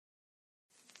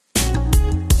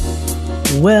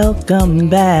Welcome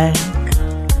back.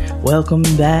 Welcome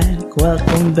back.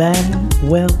 Welcome back.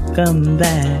 Welcome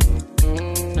back.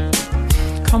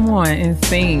 Come on and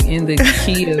sing in the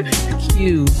key of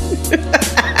Q.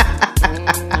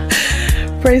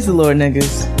 Praise the Lord,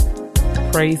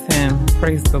 niggas. Praise him.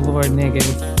 Praise the Lord,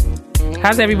 niggas.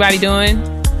 How's everybody doing?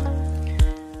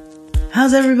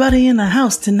 How's everybody in the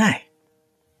house tonight?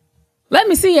 Let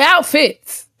me see your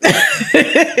outfits.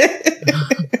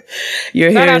 Your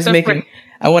hair is making...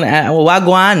 I want to add...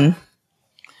 Wagwan.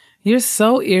 You're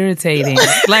so irritating.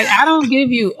 Like, I don't give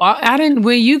you...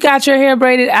 When you got your hair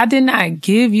braided, I did not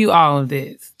give you all of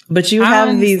this. But you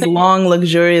have these long,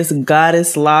 luxurious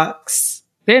goddess locks.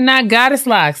 They're not goddess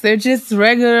locks. They're just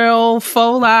regular old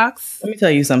faux locks. Let me tell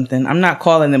you something. I'm not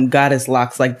calling them goddess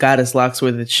locks like goddess locks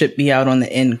where the chip be out on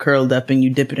the end curled up and you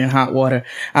dip it in hot water.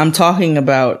 I'm talking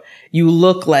about you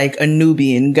look like a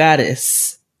Nubian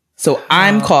goddess. So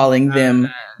I'm calling them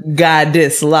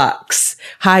goddess locks.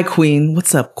 Hi, Queen.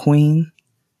 What's up, Queen?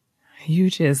 You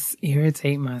just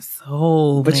irritate my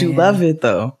soul, But man. you love it,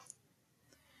 though.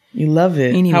 You love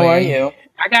it. Anyway, how are you?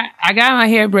 I got my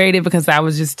hair braided because I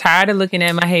was just tired of looking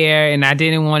at my hair and I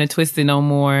didn't want to twist it no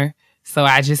more. So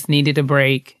I just needed a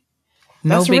break.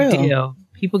 No That's big real. deal.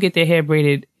 People get their hair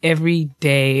braided every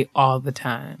day, all the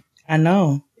time. I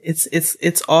know.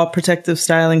 It's all protective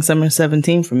styling summer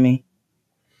 17 for me.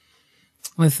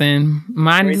 Listen,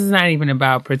 mine is not even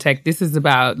about protect. This is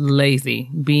about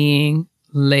being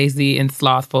lazy and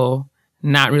slothful,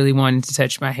 not really wanting to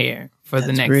touch my hair for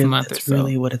the next month or so. That's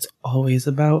really what it's always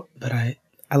about. But I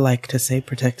like to say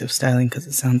protective styling because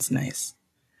it sounds nice.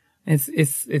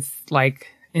 It's like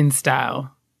in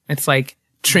style. It's like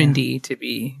trendy to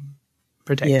be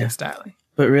protective styling.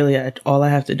 But really, all I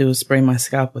have to do is spray my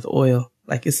scalp with oil.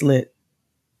 Like it's lit.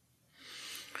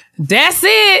 That's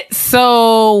it.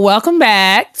 So welcome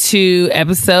back to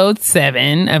episode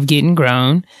 7 of Getting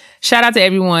Grown. Shout out to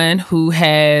everyone who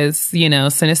has, sent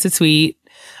us a tweet,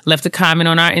 left a comment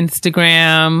on our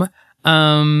Instagram,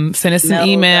 sent us an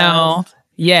email.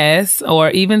 Yes.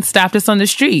 Or even stopped us on the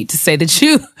street to say that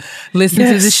you listen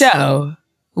to the show.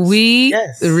 We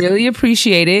really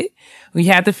appreciate it. You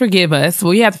have to forgive us.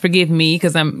 Well, you have to forgive me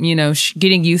because I'm,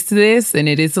 getting used to this. And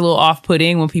it is a little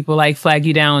off-putting when people like flag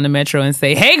you down on the metro and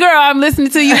say, hey, girl, I'm listening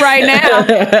to you right now.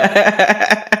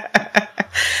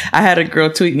 I had a girl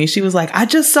tweet me. She was like, I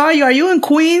just saw you. Are you in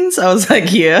Queens? I was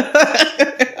like, yeah,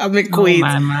 I'm in Queens.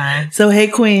 Oh, my. So, hey,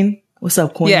 Queen. What's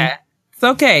up, Queen? Yeah, it's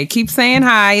okay. Keep saying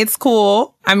hi. It's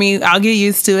cool. I mean, I'll get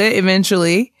used to it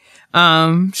eventually.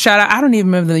 Shout out. I don't even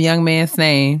remember the young man's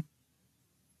name.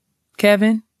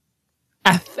 Kevin?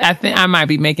 I think I might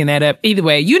be making that up. Either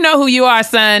way, you know who you are,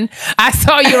 son. I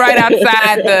saw you right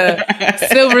outside the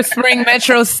Silver Spring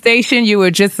Metro station. You were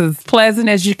just as pleasant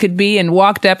as you could be and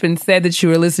walked up and said that you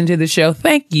were listening to the show.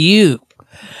 Thank you.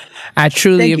 I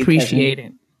truly appreciate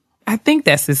it. I think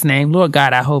that's his name. Lord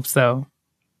God, I hope so.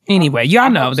 Anyway,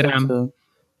 y'all know that I'm...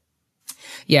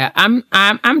 Yeah,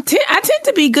 I tend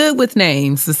to be good with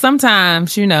names. So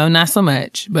sometimes, not so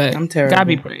much, but I'm terrible. God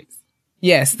be praised.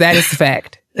 Yes, that is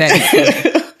fact.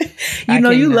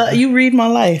 You read my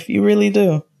life. You really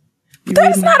do.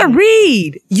 That's not a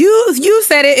read. You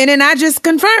said it and then I just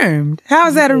confirmed. How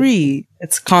is that a read?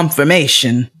 It's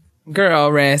confirmation.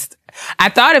 Girl, rest. I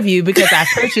thought of you because I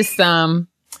purchased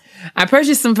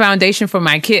some foundation for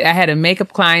my kid. I had a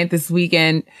makeup client this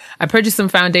weekend. I purchased some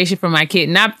foundation for my kid,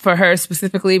 not for her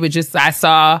specifically, but just I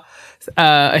saw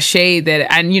a shade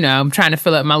that I'm trying to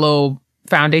fill up my little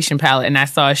foundation palette and I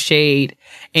saw a shade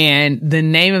and the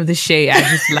name of the shade, I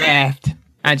just laughed.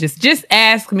 I just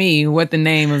ask me what the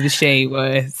name of the shade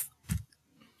was.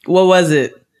 What was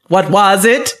it? What was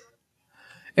it?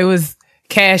 It was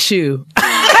cashew.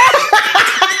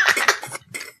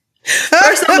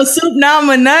 First I'm a soup, now I'm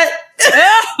a nut.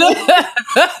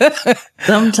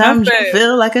 Sometimes you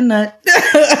feel like a nut.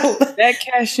 That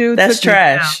cashew. That's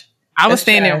trash. I was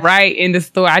standing right in the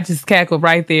store. I just cackled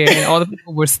right there and all the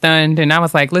people were stunned. And I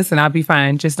was like, listen, I'll be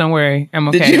fine. Just don't worry. I'm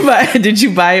okay. Did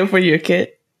you buy it for your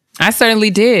kid? I certainly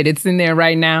did. It's in there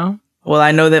right now. Well,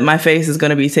 I know that my face is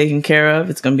going to be taken care of.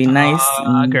 It's going to be nice.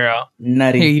 Girl.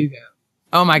 Nutty. Here you go.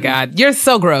 Oh my God. You're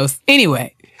so gross.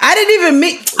 Anyway. I didn't even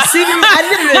meet. See, I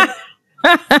didn't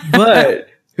even. But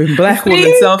in Black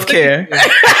women self-care.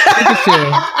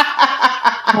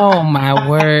 Oh my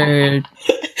word.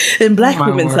 In Black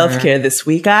women self-care this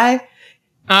week, we had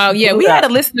a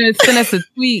listener send us a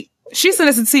tweet. She sent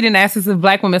us a tweet and asked us if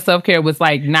Black women self-care was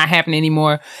like not happening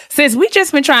anymore. Since we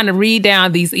just been trying to read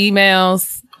down these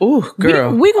emails. Ooh,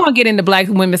 girl. We're going to get into Black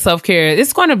women self-care.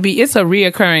 It's a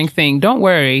reoccurring thing. Don't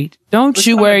worry. Don't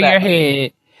you worry your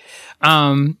head.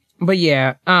 But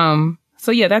yeah.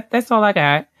 So yeah, that's all I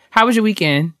got. How was your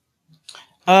weekend?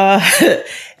 There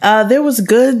was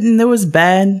good and there was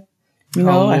bad. You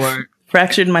know, I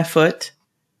fractured my foot.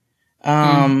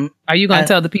 Are you gonna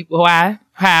tell the people why?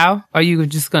 How? Are you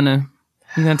just gonna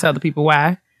tell the people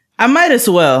why? I might as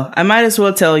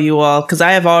well tell you all, because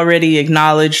I have already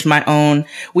acknowledged my own.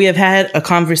 We have had a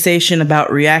conversation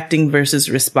about reacting versus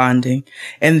responding.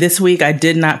 And this week I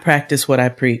did not practice what I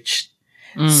preached.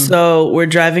 So we're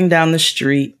driving down the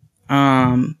street.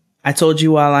 I told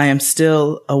you all I am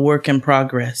still a work in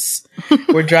progress.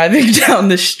 We're driving down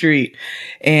the street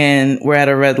and we're at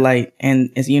a red light, and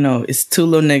it's two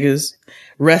little niggas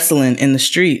wrestling in the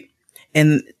street.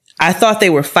 And I thought they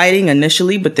were fighting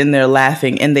initially, but then they're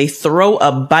laughing and they throw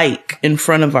a bike in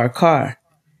front of our car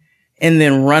and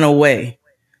then run away.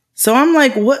 So I'm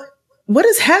like, what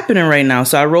is happening right now?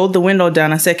 So I rolled the window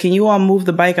down. I said, can you all move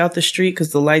the bike out the street?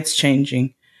 Cause the light's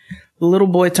changing. The little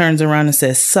boy turns around and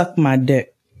says, suck my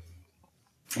dick.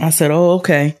 I said, oh,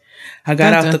 okay. I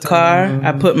got out the car.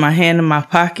 I put my hand in my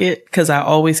pocket because I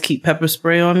always keep pepper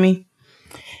spray on me.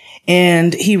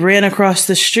 And he ran across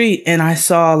the street and I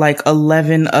saw like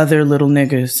 11 other little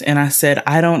niggas. And I said,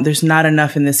 there's not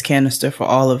enough in this canister for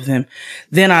all of them.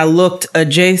 Then I looked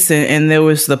adjacent and there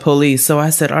was the police. So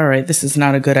I said, all right, this is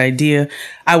not a good idea.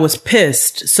 I was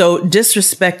pissed. So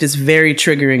disrespect is very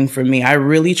triggering for me. I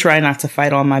really try not to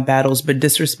fight all my battles, but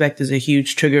disrespect is a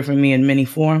huge trigger for me in many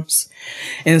forms.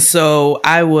 And so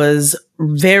I was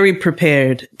very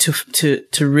prepared to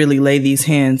really lay these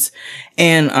hands.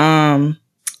 And,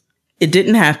 it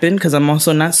didn't happen because I'm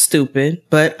also not stupid,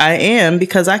 but I am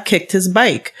because I kicked his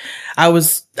bike. I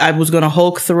was going to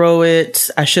Hulk throw it.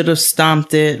 I should have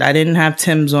stomped it. I didn't have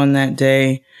Tim's on that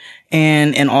day.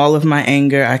 And in all of my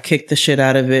anger, I kicked the shit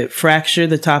out of it,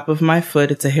 fractured the top of my foot.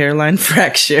 It's a hairline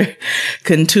fracture,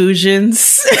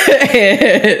 contusions.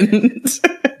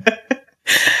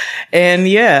 And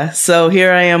yeah, so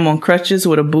here I am on crutches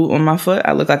with a boot on my foot.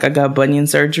 I look like I got bunion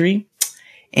surgery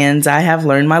and I have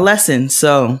learned my lesson.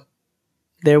 So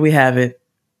there we have it.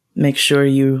 Make sure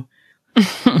you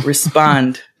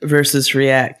respond versus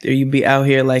react, or you be out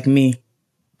here like me,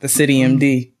 the city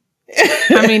MD.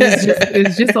 I mean,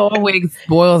 it's just always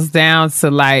boils down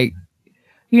to like,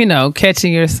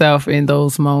 catching yourself in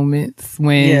those moments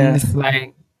when it's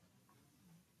like,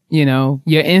 your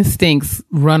instincts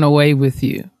run away with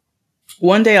you.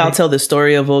 One day I'll tell the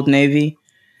story of Old Navy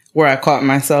where I caught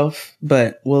myself,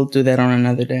 but we'll do that on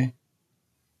another day.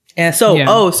 And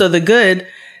so, so the good.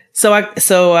 So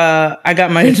I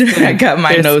got my nose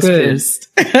pierced.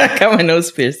 I got my nose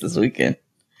pierced this weekend.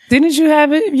 Didn't you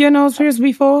have your nose pierced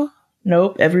before?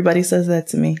 Nope. Everybody says that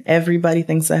to me. Everybody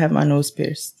thinks I have my nose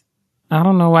pierced. I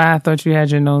don't know why I thought you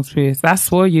had your nose pierced. I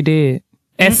swore you did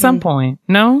at some point.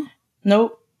 No?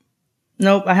 Nope.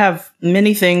 I have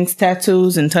many things,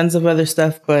 tattoos and tons of other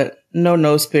stuff, but no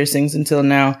nose piercings until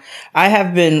now. I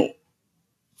have been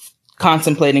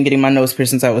contemplating getting my nose pierced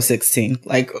since I was 16,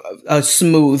 like a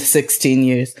smooth 16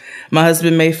 years. My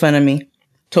husband made fun of me,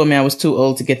 told me I was too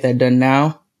old to get that done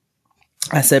now.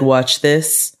 I said, watch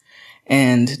this,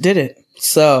 and did it.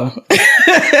 So,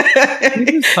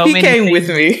 he came with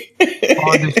me.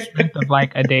 On the strength of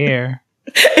like a dare.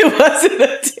 It wasn't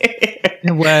a dare.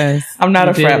 It was. I'm not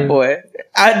a frat boy.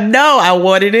 I know I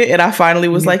wanted it, and I finally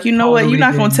was like, you know what? You're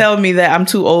not going to tell me that I'm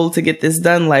too old to get this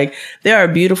done. Like, there are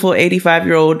beautiful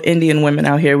 85-year-old Indian women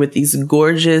out here with these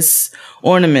gorgeous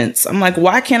ornaments. I'm like,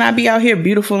 why can't I be out here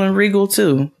beautiful and regal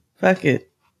too? Fuck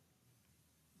it.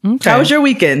 Okay. How was your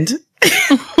weekend?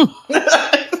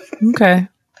 Okay.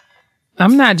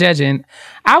 I'm not judging.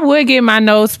 I would get my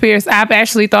nose pierced. I've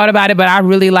actually thought about it, but I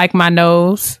really like my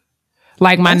nose.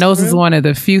 Like, my nose is one of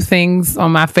the few things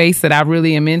on my face that I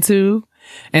really am into.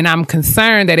 And I'm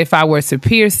concerned that if I were to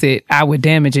pierce it, I would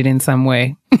damage it in some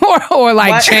way or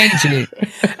like change it.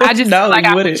 I just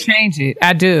I would change it.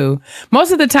 I do.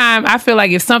 Most of the time, I feel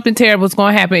like if something terrible is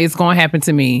going to happen, it's going to happen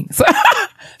to me.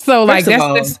 So like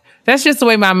that's just the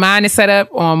way my mind is set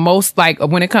up on most, like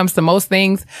when it comes to most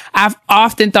things. I've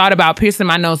often thought about piercing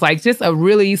my nose, like just a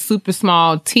really super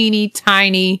small, teeny,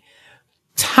 tiny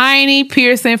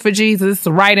piercing for Jesus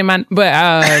right in my, but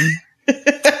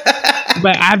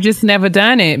I've just never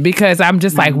done it because I'm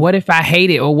just like, what if I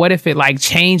hate it? Or what if it like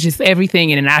changes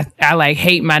everything and I like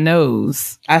hate my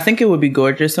nose? I think it would be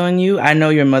gorgeous on you. I know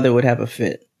your mother would have a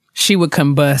fit. She would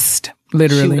combust,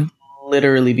 literally. She would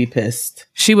literally be pissed.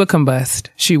 She would combust.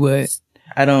 She would.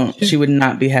 She would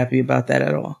not be happy about that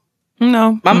at all.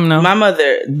 No. My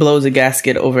mother blows a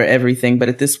gasket over everything, but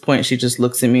at this point she just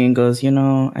looks at me and goes,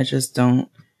 I just don't.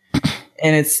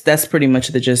 And that's pretty much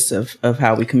the gist of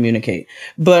how we communicate.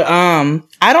 But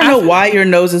I don't know why your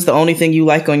nose is the only thing you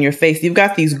like on your face. You've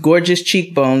got these gorgeous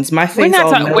cheekbones. My face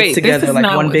all melts together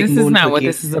like one big moon cookie. This is not what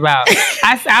this is about.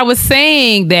 I was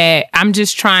saying that I'm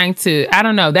just trying to, I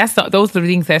don't know. Those are the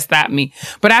things that stop me.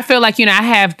 But I feel like, I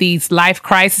have these life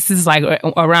crises like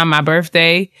around my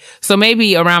birthday. So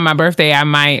maybe around my birthday, I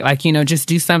might like, just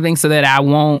do something so that I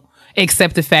won't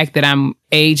accept the fact that I'm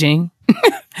aging.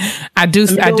 I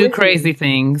do crazy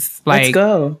things. Like, let's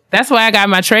go. That's why I got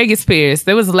my tragus pierced.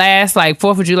 It was last like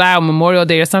 4th of July or Memorial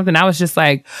Day or something. I was just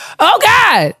like, oh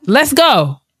God, let's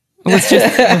go. It was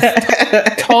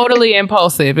totally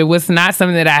impulsive. It was not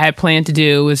something that I had planned to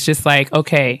do. It was just like,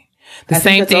 okay. The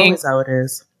same thing. That's always how it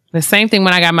is. The same thing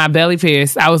when I got my belly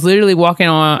pierced. I was literally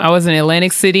I was in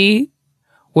Atlantic City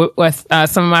with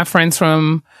some of my friends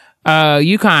from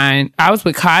UConn. I was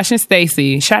with Kosh and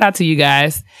Stacy. Shout out to you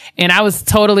guys. And I was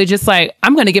totally just like,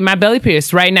 I'm going to get my belly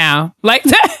pierced right now. Like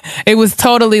that. It was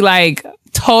totally like,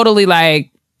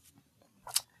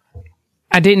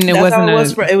 I didn't, it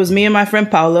it was me and my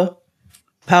friend Paula.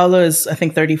 Paula is, I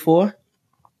think, 34.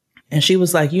 And she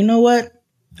was like, you know what?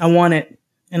 I want it.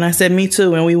 And I said, me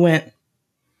too. And we went.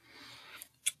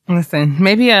 Listen,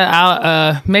 maybe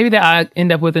I'll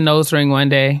end up with a nose ring one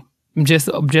day. Just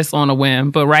on a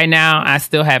whim. But right now, I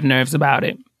still have nerves about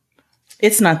it.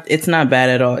 It's not bad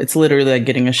at all. It's literally like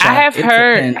getting a shot. I have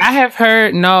heard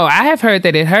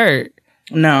that it hurt.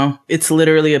 No, it's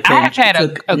literally a pinch. I have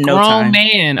had a grown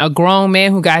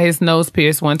man who got his nose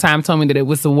pierced one time told me that it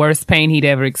was the worst pain he'd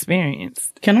ever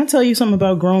experienced. Can I tell you something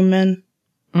about grown men?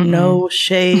 Mm-mm. No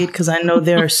shade, because I know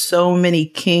there are so many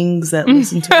kings that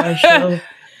listen to our show.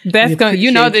 That's going.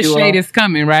 The shade is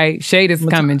coming, right? Shade is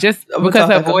coming. Just because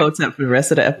her voice for the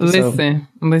rest of the episode.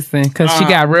 Listen, because she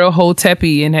got real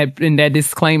Hotepi in that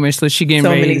disclaimer, so she getting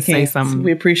ready to say something.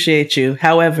 We appreciate you.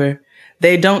 However,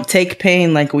 they don't take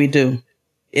pain like we do.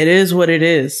 It is what it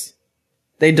is.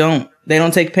 They don't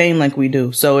take pain like we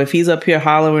do. So if he's up here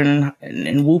hollering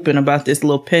and whooping about this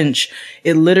little pinch,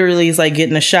 it literally is like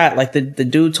getting a shot. Like the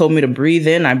dude told me to breathe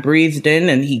in. I breathed in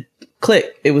and he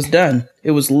clicked. It was done.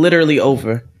 It was literally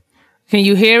over. Can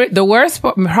you hear it? The worst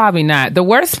part, probably not. The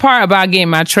worst part about getting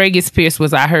my tragus pierced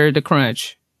was I heard the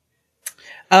crunch.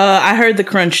 I heard the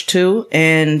crunch too.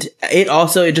 And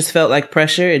it just felt like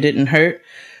pressure. It didn't hurt.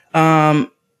 But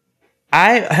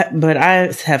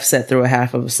I have sat through a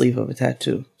half of a sleeve of a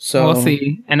tattoo. So we'll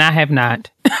see. And I have not.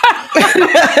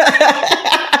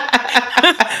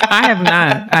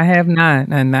 I have not.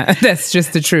 And that's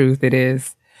just the truth. It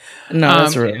is. No,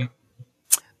 that's real.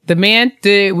 The man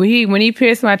when he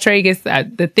pierced my tragus,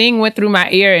 the thing went through my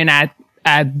ear and I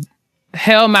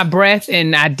held my breath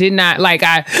and I did not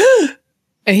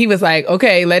and he was like,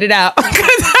 okay, let it out.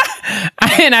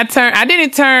 And I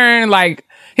didn't turn like,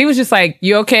 he was just like,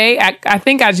 you okay? I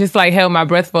think I just like held my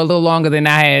breath for a little longer than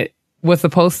I was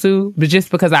supposed to, but just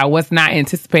because I was not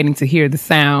anticipating to hear the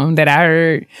sound that I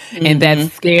heard and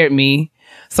that scared me.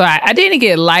 So I didn't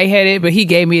get lightheaded, but he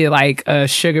gave me like a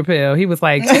sugar pill. He was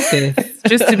like, take this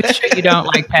just to be sure you don't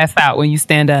like pass out when you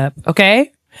stand up.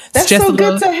 Okay. That's just so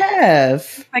good to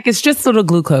have. Like, it's just a little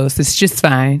glucose. It's just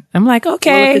fine. I'm like,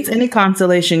 okay. Well, if it's any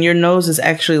consolation, your nose is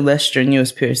actually less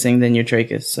strenuous piercing than your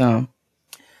tragus. So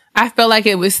I felt like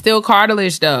it was still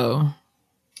cartilage though.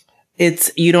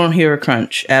 You don't hear a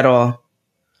crunch at all.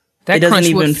 It doesn't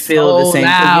even feel the same.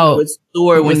 It's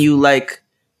sore when you like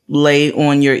lay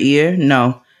on your ear.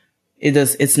 No, it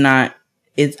does. It's not.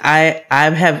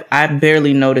 I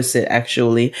barely notice it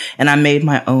actually. And I made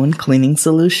my own cleaning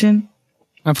solution.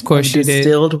 Of course you did.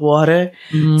 Distilled water,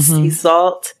 sea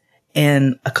salt,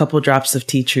 and a couple drops of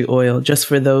tea tree oil, just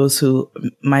for those who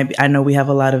might be. I know we have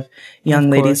a lot of young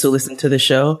ladies who listen to the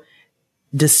show.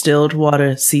 Distilled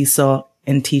water, sea salt,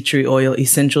 and tea tree oil,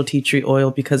 essential tea tree oil,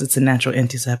 because it's a natural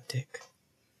antiseptic.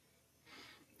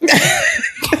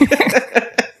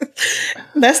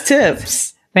 That's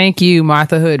tips. Thank you,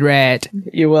 Martha Hoodrat.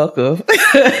 You're welcome.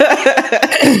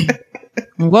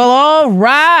 Well, all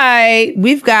right.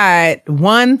 We've got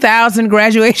 1,000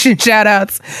 graduation shout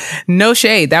outs. No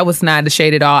shade. That was not the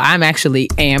shade at all. I'm actually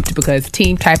amped because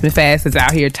Team Typing Fast is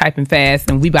out here typing fast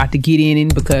and we about to get in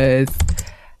because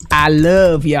I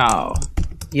love y'all.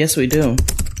 Yes, we do.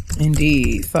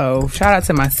 Indeed. So shout out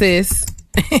to my sis.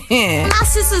 My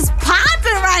sis is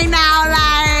popping right now.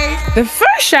 Like, the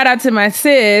first shout out to my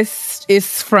sis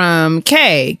is from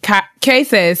Kay. Kay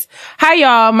says, hi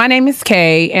y'all, my name is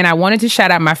Kay and I wanted to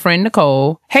shout out my friend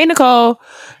Nicole. Hey Nicole.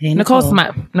 Hey, Nicole.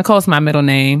 Nicole's my middle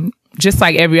name, just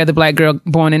like every other black girl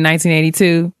born in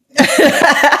 1982.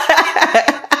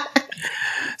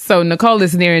 So Nicole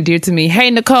is near and dear to me. Hey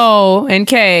Nicole and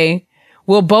Kay,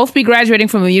 We'll both be graduating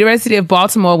from the University of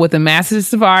Baltimore with a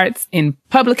Master's of Arts in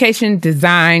Publication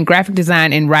Design, Graphic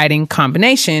Design, and Writing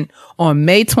combination on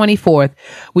May 24th.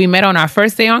 We met on our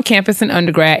first day on campus in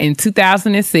undergrad in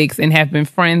 2006 and have been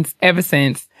friends ever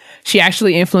since. She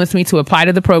actually influenced me to apply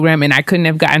to the program, and I couldn't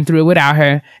have gotten through it without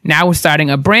her. Now we're starting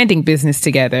a branding business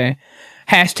together.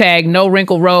 Hashtag no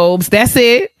wrinkle robes. That's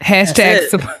it.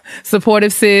 Hashtag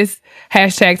supportive sis.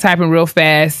 Hashtag typing real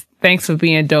fast. Thanks for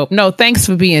being dope. No, thanks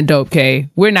for being dope, Kay.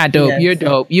 We're not dope. Yes. You're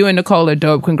dope. You and Nicole are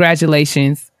dope.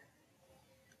 Congratulations.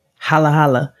 Holla,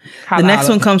 holla. The next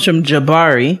one comes from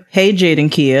Jabari. Hey, Jade and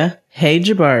Kia. Hey,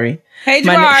 Jabari. Hey,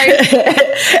 Jabari.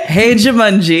 Hey,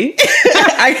 Jumanji.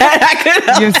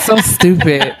 You're so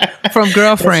stupid. From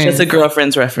Girlfriends. It's just a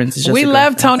Girlfriends reference. We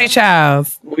love Tony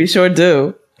Childs. We sure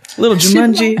do. Little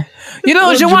Jumanji. You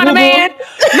know, Joanna Man.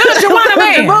 Little Joanna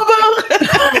Man.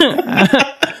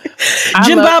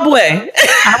 Zimbabwe.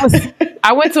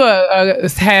 I went to a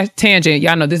tangent.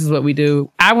 Y'all know this is what we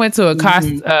do. I went to a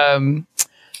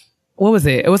what was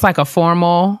it? It was like a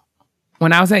formal.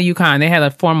 When I was at UConn, they had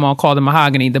a formal called the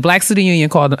Mahogany. The Black Student Union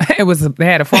called them. They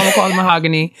had a formal called the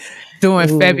Mahogany during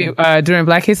during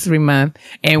Black History Month.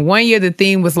 And one year the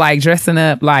theme was like dressing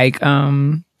up like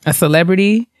a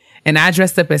celebrity. And I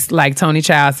dressed up as like Tony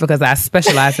Childs because I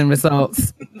specialize in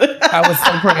results. I was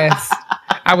so pressed.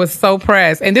 I was so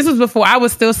pressed. And this was before I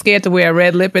was still scared to wear a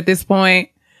red lip at this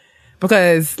point.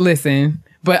 Because listen,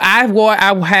 but I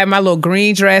had my little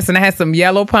green dress and I had some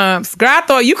yellow pumps. Girl, I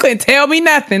thought you couldn't tell me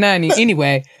nothing, honey.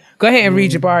 Anyway, go ahead and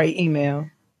read Jabari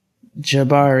email.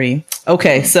 Jabari.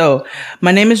 Okay, so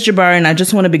my name is Jabari, and I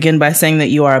just want to begin by saying that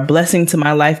you are a blessing to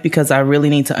my life because I really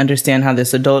need to understand how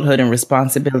this adulthood and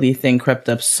responsibility thing crept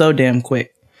up so damn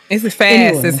quick. It's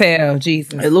fast as hell,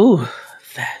 Jesus. Ooh,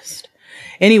 fast.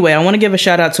 Anyway, I want to give a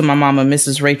shout out to my mama,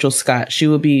 Mrs. Rachel Scott. She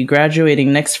will be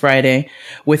graduating next Friday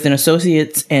with an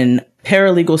associate's in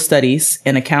paralegal studies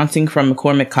and accounting from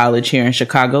McCormick College here in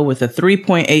Chicago with a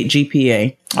 3.8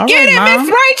 GPA. All Get it, Mom.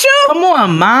 Miss Rachel! Come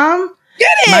on, Mom. Get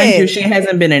it! Mind you, she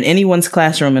hasn't been in anyone's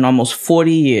classroom in almost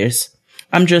 40 years.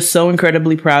 I'm just so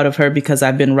incredibly proud of her because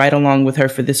I've been right along with her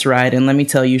for this ride, and let me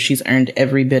tell you, she's earned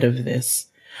every bit of this.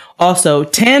 Also,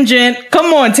 Tangent.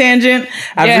 Come on, Tangent.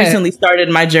 I've recently started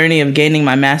my journey of gaining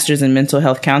my master's in mental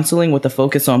health counseling with a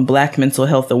focus on Black mental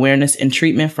health awareness and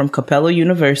treatment from Capella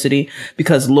University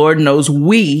because Lord knows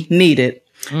we need it.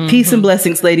 Mm-hmm. Peace and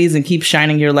blessings, ladies, and keep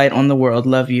shining your light on the world.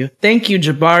 Love you. Thank you,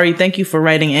 Jabari. Thank you for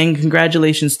writing, and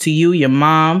congratulations to you, your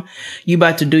mom. You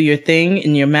about to do your thing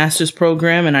in your master's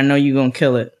program, and I know you're going to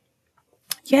kill it.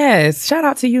 Yes. Shout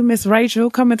out to you, Miss Rachel,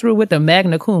 coming through with the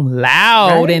magna cum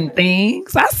laude and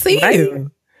things. I see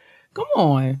you. Come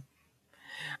on.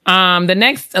 The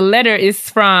next letter is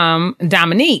from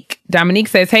Dominique. Dominique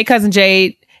says, hey, Cousin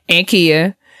Jade and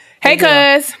Kia. Hey,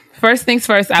 cuz. First things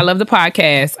first, I love the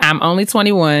podcast. I'm only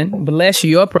 21. Bless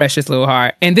your precious little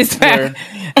heart. And this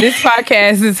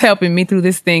podcast is helping me through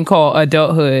this thing called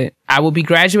adulthood. I will be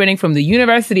graduating from the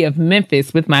University of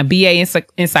Memphis with my BA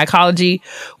in psychology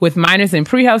with minors in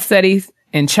pre-health studies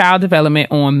and child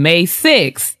development on May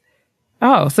 6th.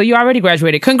 Oh, so you already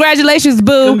graduated. Congratulations,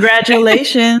 boo.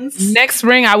 Congratulations. Next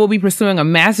spring, I will be pursuing a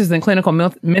master's in clinical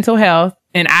mental health.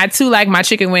 And I, too, like my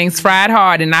chicken wings fried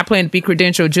hard, and I plan to be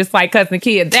credentialed just like Cousin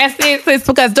Kia. That's it, sis,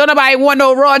 because don't nobody want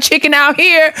no raw chicken out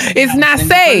here. It's not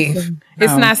safe.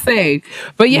 It's not safe.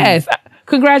 But yes,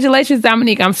 congratulations,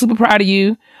 Dominique. I'm super proud of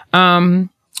you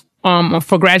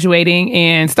for graduating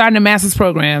and starting a master's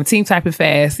program. Team Typing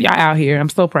Fast. Y'all out here. I'm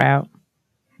so proud.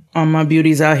 All my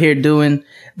beauties out here doing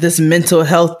this mental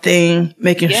health thing,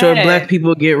 making sure Black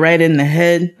people get right in the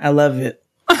head. I love it.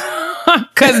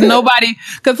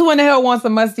 Because who in the hell wants a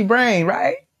musty brain,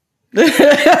 right? Right.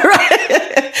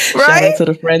 Shout out to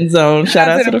the friend zone. Shout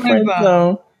out to the friend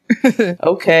zone.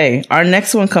 Okay. Our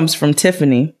next one comes from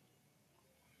Tiffany.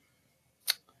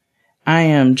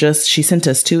 She sent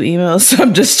us 2 emails, so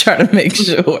I'm just trying to make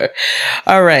sure.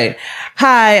 All right.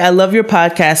 Hi, I love your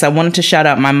podcast. I wanted to shout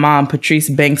out my mom, Patrice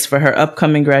Banks, for her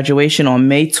upcoming graduation on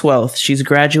May 12th. She's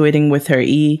graduating with her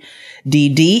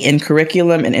EDD in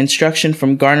curriculum and instruction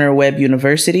from Gardner-Webb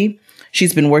University.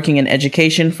 She's been working in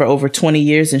education for over 20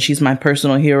 years, and she's my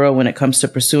personal hero when it comes to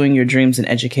pursuing your dreams in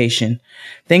education.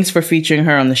 Thanks for featuring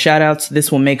her on the shoutouts. This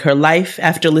will make her life.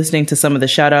 After listening to some of the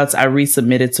shoutouts, I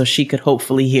resubmitted so she could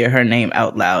hopefully hear her name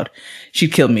out loud.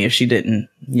 She'd kill me if she didn't.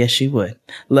 Yes, she would.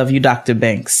 Love you, Dr.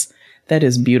 Banks. That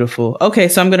is beautiful. Okay,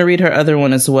 so I'm going to read her other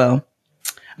one as well.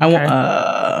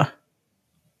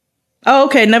 Oh,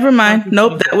 okay. Never mind.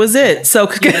 Nope. That was it. So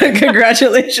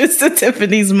congratulations to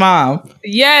Tiffany's mom.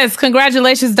 Yes.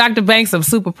 Congratulations, Dr. Banks. I'm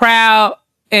super proud.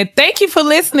 And thank you for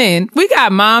listening. We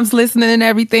got moms listening and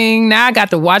everything. Now I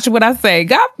got to watch what I say.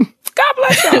 God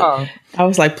bless y'all. I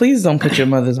was like, please don't put your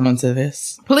mothers onto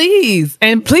this. Please.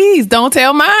 And please don't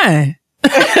tell mine.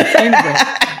 Anyway,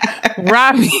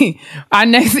 Robbie, our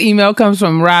next email comes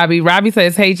from Robbie. Robbie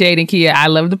says, hey, Jade and Kia, I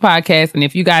love the podcast. And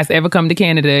if you guys ever come to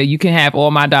Canada, you can have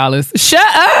all my dollars. Shut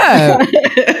up.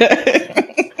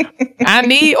 I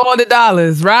need all the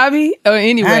dollars, Robbie.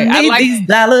 Anyway, I like these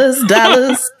dollars.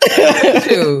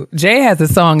 Jay has a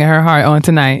song in her heart on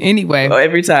tonight. Anyway. Oh,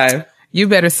 every time. You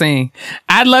better sing.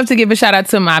 I'd love to give a shout out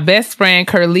to my best friend,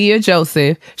 Curlia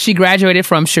Joseph. She graduated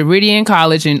from Sheridan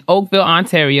College in Oakville,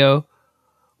 Ontario,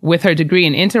 with her degree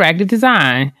in interactive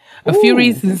design. A few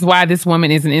reasons why this woman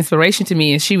is an inspiration to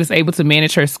me is she was able to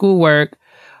manage her schoolwork,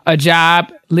 a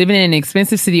job, living in an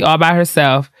expensive city all by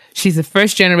herself. She's a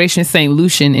first generation St.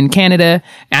 Lucian in Canada.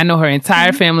 I know her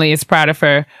entire family is proud of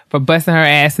her for busting her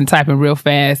ass and typing real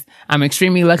fast. I'm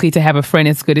extremely lucky to have a friend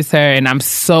as good as her, and I'm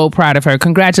so proud of her.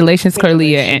 Congratulations,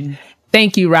 Curlia, and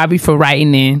thank you, Robbie, for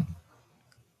writing in.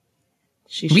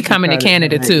 We coming to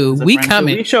Canada too. We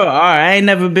coming. We sure are. I ain't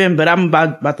never been, but I'm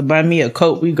about to buy me a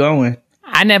coat. We going.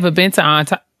 I never been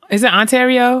to Is it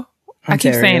Ontario? I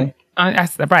keep saying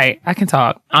right. I can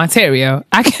talk. Ontario.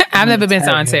 I've never been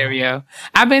to Ontario.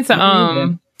 I've been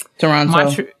to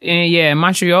Toronto.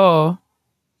 Montreal.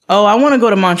 Oh, I want to go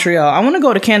to Montreal. I want to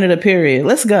go to Canada, period.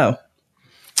 Let's go.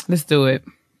 Let's do it.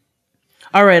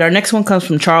 All right. Our next one comes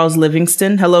from Charles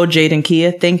Livingston. Hello, Jade and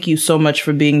Kia. Thank you so much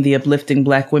for being the uplifting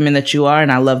Black women that you are.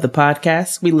 And I love the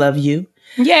podcast. We love you.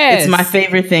 Yes. It's my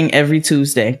favorite thing every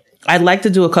Tuesday. I'd like to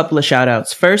do a couple of shout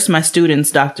outs. First, my students,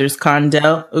 Doctors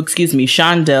Shondell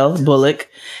Bullock,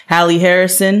 Hallie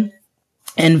Harrison,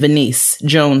 and Venice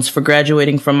Jones for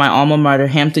graduating from my alma mater,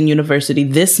 Hampton University,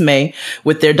 this May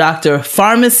with their Doctor of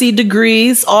Pharmacy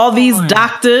degrees. All these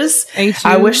doctors,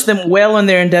 I wish them well on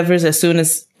their endeavors as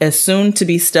soon to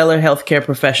be stellar healthcare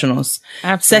professionals.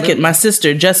 Absolutely. Second, my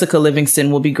sister, Jessica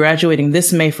Livingston, will be graduating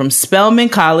this May from Spelman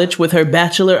College with her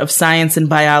Bachelor of Science in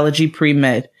Biology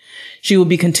pre-med. She will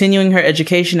be continuing her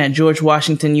education at George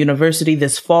Washington University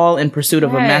this fall in pursuit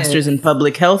of a master's in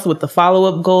public health with the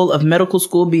follow-up goal of medical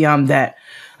school beyond that.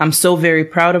 I'm so very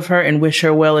proud of her and wish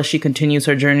her well as she continues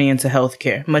her journey into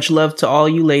healthcare. Much love to all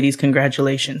you ladies.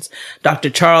 Congratulations. Dr.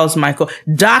 Charles Michael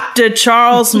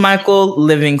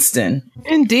Livingston.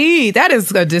 Indeed. That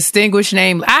is a distinguished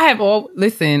name.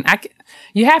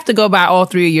 You have to go by all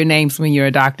three of your names when you're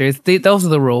a doctor. Those are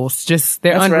the rules.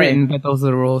 They're unwritten, but those are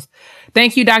the rules.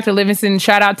 Thank you, Dr. Livingston.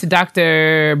 Shout out to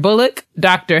Dr. Bullock,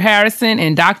 Dr. Harrison,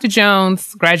 and Dr.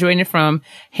 Jones, graduating from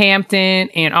Hampton.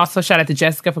 And also shout out to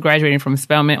Jessica for graduating from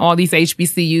Spelman. All these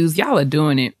HBCUs, y'all are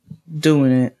doing it.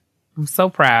 Doing it. I'm so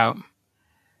proud.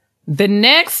 The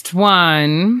next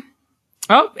one.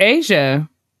 Oh, Asia.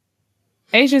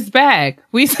 Asia's back.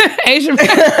 Asia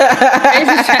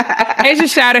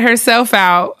shouted herself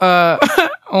out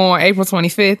on April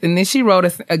 25th, and then she wrote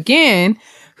us again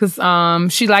because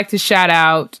she liked to shout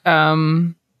out.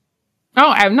 No.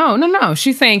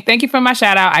 She's saying, thank you for my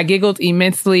shout out. I giggled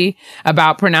immensely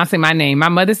about pronouncing my name. My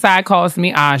mother's side calls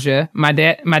me Aja. My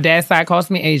dad's side calls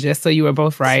me Asia. So you were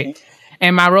both right.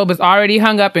 And my robe is already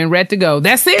hung up and ready to go.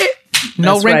 That's it.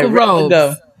 No wrinkled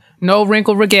robes. No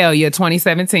wrinkled regalia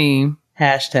 2017.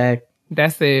 Hashtag.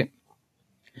 That's it.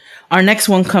 Our next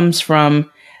one comes from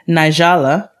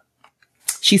Nijala.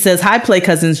 She says, hi, Play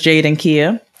Cousins Jade and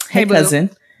Kia. Hey,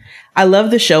 cousin. I love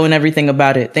the show and everything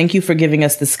about it. Thank you for giving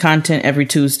us this content every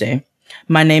Tuesday.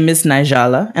 My name is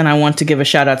Nijala, and I want to give a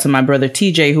shout out to my brother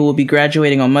TJ, who will be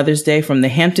graduating on Mother's Day from the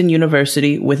Hampton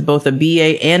University with both a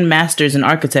BA and master's in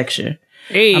architecture.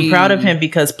 Hey. I'm proud of him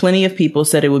because plenty of people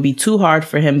said it would be too hard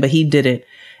for him, but he did it.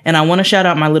 And I want to shout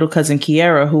out my little cousin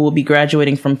Kiara, who will be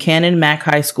graduating from Cannon Mac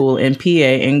High School in PA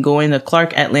and going to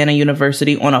Clark Atlanta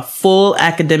University on a full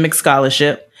academic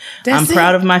scholarship. I'm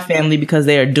proud of my family because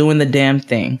they are doing the damn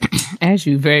thing. As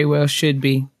you very well should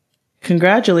be.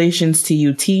 Congratulations to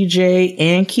you, TJ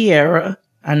and Kiara.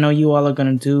 I know you all are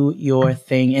going to do your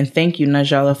thing. And thank you,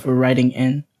 Najala, for writing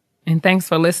in. And thanks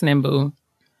for listening, boo.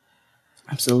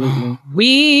 Absolutely.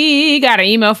 We got an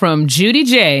email from Judy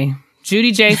J.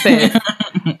 Judy J says,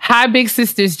 hi, big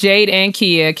sisters Jade and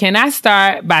Kia. Can I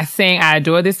start by saying I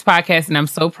adore this podcast and I'm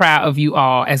so proud of you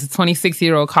all. As a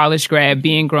 26-year-old college grad,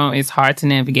 being grown is hard to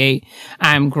navigate.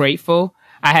 I'm grateful.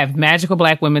 I have magical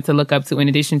Black women to look up to in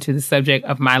addition to the subject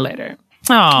of my letter.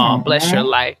 Oh, bless your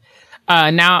life.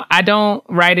 Now, I don't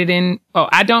write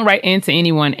into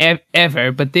anyone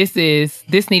ever, but this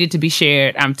needed to be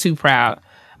shared. I'm too proud.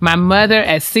 My mother,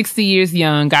 at 60 years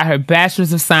young, got her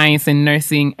bachelor's of science in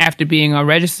nursing after being a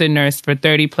registered nurse for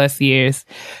 30 plus years.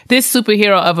 This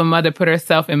superhero of a mother put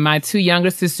herself and my 2 younger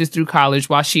sisters through college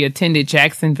while she attended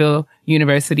Jacksonville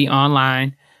University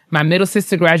online. My middle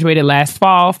sister graduated last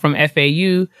fall from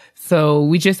FAU, so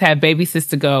we just have baby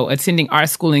sister go, attending art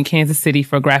school in Kansas City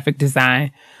for graphic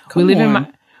design. We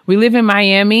live in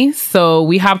Miami, so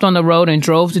we hopped on the road and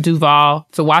drove to Duval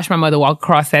to watch my mother walk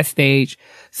across that stage.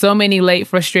 So many late,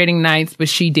 frustrating nights, but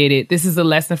she did it. This is a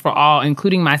lesson for all,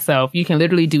 including myself. You can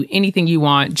literally do anything you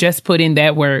want. Just put in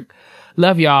that work.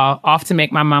 Love y'all. Off to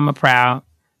make my mama proud.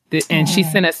 And she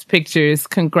sent us pictures.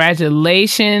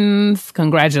 Congratulations.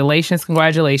 Congratulations.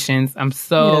 Congratulations. I'm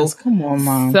so, come on,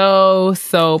 Mom.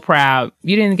 so proud.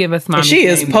 You didn't give us Mommy's She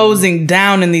is posing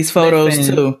down in these photos,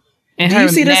 too. And do you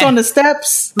see this on the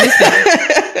steps?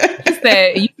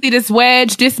 You see this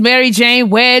wedge, this Mary Jane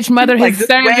wedge mother like has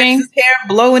serving. Hair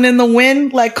blowing in the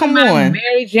wind. Like, come on.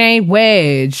 Mary Jane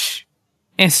wedge.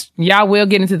 And y'all will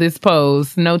get into this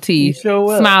pose. No teeth. Sure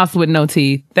will. Smiles with no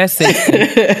teeth. That's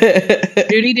it.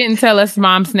 Judy didn't tell us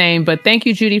Mom's name, but thank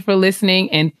you, Judy, for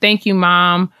listening. And thank you,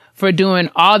 Mom, for doing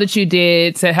all that you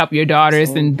did to help your daughters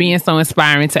and being so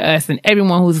inspiring to us and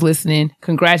everyone who's listening.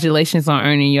 Congratulations on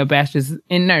earning your bachelor's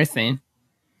in nursing.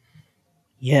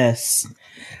 Yes.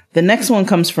 The next one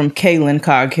comes from Kaylin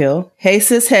Coghill. Hey,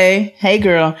 sis. Hey. Hey,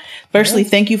 girl. Firstly,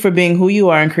 thank you for being who you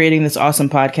are and creating this awesome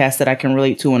podcast that I can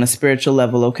relate to on a spiritual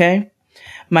level, okay?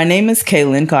 My name is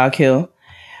Kaylin Coghill.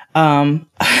 And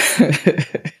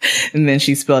then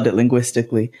she spelled it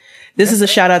linguistically. This is a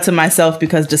shout out to myself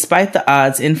because despite the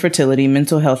odds, infertility,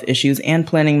 mental health issues, and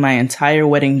planning my entire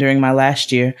wedding during my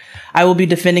last year, I will be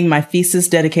defending my thesis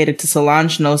dedicated to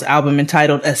Solange Knowles' album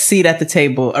entitled A Seat at the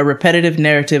Table, A Repetitive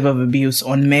Narrative of Abuse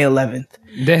on May 11th.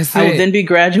 I will then be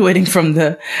graduating from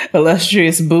the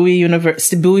illustrious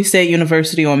Bowie State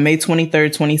University on May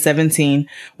 23rd, 2017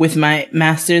 with my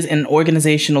master's in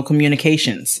organizational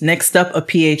communications. Next up, a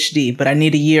PhD, but I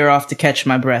need a year off to catch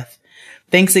my breath.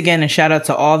 Thanks again and shout out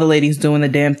to all the ladies doing the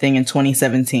damn thing in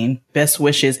 2017. Best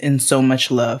wishes and so much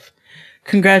love.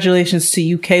 Congratulations to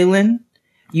you, Kaylin.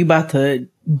 You about to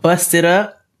bust it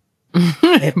up.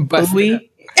 Bust it up.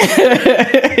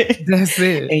 That's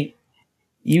it. Hey,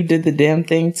 you did the damn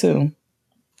thing too.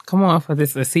 Come on for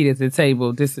this, a seat at the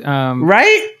table. This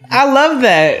right? I love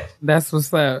that. That's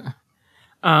what's up.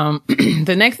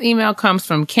 The next email comes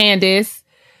from Candace.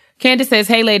 Candace says,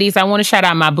 hey, ladies, I want to shout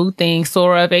out my boo thing,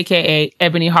 Sora, a.k.a.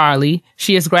 Ebony Harley.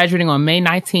 She is graduating on May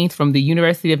 19th from the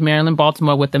University of Maryland,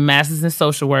 Baltimore with a master's in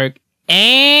social work.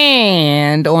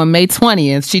 And on May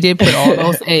 20th, she did put all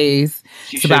those A's.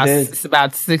 It's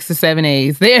about 6 or 7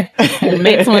 A's there.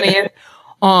 May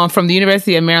 20th from the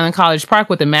University of Maryland College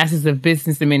Park with a master's of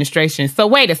business administration. So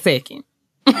wait a second.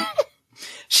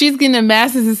 She's getting a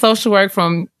master's in social work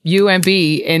from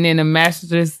UMB and then a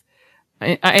master's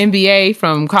MBA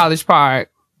from College Park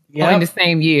in the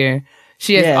same year.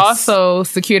 She has also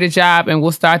secured a job and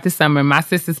will start this summer. My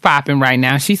sister's popping right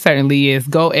now. She certainly is.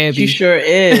 Go, Abby. She sure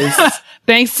is.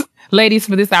 Thanks, ladies,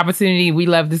 for this opportunity. We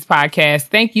love this podcast.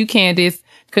 Thank you, Candace.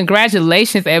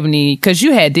 Congratulations, Ebony, because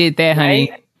you had did that, honey.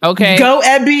 Right. Okay. Go,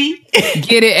 Abby.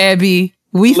 Get it, Abby.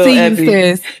 We Lil see Abby. you,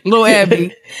 sis. Little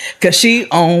Abby. Because she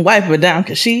on. Wipe her down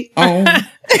because she on.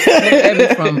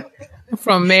 Abby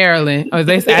from Maryland, or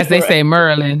as they say,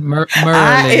 Merlin.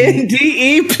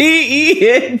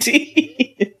 Independent.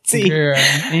 Girl,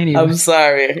 anyway. I'm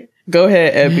sorry. Go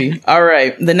ahead, Ebby. All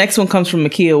right. The next one comes from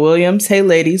Makia Williams. Hey,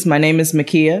 ladies. My name is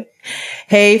Makia.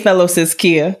 Hey, fellow sis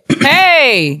Kia.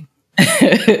 Hey.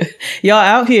 Y'all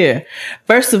out here.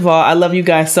 First of all, I love you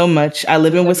guys so much. I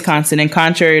live in Wisconsin, and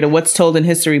contrary to what's told in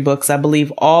history books, I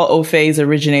believe all au faits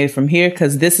originated from here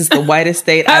because this is the whitest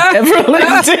state I've ever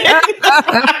lived in.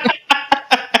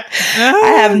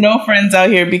 I have no friends out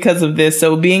here because of this,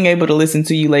 so being able to listen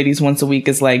to you ladies once a week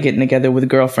is like getting together with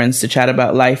girlfriends to chat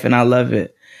about life, and I love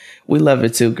it. We love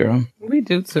it too, girl. We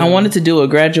do too. I wanted to do a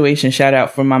graduation shout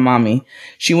out for my mommy.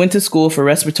 She went to school for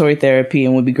respiratory therapy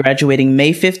and will be graduating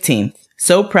May 15th.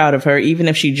 So proud of her, even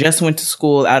if she just went to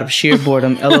school out of sheer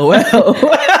boredom, LOL.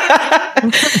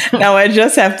 Now I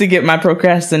just have to get my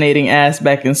procrastinating ass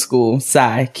back in school.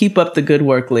 Sigh. Keep up the good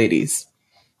work, ladies.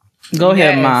 Go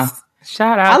ahead, Ma.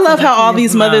 Shout out. I love how all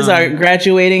these mothers are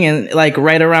graduating and like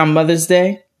right around Mother's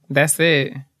Day. That's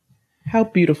it. How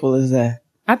beautiful is that?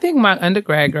 I think my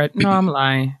undergrad no, I'm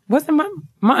lying. Wasn't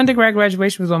my undergrad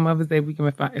graduation was on Mother's Day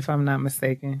weekend if I'm not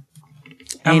mistaken.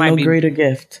 Ain't no greater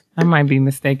gift. I might be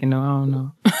mistaken though. I don't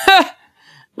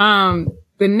know.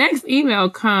 The next email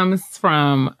comes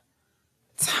from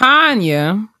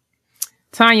Tanya.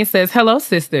 Tanya says, hello,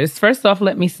 sisters. First off,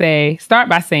 let me start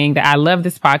by saying that I love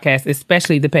this podcast,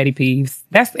 especially the petty peeves.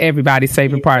 That's everybody's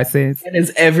favorite part, sis. That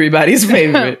is everybody's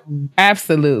favorite.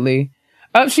 Absolutely.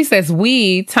 Oh, she says,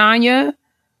 we, Tanya,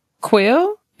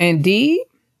 Quill, and Dee,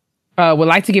 would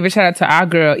like to give a shout out to our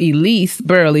girl, Elise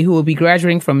Burley, who will be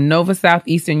graduating from Nova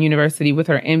Southeastern University with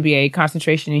her MBA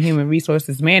concentration in Human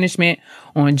Resources Management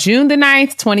on June the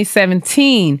 9th,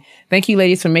 2017. Thank you,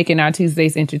 ladies, for making our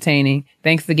Tuesdays entertaining.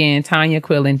 Thanks again, Tanya,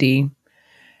 Quill, and Dee.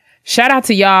 Shout out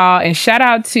to y'all and shout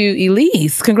out to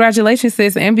Elise. Congratulations,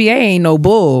 sis. MBA ain't no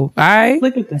bull. All right.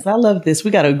 Look at this. I love this.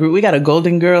 We got a group. We got a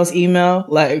Golden Girls email,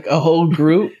 like a whole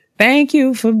group. Thank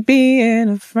you for being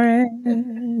a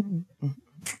friend.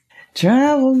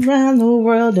 Travel around the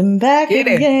world and back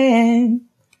again.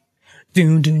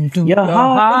 Doom, doom, doom. Your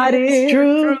heart is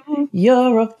true.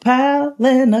 You're a pal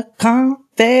and a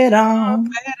confidant.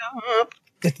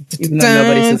 Even though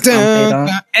nobody says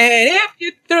confidant. And if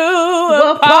you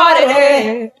threw a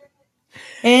party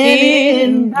and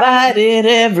invited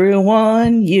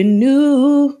everyone you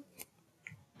knew,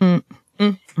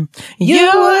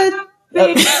 you would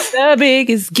think the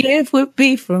biggest gift would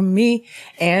be from me,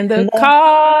 and the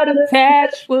card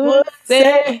attached would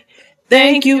say,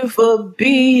 thank you for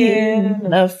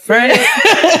being a friend.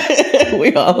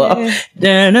 We all are.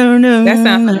 That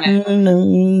sounds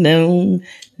no.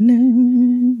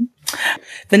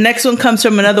 The next one comes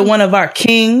from another one of our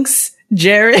kings,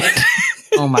 Jared.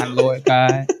 Oh my Lord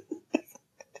God.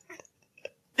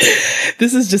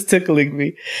 This is just tickling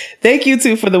me. Thank you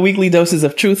two for the weekly doses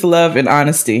of truth, love, and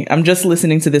honesty. I'm just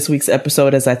listening to this week's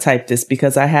episode as I type this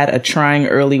because I had a trying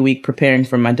early week preparing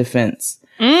for my defense.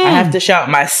 I have to shout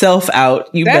myself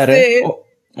out. You That's better. it.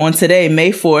 On today,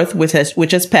 May 4th, which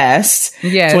has passed,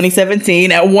 Yes.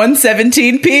 2017 at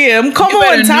 1:17 p.m. Come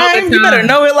on, time. You better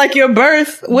know it like your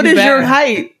birth. What is your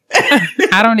height?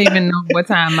 I don't even know what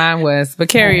time mine was, but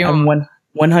carry on. I'm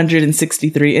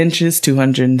 163 inches,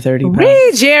 230 pounds.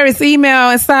 Read Jared's email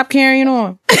and stop carrying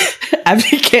on. I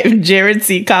became Jared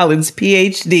C. Collins,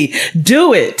 PhD.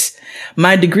 Do it.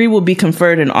 My degree will be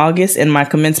conferred in August and my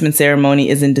commencement ceremony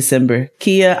is in December.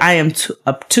 Kia, I am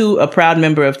a proud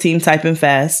member of Team Type and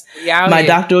Fast. My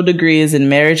doctoral degree is in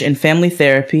marriage and family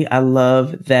therapy. I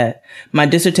love that. My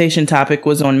dissertation topic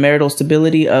was on marital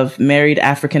stability of married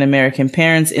African-American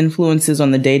parents, influences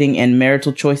on the dating and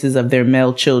marital choices of their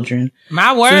male children.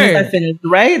 My word. As soon as I finished,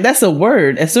 right? That's a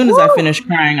word. As soon as I finished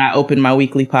crying, I opened my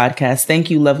weekly podcast. Thank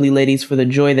you, lovely ladies, for the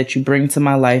joy that you bring to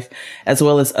my life, as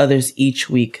well as others each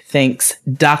week. Thanks,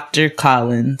 Dr.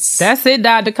 Collins. That's it,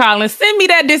 Dr. Collins. Send me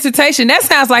that dissertation. That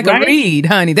sounds like a read,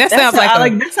 honey. That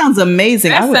sounds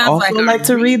amazing. I would also like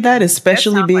to read that,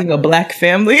 especially being a Black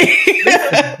family.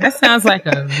 That sounds like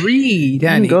a read,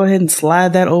 honey. Go ahead and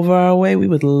slide that over our way. We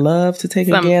would love to take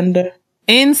a gander.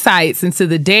 Insights into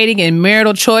the dating and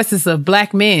marital choices of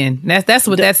Black men. That's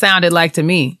what that sounded like to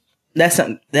me. That's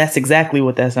exactly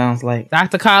what that sounds like.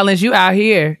 Dr. Collins, you out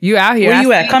here. Where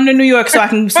you at? Come to New York so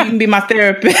you can be my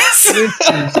therapist.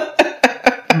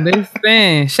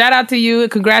 Listen, shout out to you.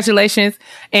 Congratulations.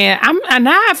 And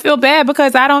now I feel bad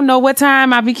because I don't know what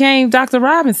time I became Dr.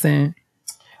 Robinson.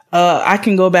 I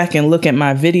can go back and look at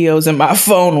my videos in my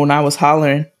phone when I was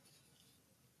hollering.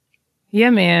 Yeah,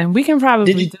 man. We can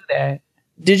probably do that.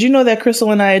 Did you know that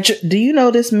Crystal and I, do you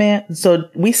know this man? So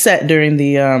we sat during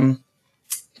the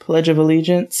Pledge of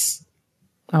Allegiance.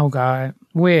 Oh God.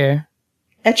 Where?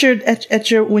 At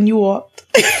your when you walked.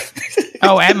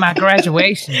 Oh, at my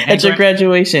graduation. At your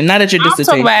graduation, not at your dissertation. I'm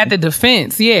talking about at the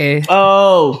defense, yeah.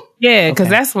 Oh. Yeah, because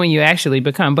that's when you actually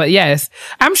become. But yes,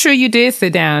 I'm sure you did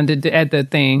sit down at the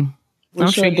thing.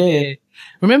 I'm sure you did.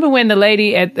 Remember when the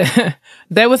lady at the,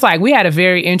 there was like, we had a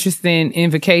very interesting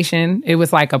invocation. It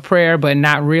was like a prayer, but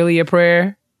not really a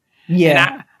prayer.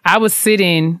 Yeah. And I was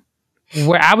sitting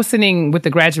with the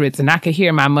graduates and I could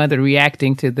hear my mother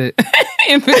reacting to the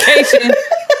invocation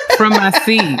from my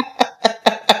seat.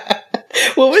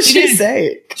 What was she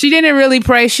saying? She didn't really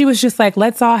pray. She was just like,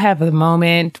 let's all have a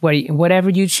moment where whatever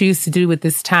you choose to do with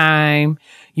this time,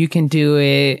 you can do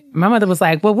it. My mother was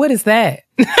like, well, what is that?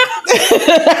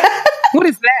 What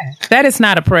is that? That is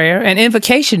not a prayer. An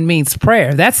invocation means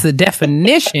prayer. That's the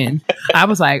definition. I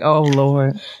was like, oh,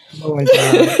 Lord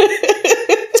God.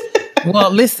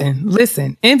 Well,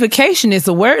 listen. Invocation is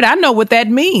a word. I know what that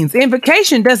means.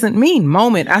 Invocation doesn't mean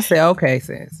moment. I said, okay,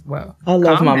 sis. Well, I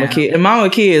love Mama Kid, and Mama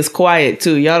Kid is quiet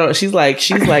too. Y'all don't. She's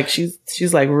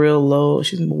like real low.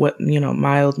 She's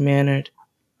mild mannered.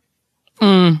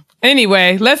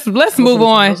 Anyway, let's move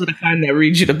on. Those are the kind that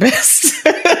read you the best.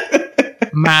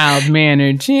 Mild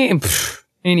mannered.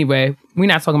 Anyway, we're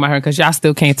not talking about her because y'all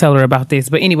still can't tell her about this.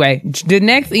 But anyway, the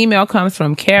next email comes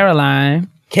from Caroline.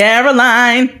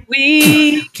 Caroline.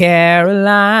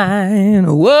 Caroline.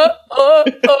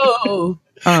 Whoa.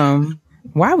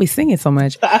 Why are we singing so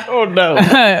much? I don't know.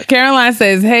 Caroline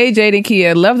says, hey, Jade and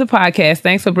Kia, love the podcast.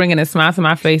 Thanks for bringing a smile to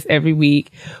my face every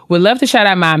week. Would love to shout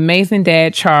out my amazing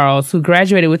dad, Charles, who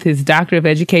graduated with his Doctor of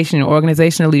Education in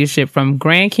Organizational Leadership from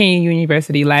Grand Canyon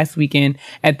University last weekend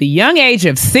at the young age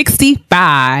of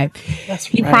 65. That's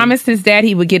he right. promised his dad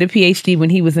he would get a PhD when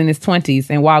he was in his 20s.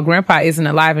 And while Grandpa isn't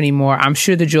alive anymore, I'm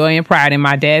sure the joy and pride in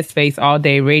my dad's face all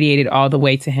day radiated all the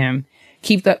way to him.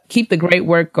 Keep the great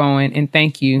work going, and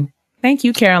thank you. Thank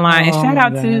you, Caroline. And shout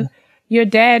out to your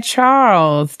dad,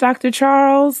 Charles. Dr.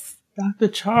 Charles. Dr.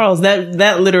 Charles.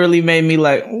 That literally made me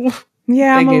like, oof.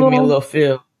 Yeah, that gave me a little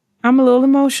feel. I'm a little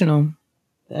emotional.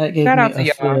 That gave shout me out to a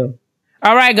y'all. feel.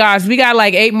 All right, guys. We got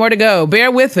like 8 more to go. Bear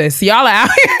with us. Y'all are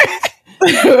out here.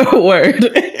 Word.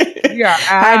 Yeah.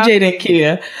 Hi, Jade and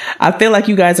Kia. I feel like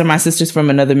you guys are my sisters from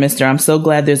another mister. I'm so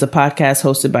glad there's a podcast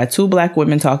hosted by 2 Black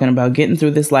women talking about getting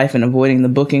through this life and avoiding the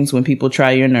bookings when people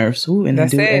try your nerves. Ooh, and they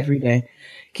do every day.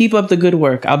 Keep up the good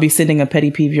work. I'll be sending a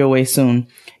petty peeve your way soon.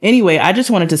 Anyway, I just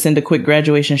wanted to send a quick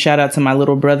graduation shout out to my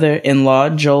little brother-in-law,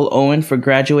 Joel Owen, for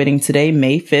graduating today,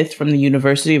 May 5th, from the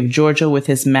University of Georgia with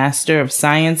his Master of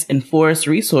Science in Forest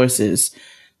Resources.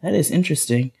 That is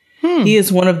interesting. He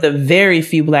is one of the very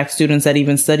few Black students that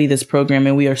even study this program,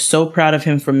 and we are so proud of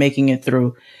him for making it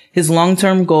through. His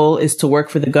long-term goal is to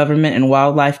work for the government and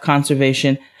wildlife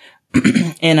conservation.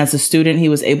 And as a student, he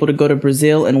was able to go to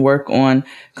Brazil and work on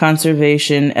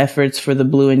conservation efforts for the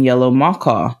blue and yellow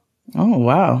macaw. Oh,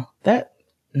 wow. Now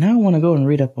I want to go and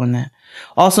read up on that.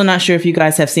 Also, not sure if you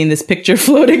guys have seen this picture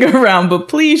floating around, but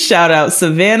please shout out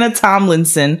Savannah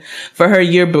Tomlinson for her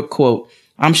yearbook quote.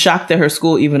 I'm shocked that her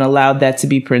school even allowed that to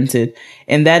be printed.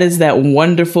 And that is that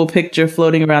wonderful picture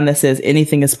floating around that says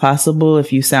anything is possible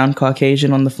if you sound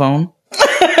Caucasian on the phone.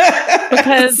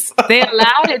 Because they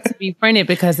allowed it to be printed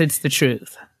because it's the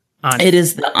truth. Honestly. It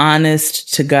is the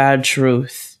honest to God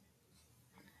truth.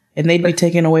 And they'd be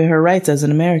taking away her rights as an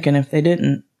American if they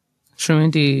didn't. True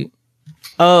indeed.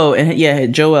 Oh, and yeah,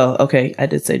 Joelle. Okay, I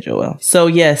did say Joelle. So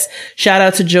yes, shout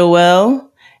out to Joelle.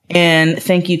 And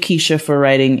thank you, Keisha, for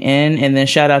writing in. And then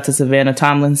shout out to Savannah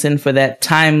Tomlinson for that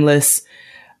timeless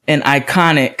and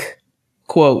iconic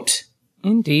quote.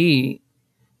 Indeed.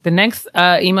 The next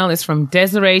email is from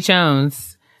Desiree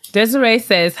Jones. Desiree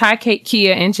says, hi, Kate,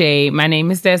 Kia, and Jade. My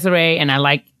name is Desiree, and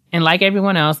like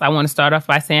everyone else, I want to start off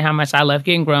by saying how much I love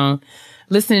getting grown.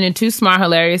 Listening to 2 smart,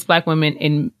 hilarious Black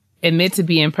women admit to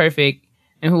being imperfect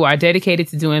and who are dedicated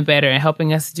to doing better and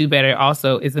helping us do better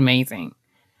also is amazing.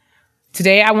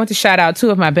 Today, I want to shout out 2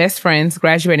 of my best friends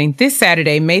graduating this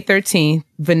Saturday, May 13th.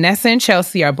 Vanessa and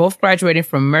Chelsea are both graduating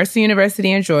from Mercer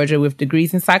University in Georgia with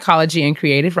degrees in psychology and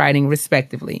creative writing,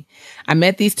 respectively. I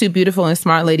met these 2 beautiful and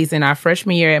smart ladies in our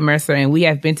freshman year at Mercer, and we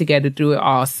have been together through it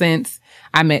all since.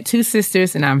 I met 2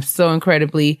 sisters, and I'm so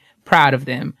incredibly proud of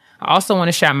them. I also want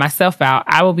to shout myself out.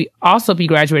 I will also be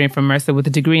graduating from Mercer with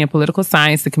a degree in political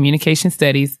science and communication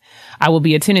studies. I will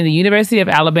be attending the University of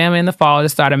Alabama in the fall to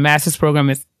start a master's program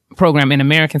in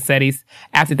American Studies.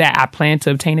 After that, I plan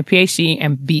to obtain a PhD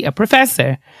and be a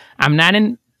professor. I'm not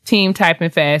in team typing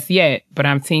fast yet, but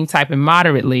I'm team typing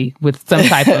moderately with some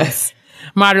typos.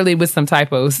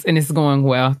 And it's going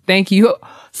well. Thank you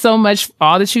so much for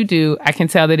all that you do. I can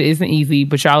tell that it isn't easy,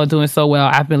 but y'all are doing so well.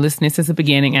 I've been listening since the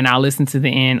beginning, and I'll listen to the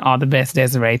end. All the best,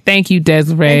 Desiree. Thank you,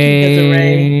 Desiree. Thank you,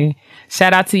 Desiree.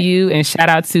 Shout out to you, and shout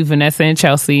out to Vanessa and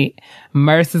Chelsea.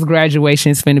 Mercer's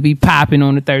graduation is going to be popping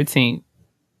on the 13th.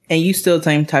 And you still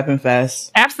typing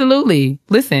fast. Absolutely.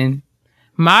 Listen,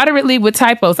 moderately with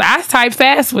typos. I type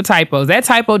fast with typos. That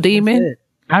typo demon,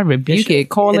 I rebuke it.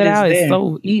 Call it out. It's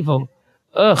so evil.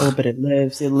 Ugh. Oh, but it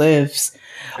lives. It lives.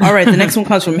 All right. The next one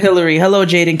comes from Hillary. Hello,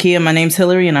 Jade and Kia. My name's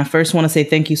Hillary, and I first want to say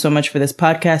thank you so much for this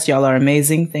podcast. Y'all are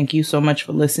amazing. Thank you so much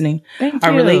for listening. Thank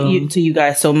I you. relate to you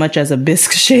guys so much as a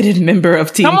bisque-shaded member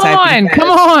of Team Come Typing on. Fast. Come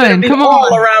on. Come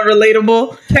all on. around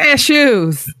relatable.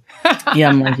 Cashews. Yeah,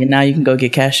 I'm like, now you can go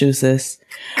get cashews, sis.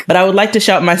 But I would like to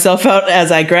shout myself out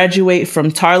as I graduate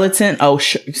from Tarleton.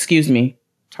 Excuse me.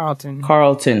 Tarleton.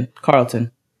 Okay.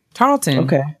 Tarleton.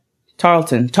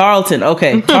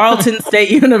 Okay. Tarleton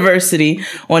State University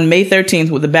on May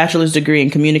 13th with a bachelor's degree in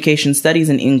communication studies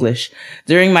in English.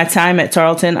 During my time at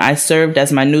Tarleton, I served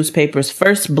as my newspaper's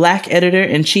first Black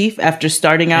editor-in-chief after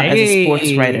starting out as a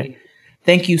sports writer.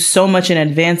 Thank you so much in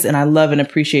advance, and I love and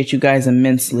appreciate you guys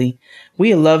immensely.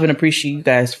 We love and appreciate you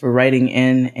guys for writing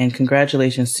in, and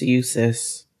congratulations to you,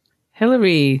 sis.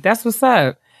 Hillary, that's what's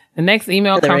up. The next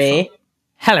email comes from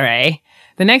Hillary.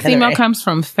 The next email comes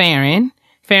from Farron.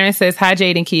 Farron says, "Hi,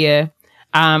 Jade and Kia.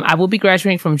 I will be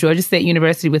graduating from Georgia State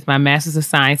University with my Master's of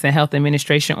Science in Health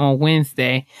Administration on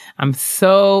Wednesday. I'm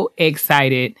so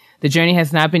excited. The journey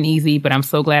has not been easy, but I'm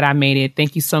so glad I made it.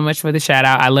 Thank you so much for the shout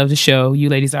out. I love the show. You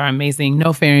ladies are amazing.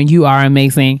 No, Farron, you are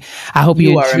amazing. I hope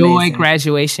you enjoy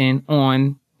graduation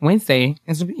on Wednesday.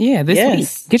 This week.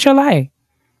 Get your life.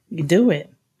 You do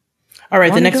it. All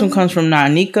right. The next one comes from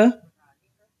Nanika.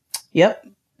 Yep.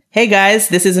 Hey guys,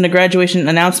 this isn't a graduation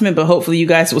announcement, but hopefully you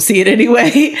guys will see it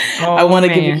anyway. I want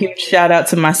to give a huge shout out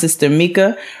to my sister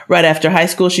Mika. Right after high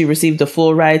school, she received a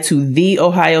full ride to the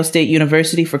Ohio State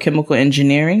University for chemical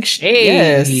engineering. Hey.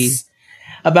 Yes.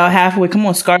 About halfway, come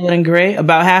on, Scarlet and Gray.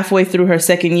 About halfway through her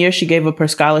second year, she gave up her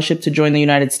scholarship to join the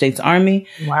United States Army.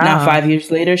 Wow. Now, 5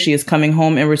 years later, she is coming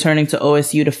home and returning to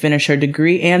OSU to finish her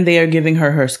degree, and they are giving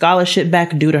her scholarship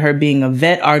back due to her being a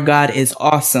vet. Our God is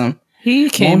awesome.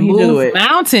 He can move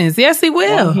mountains. Yes, he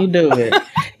will. Won't he do it?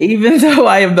 Even though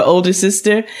I am the older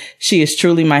sister, she is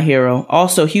truly my hero.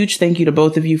 Also, huge thank you to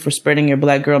both of you for spreading your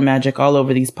Black girl magic all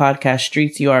over these podcast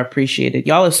streets. You are appreciated.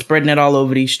 Y'all are spreading it all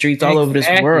over these streets, all over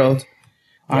this world.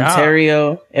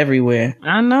 Ontario, everywhere.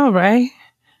 I know, right?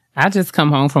 I just come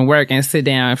home from work and sit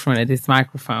down in front of this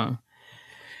microphone.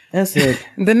 That's it.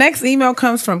 The next email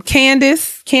comes from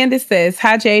Candace. Candace says,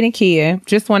 "Hi, Jade and Kia.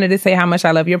 Just wanted to say how much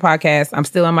I love your podcast. I'm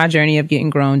still on my journey of getting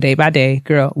grown day by day.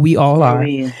 Girl, we all are.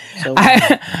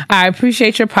 I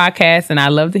appreciate your podcast and I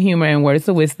love the humor and words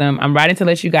of wisdom. I'm writing to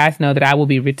let you guys know that I will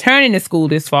be returning to school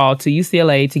this fall to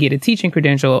UCLA to get a teaching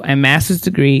credential and master's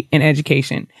degree in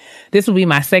education. This will be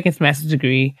my second master's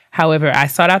degree. However, I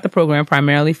sought out the program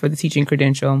primarily for the teaching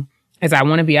credential as I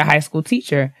want to be a high school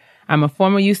teacher. I'm a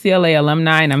former UCLA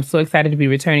alumni, and I'm so excited to be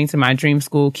returning to my dream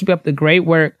school. Keep up the great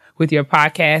work with your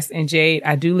podcast. And Jade,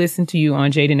 I do listen to you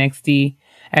on Jade and XD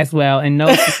as well. And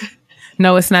no,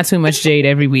 it's not too much Jade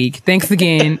every week. Thanks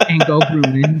again, and go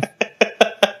Bruins."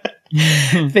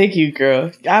 Thank you,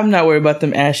 girl. I'm not worried about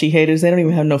them ashy haters. They don't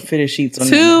even have no fitted sheets on.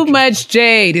 Too much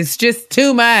Jade. It's just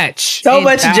too much. So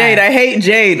much Jade. I hate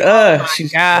Jade.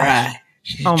 She's dry.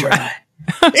 She's dry.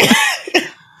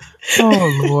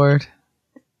 Oh, Lord.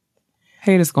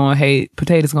 Haters gonna hate.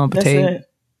 Potatoes gonna potato.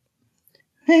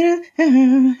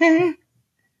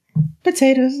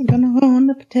 Potatoes gonna own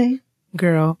the potato.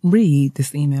 Girl, read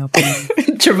this email, please.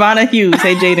 Travana Hughes.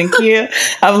 Hey, Jade and Kia.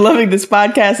 I'm loving this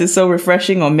podcast. It's so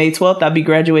refreshing. On May 12th, I'll be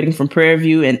graduating from Prairie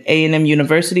View and A&M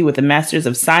University with a Master's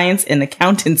of Science in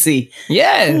Accountancy.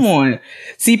 Yes. Come on.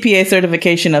 CPA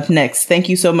certification up next. Thank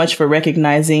you so much for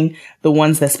recognizing the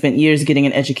ones that spent years getting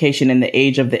an education in the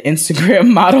age of the Instagram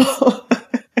model.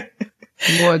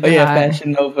 Lord yeah,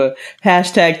 Fashion Nova.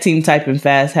 Hashtag Team Typing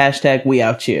Fast. Hashtag We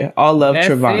Out Here. All love,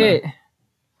 Travana. It.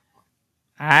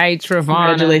 All right, Travana.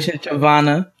 Congratulations,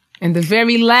 Travana. And the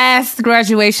very last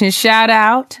graduation shout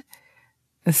out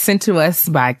is sent to us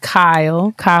by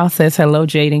Kyle. Kyle says, "Hello,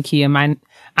 Jade and Kia.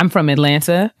 I'm from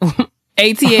Atlanta."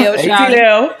 ATL shout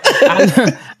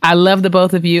out. I love the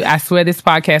both of you. I swear this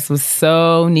podcast was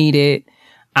so needed.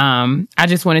 I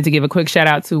just wanted to give a quick shout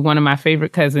out to one of my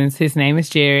favorite cousins. His name is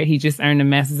Jared. He just earned a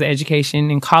Master's of Education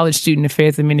in College Student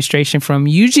Affairs Administration from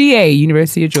UGA,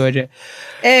 University of Georgia.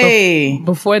 Hey.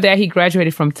 Before that, he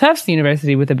graduated from Tufts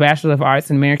University with a Bachelor of Arts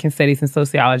in American Studies and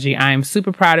Sociology. I am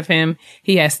super proud of him.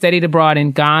 He has studied abroad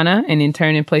in Ghana and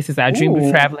interned in places I dreamed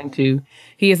of traveling to.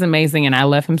 He is amazing and I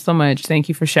love him so much. Thank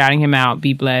you for shouting him out.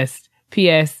 Be blessed.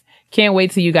 P.S. Can't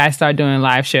wait till you guys start doing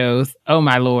live shows. Oh,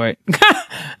 my Lord.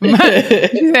 She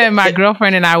said, "My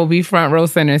girlfriend and I will be front row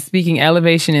center speaking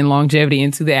elevation and longevity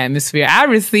into the atmosphere." I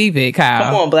receive it, Kyle.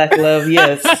 Come on, Black Love.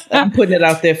 Yes. I'm putting it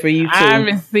out there for you, too. I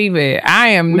receive it. I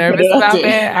am nervous about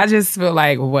that. I just feel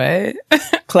like, what?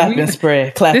 Clap and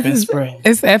spread. Clap and spread.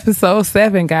 It's episode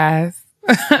 7, guys.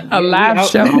 A live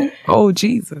show. Oh,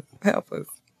 Jesus. Help us.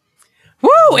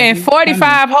 Woo! And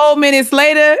 45 whole minutes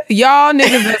later, y'all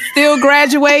niggas are still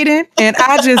graduating. And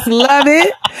I just love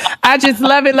it. I just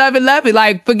love it, love it, love it.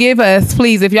 Like, forgive us,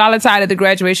 please. If y'all are tired of the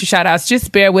graduation shout outs,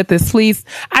 just bear with us, please.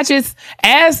 As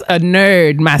a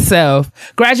nerd myself,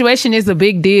 graduation is a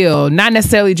big deal. Not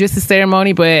necessarily just a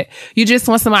ceremony, but you just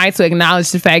want somebody to acknowledge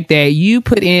the fact that you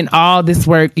put in all this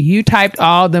work. You typed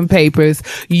all them papers.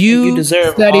 You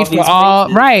deserve studied for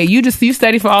all, right. You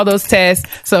studied for all those tests.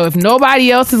 So if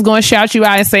nobody else is going to shout you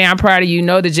out and say, "I'm proud of you,"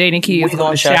 know that Jade and Kia is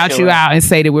going to shout you out and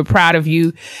say that we're proud of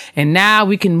you. And now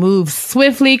we can move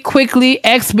swiftly, quickly,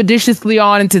 expeditiously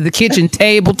on into the kitchen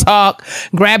table talk.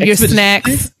 Grab your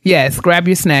snacks. Yes, grab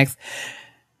your snacks.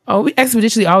 Oh,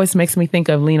 expeditiously always makes me think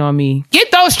of Lean On Me. Get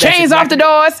those chains off the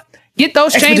doors. Get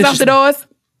those chains off the doors.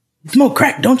 Smoke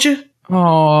crack, don't you?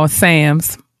 Oh,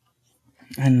 Sam's.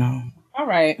 I know. All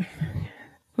right.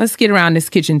 Let's get around this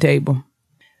kitchen table.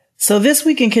 So this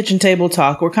week in Kitchen Table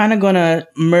Talk, we're kind of going to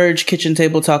merge Kitchen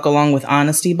Table Talk along with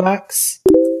Honesty Box.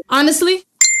 Honestly?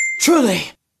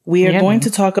 Truly. We are going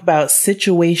to talk about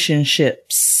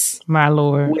situationships. My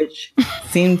Lord. Which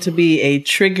seem to be a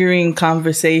triggering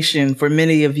conversation for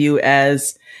many of you,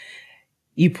 as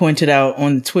you pointed out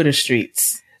on the Twitter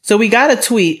streets. So we got a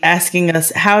tweet asking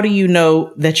us, how do you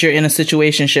know that you're in a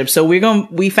situationship? So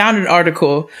we found an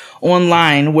article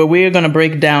online where we're going to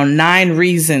break down 9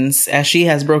 reasons, as she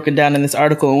has broken down in this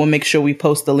article. And we'll make sure we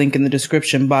post the link in the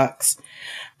description box,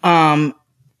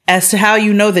 as to how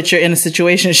you know that you're in a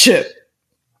situationship.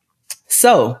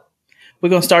 So we're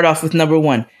going to start off with number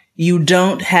 1. You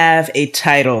don't have a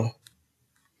title.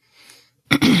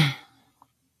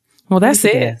 Well, that's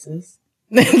it.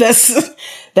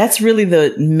 That's really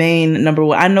the main number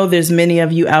 1. I know there's many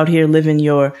of you out here living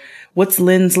your, what's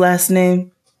Lynn's last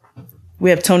name? We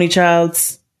have Tony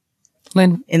Childs.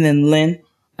 Lynn. And then Lynn.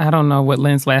 I don't know what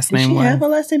Lynn's last name was. Did she have a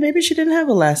last name? Maybe she didn't have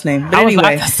a last name. But I was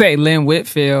anyway. about to say Lynn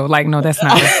Whitfield. Like, no, that's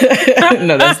not right.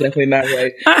 No, that's definitely not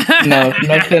right. No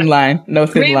thin line. No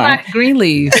thin line.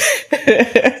 Greenleaf.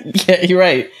 Yeah, you're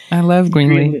right. I love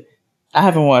Greenleaf. I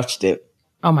haven't watched it.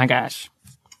 Oh my gosh.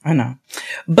 I know.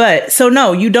 But so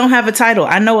no, you don't have a title.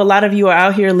 I know a lot of you are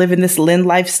out here living this Lynn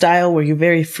lifestyle where you're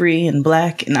very free and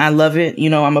black, and I love it. You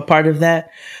know, I'm a part of that.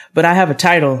 But I have a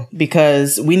title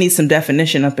because we need some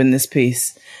definition up in this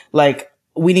piece. Like,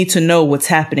 we need to know what's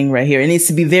happening right here. It needs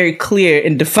to be very clear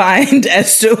and defined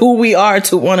as to who we are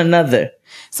to one another.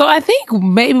 So I think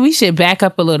maybe we should back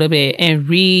up a little bit and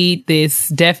read this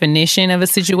definition of a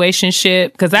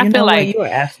situationship, because I feel like you are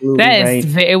absolutely that right.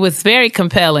 it was very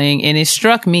compelling, and it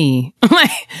struck me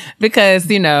because,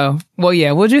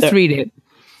 we'll just read it.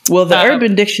 Well, the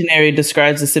Urban Dictionary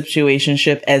describes a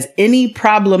situationship as any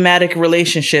problematic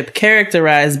relationship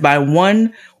characterized by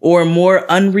one or more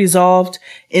unresolved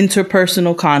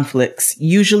interpersonal conflicts,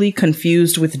 usually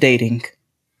confused with dating.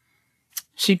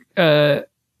 The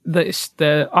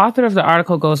author of the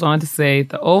article goes on to say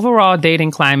the overall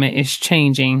dating climate is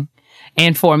changing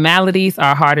and formalities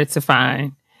are harder to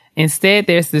find. Instead,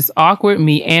 there's this awkward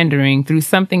meandering through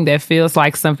something that feels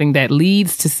like something that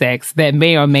leads to sex that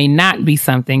may or may not be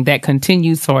something that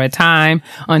continues for a time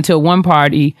until one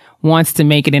party wants to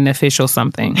make it an official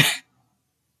something.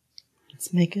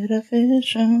 Let's make it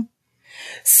official.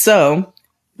 So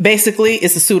basically,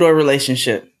 it's a pseudo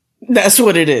relationship. That's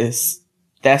what it is.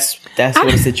 That's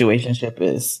what a situationship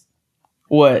is.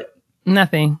 What?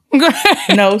 Nothing.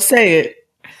 No, say it.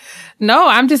 No,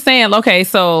 I'm just saying. Okay,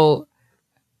 so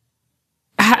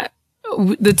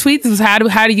the tweet was how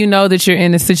do you know that you're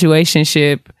in a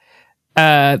situationship?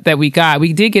 That we got.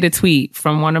 We did get a tweet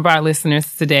from one of our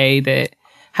listeners today that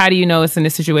how do you know it's in a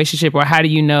situationship, or how do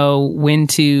you know when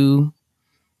to,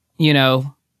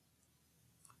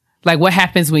 like, what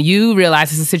happens when you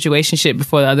realize it's a situationship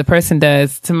before the other person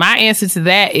does? To my answer to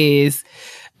that is,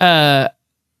 I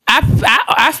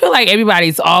feel like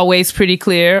everybody's always pretty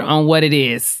clear on what it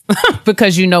is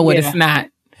because you know what it's not.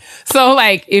 So,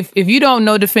 like, if you don't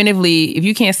know definitively, if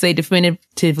you can't say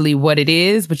definitively what it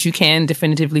is, but you can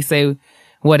definitively say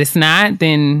what it's not,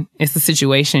 then it's a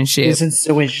situationship. It's a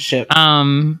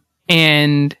situationship.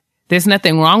 And there's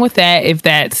nothing wrong with that if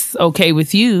that's okay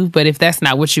with you, but if that's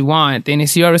not what you want, then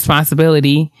it's your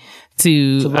responsibility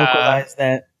to localize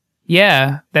that.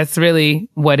 Yeah, that's really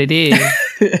what it is.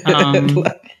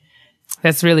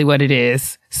 That's really what it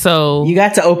is. So you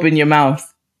got to open your mouth.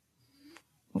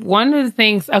 One of the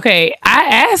things, okay,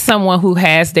 I asked someone who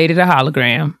has dated a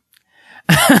hologram.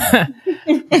 I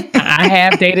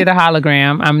have dated a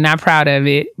hologram. I'm not proud of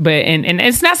it, but and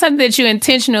it's not something that you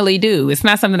intentionally do. It's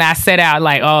not something that I set out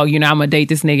like, oh, I'm gonna date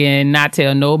this nigga and not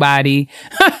tell nobody,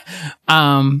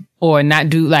 or not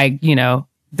do like,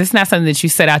 this is not something that you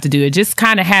set out to do. It just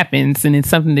kind of happens, and it's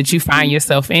something that you find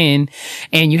yourself in,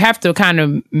 and you have to kind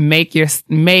of make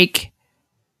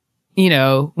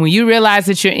when you realize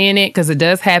that you're in it, because it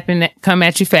does come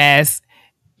at you fast.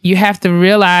 You have to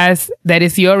realize that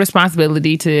it's your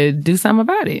responsibility to do something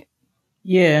about it.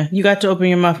 Yeah, you got to open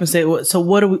your mouth and say, so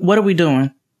what are we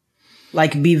doing?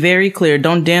 Like, be very clear.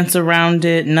 Don't dance around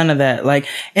it. None of that. Like,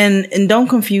 and don't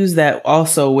confuse that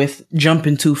also with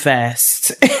jumping too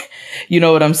fast. You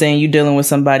know what I'm saying? You dealing with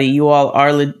somebody, you all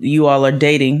are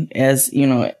dating, as,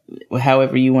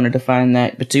 however you want to define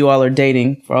that, but you all are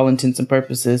dating for all intents and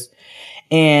purposes.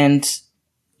 And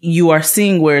you are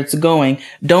seeing where it's going.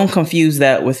 Don't confuse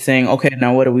that with saying, okay,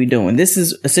 now what are we doing? This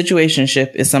is a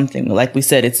situationship is something, like we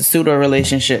said, it's a pseudo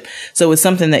relationship. So it's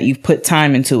something that you've put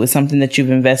time into. It's something that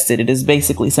you've invested. It is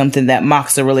basically something that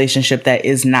mocks a relationship that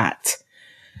is not.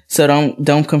 So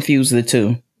don't confuse the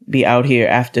two. be out here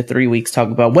after 3 weeks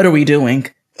talking about what are we doing?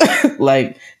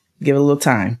 Like, give it a little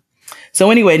time. So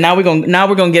anyway, now we're going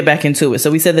to get back into it.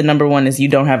 So we said the number one is you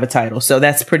don't have a title. So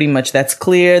that's pretty much, that's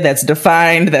clear. That's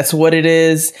defined. That's what it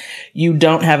is. You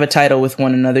don't have a title with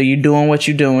one another. You're doing what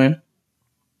you're doing,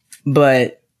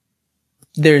 but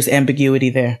there's ambiguity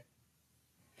there.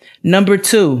 Number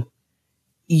two,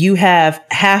 you have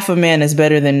half a man is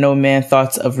better than no man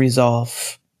thoughts of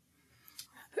resolve.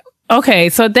 Okay.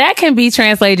 So that can be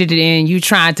translated in you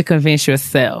trying to convince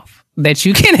yourself that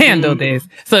you can handle this.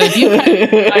 So if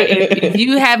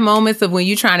you have moments of when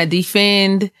you're trying to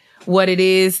defend what it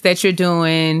is that you're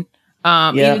doing,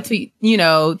 even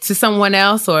to someone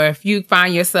else, or if you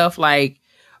find yourself like,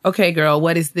 okay, girl,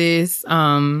 what is this?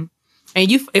 And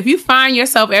if you find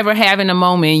yourself ever having a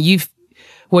moment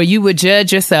where you would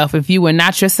judge yourself if you were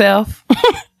not yourself,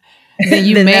 then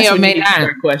you may or may not.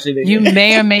 You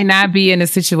may or may not be in a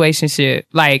situationship.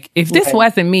 Like, if this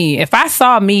wasn't me, if I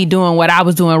saw me doing what I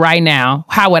was doing right now,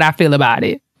 how would I feel about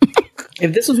it?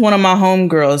 If this was one of my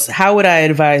homegirls, how would I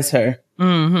advise her?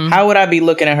 Mm-hmm. How would I be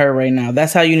looking at her right now?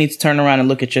 That's how you need to turn around and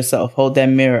look at yourself. Hold that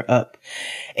mirror up.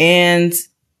 And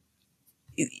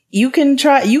you can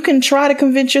try to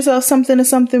convince yourself something is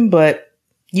something, but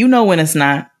you know when it's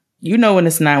not. You know when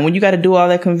it's not. When you got to do all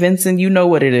that convincing, you know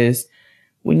what it is.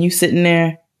 When you sitting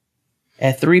there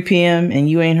at 3 p.m. and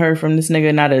you ain't heard from this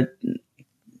nigga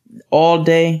all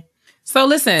day. So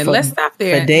listen, let's stop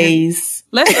there. For days.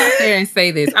 Let's stop there and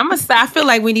say this. I feel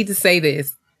like we need to say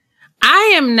this.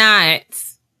 I am not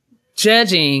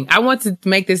judging. I want to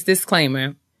make this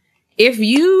disclaimer. If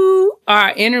you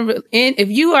are if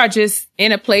you are just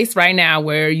in a place right now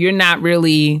where you're not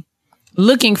really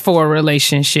looking for a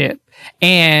relationship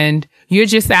and you're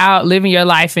just out living your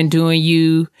life and doing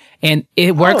you, and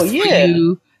it works for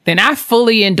you, then I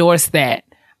fully endorse that.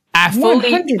 I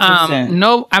fully, 100%.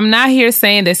 No, I'm not here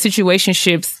saying that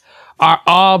situationships are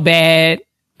all bad,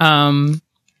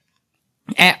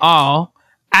 at all.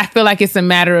 I feel like it's a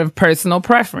matter of personal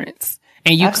preference.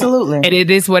 And absolutely. And it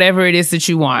is whatever it is that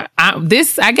you want.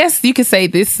 I guess you could say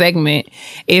this segment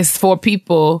is for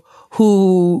people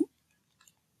who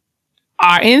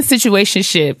are in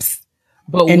situationships,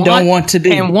 but don't want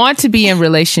to be in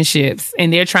relationships,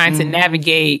 and they're trying to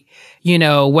navigate,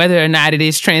 whether or not it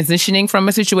is transitioning from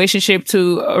a situationship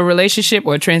to a relationship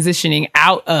or transitioning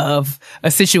out of a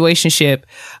situationship,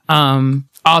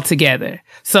 altogether.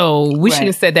 So we should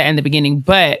have said that in the beginning,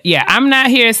 but yeah, I'm not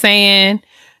here saying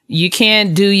you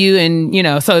can't do you. And,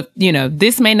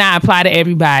 this may not apply to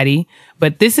everybody,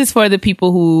 but this is for the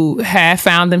people who have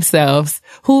found themselves,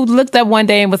 who looked up one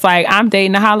day and was like, I'm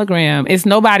dating a hologram. It's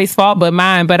nobody's fault but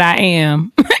mine, but I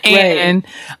am. And,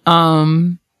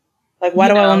 like, why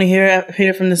do I only hear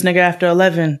from this nigga after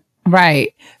 11?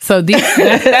 Right. So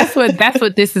that's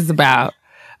what this is about.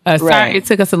 Sorry, it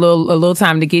took us a little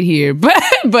time to get here,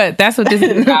 but that's what this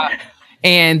is about.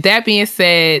 And that being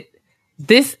said,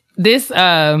 we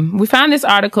found this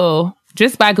article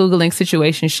just by Googling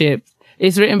situationship.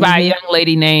 It's written by a young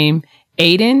lady named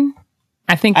Aiden.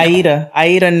 I think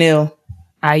Aida Neal.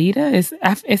 Aida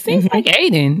it seems like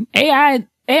Aiden. Aidan.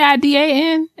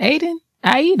 Aiden.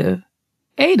 Aida.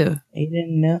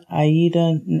 Aiden.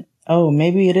 Aida. Oh,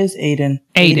 maybe it is Aiden.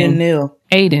 Aiden Neal.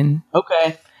 Aiden.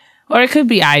 Okay. Or it could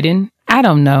be Aiden. I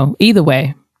don't know. Either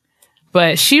way.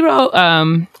 But she wrote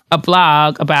a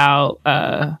blog about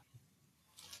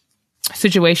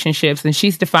situationships, and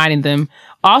she's defining them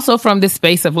also from the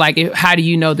space of like, how do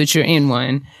you know that you're in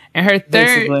one? And her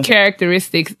third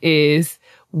characteristic is,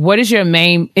 what is your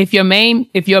main, if your main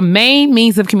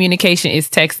means of communication is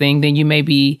texting, then you may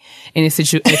be in a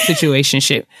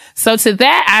situationship. So to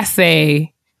that, I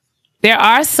say there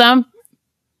are some,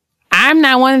 I'm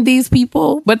not one of these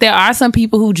people, but there are some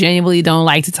people who genuinely don't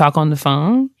like to talk on the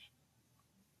phone.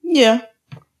 Yeah.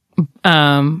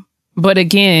 But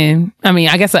again, I mean,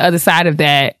 I guess the other side of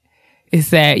that is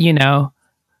that, you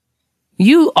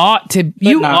ought to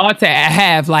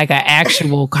have like an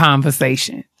actual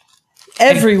conversation.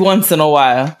 Every once in a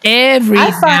while. I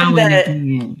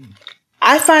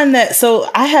find that, so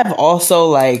I have also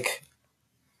like,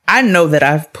 I know that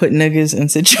I've put niggas in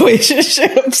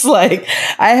situationships. Like,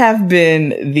 I have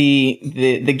been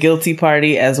the guilty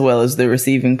party as well as the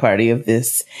receiving party of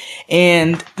this.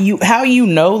 And how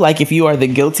like, if you are the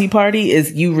guilty party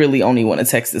is you really only want to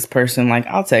text this person. Like,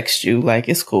 I'll text you, like,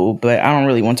 it's cool, but I don't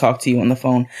really want to talk to you on the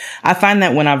phone. I find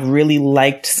that when I've really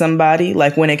liked somebody,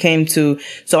 like when it came to,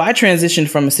 so I transitioned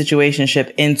from a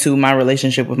situationship into my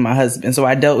relationship with my husband. So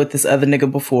I dealt with this other nigga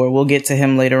before. We'll get to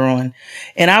him later on.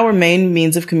 And our main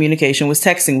means of communication communication was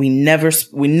texting.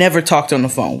 We never talked on the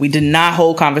phone. We did not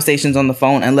hold conversations on the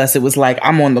phone unless it was like,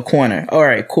 I'm on the corner. All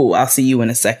right, cool. I'll see you in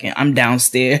a second. I'm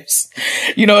downstairs.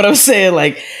 You know what I'm saying?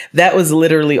 Like, that was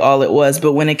literally all it was.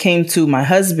 But when it came to my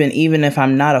husband, even if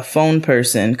I'm not a phone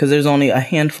person, because there's only a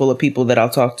handful of people that I'll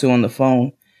talk to on the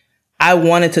phone, I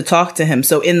wanted to talk to him.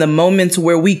 So in the moments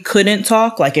where we couldn't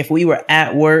talk, like if we were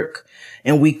at work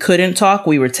and we couldn't talk,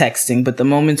 we were texting. But the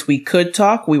moments we could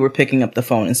talk, we were picking up the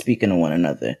phone and speaking to one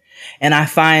another. And I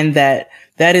find that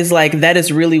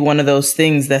is really one of those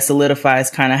things that solidifies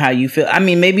kind of how you feel. I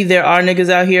mean, maybe there are niggas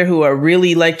out here who are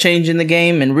really like changing the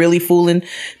game and really fooling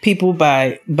people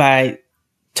by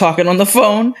talking on the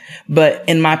phone. But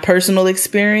in my personal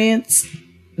experience,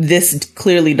 this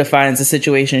clearly defines a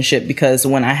situationship, because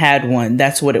when I had one,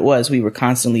 that's what it was. We were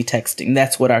constantly texting.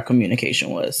 That's what our communication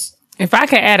was. If I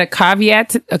could add a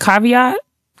caveat. Come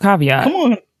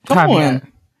on.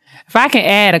 If I can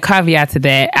add a caveat to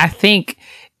that, I think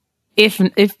if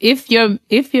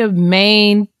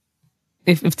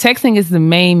texting is the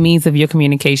main means of your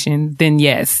communication, then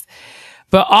yes.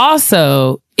 But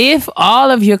also, if all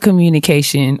of your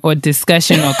communication or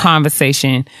discussion or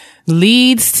conversation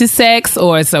leads to sex,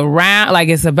 or it's around, like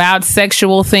it's about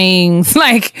sexual things,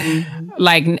 like,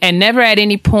 and never at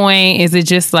any point is it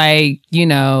just like, you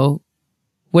know,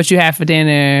 what you have for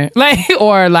dinner, like,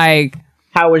 or like,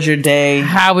 how was your day?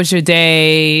 How was your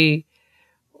day?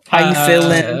 How you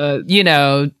feeling? You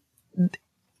know,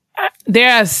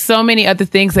 there are so many other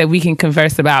things that we can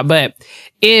converse about, but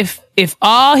if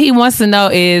all he wants to know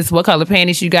is what color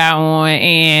panties you got on,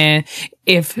 and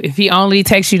if he only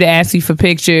texts you to ask you for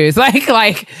pictures,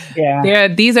 yeah,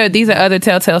 these are other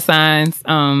telltale signs.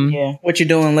 Yeah, what you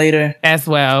doing later as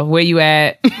well? Where you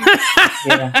at?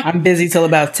 Yeah, I'm busy till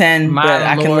about 10, but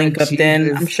I can link up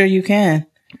then. I'm sure you can.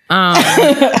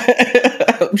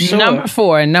 Sure. Number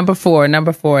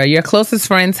four. Your closest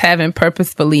friends haven't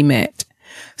purposefully met.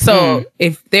 So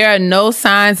if there are no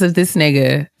signs of this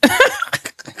nigga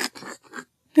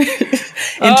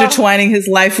intertwining his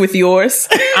life with yours,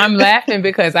 I'm laughing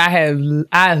because I have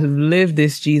lived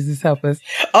this. Jesus help us.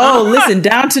 Oh, listen,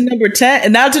 down to number 10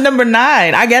 and down to number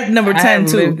 9. I got number 10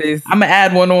 too. I'm gonna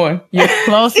add one on. Your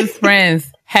closest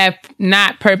friends have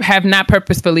not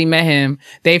purposefully met him.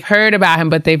 They've heard about him,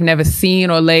 but they've never seen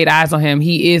or laid eyes on him.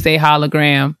 He is a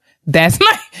hologram.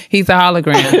 He's a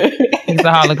hologram. He's a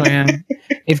hologram.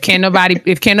 If can't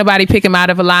nobody pick him out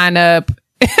of a lineup,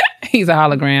 he's a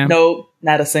hologram. Nope,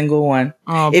 not a single one.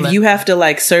 Oh, if you have to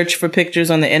like search for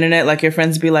pictures on the internet, like your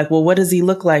friends be like, well, what does he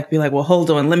look like? Be like, well, hold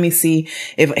on. Let me see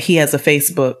if he has a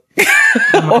Facebook.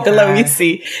 Or let me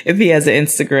see if he has an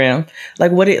Instagram.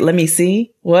 Like, let me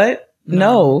see. What?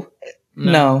 No.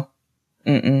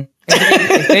 Mm-mm.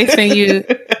 If they send you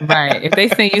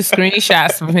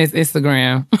screenshots from his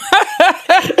Instagram.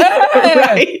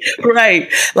 Right.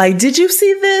 Like, did you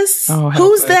see this? Oh,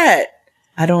 who's that?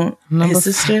 I don't. His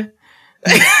sister.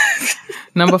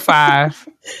 Number 5.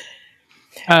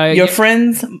 Your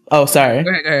friends. Oh, sorry.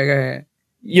 Go ahead.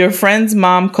 Your friends'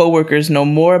 mom coworkers know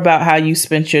more about how you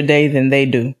spent your day than they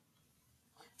do.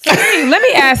 Let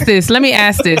me ask this.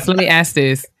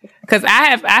 Because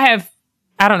I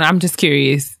don't know. I'm just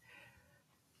curious.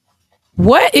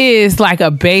 What is like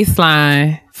a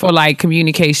baseline for like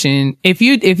communication? If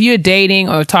you're dating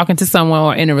or talking to someone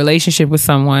or in a relationship with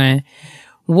someone,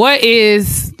 what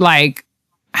is like,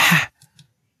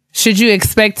 should you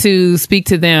expect to speak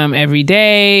to them every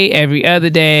day, every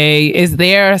other day? Is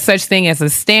there such thing as a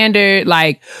standard?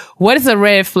 Like, what is a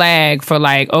red flag for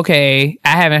like, okay, I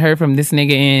haven't heard from this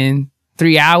nigga in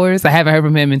 3 hours. I haven't heard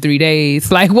from him in 3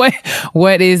 days. Like, what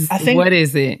is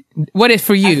it? What is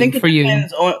for you? I think it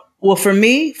depends on, well, for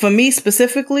me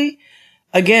specifically,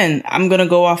 again, I'm going to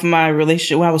go off my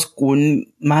relationship when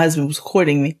my husband was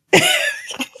courting me.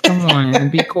 Come on,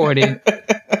 be courted.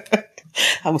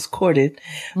 I was courted.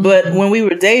 But when we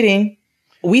were dating,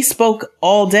 we spoke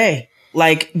all day,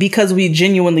 like, because we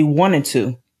genuinely wanted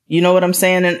to. You know what I'm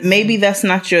saying? And maybe that's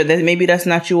not you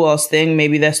all's thing.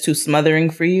 Maybe that's too smothering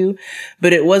for you.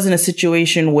 But it wasn't a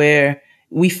situation where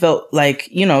we felt like,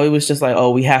 you know, it was just like,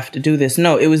 oh, we have to do this.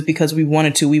 No, it was because we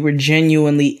wanted to. We were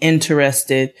genuinely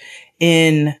interested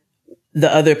in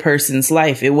the other person's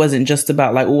life. It wasn't just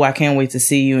about like, oh, I can't wait to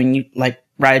see you. And you like,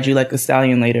 ride you like a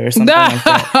stallion later or something like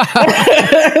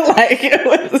that. Like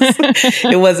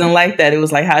it wasn't like that. It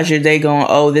was like, how's your day going?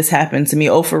 Oh, this happened to me.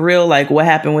 Oh, for real? Like, what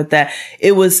happened with that?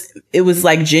 It was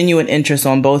like genuine interest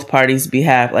on both parties'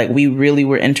 behalf. Like, we really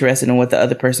were interested in what the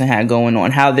other person had going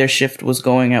on, how their shift was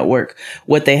going at work,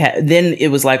 what they had. Then it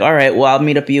was like, all right, well, I'll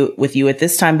meet up with you at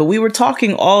this time. But we were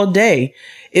talking all day.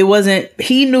 It wasn't,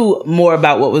 he knew more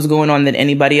about what was going on than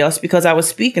anybody else because I was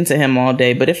speaking to him all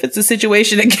day. But if it's a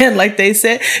situation, again, like they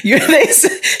said,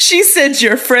 she said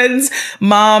your friends,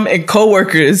 mom, and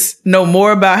coworkers know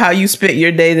more about how you spent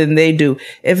your day than they do.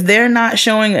 If they're not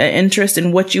showing an interest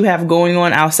in what you have going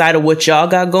on outside of what y'all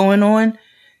got going on,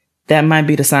 that might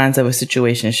be the signs of a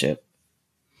situationship.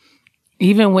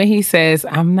 Even when he says,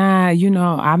 I'm not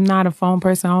a phone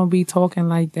person, I don't be talking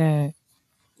like that.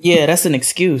 Yeah, that's an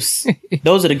excuse.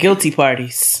 Those are the guilty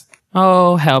parties.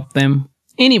 Oh, help them.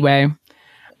 Anyway,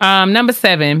 number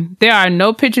 7, there are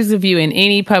no pictures of you in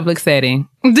any public setting.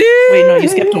 Wait, no, you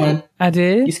skipped one. I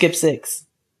did? You skipped 6.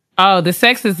 Oh, the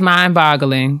sex is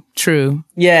mind-boggling. True.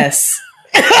 Yes.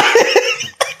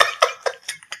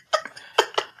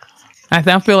 I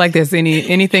don't feel like there's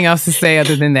anything else to say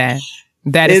other than that.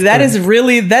 That is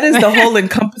the whole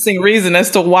encompassing reason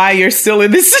as to why you're still in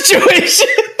this situation.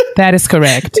 That is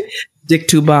correct. Dick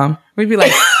to bomb. We'd be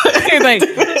like,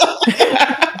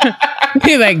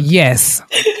 yes.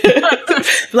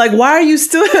 Like, why are you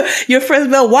still, your friends,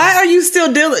 Mel, why are you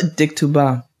still dealing? Dick to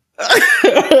bomb.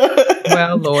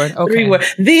 Well, Lord. Okay.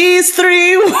 These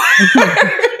 3 words.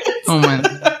 Oh my.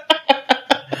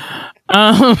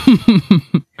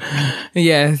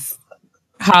 Yes.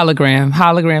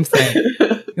 Hologram said,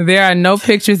 there are no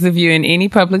pictures of you in any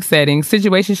public setting.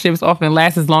 Situationships often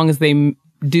last as long as they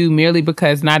do merely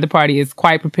because neither party is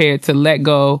quite prepared to let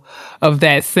go of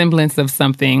that semblance of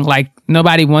something. Like,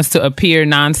 nobody wants to appear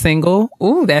non-single.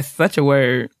 Ooh, that's such a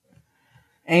word.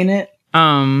 Ain't it?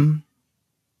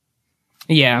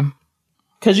 Yeah.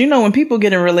 Because, when people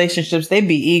get in relationships, they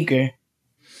be eager.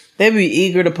 They be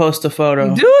eager to post a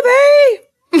photo. Do they?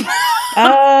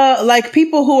 Like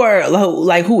people who are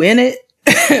like who in it.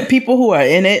 People who are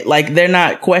in it, like they're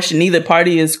not questioning. Neither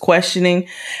party is questioning.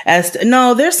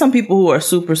 No, there's some people who are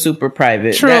super, super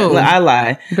private. True. I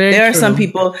lie. There are some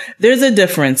people. There's a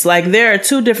difference. Like there are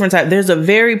 2 different types. There's a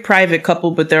very private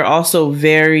couple, but they're also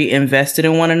very invested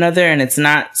in one another. And it's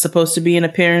not supposed to be an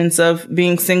appearance of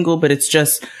being single, but it's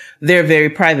just they're very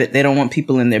private. They don't want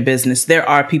people in their business. There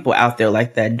are people out there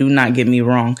like that. Do not get me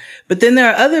wrong. But then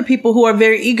there are other people who are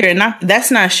very eager, and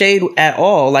that's not shade at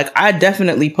all. Like I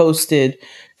definitely posted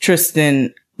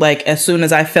Tristan, like as soon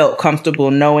as I felt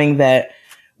comfortable knowing that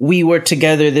we were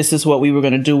together. This is what we were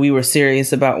going to do. We were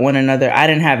serious about one another. I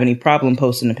didn't have any problem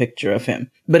posting a picture of him.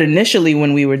 But initially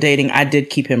when we were dating, I did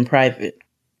keep him private.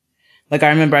 Like I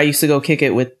remember I used to go kick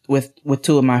it with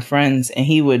 2 of my friends, and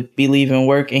he would be leaving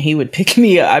work and he would pick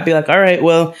me up. I'd be like, all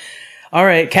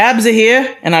right, cabs are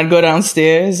here. And I'd go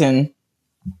downstairs and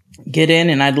get in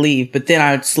and I'd leave. But then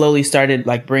I slowly started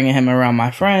like bringing him around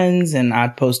my friends, and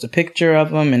I'd post a picture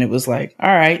of him, and it was like,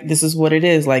 all right, this is what it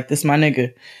is. Like, this my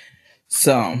nigga.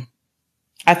 So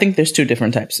I think there's 2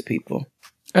 different types of people.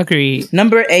 Agreed.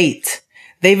 Number 8,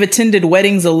 they've attended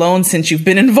weddings alone since you've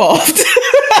been involved.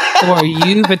 Or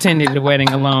you've attended the wedding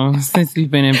alone since you've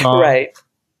been involved. Right.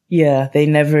 Yeah.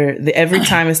 Every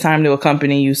time it's time to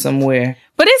accompany you somewhere.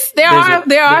 But there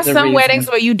are some weddings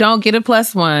where you don't get a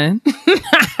 +1.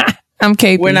 I'm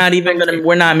caping.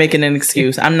 We're not making an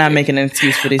excuse. I'm not making an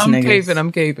excuse for these niggas.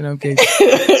 I'm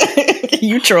caping.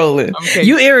 You trolling.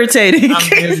 You irritating.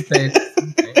 I'm irritated.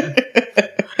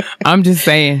 I'm just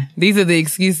saying. These are the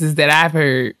excuses that I've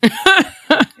heard.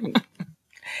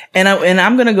 And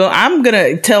I'm going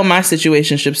to tell my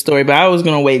situationship story, but I was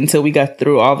going to wait until we got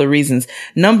through all the reasons.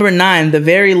 Number 9, the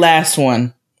very last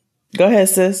one. Go ahead,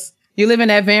 sis. You live in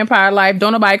that vampire life.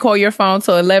 Don't nobody call your phone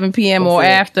till 11 p.m. or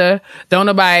after. Don't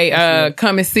nobody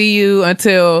come and see you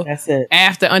until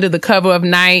after, under the cover of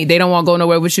night. They don't want to go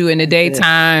nowhere with you in the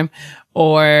daytime,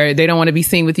 or they don't want to be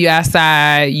seen with you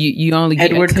outside. You only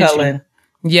get Edward attention. Cullen.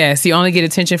 Yes, you only get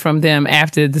attention from them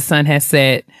after the sun has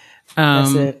set.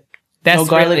 That's it. That's no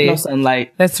garlic, really, no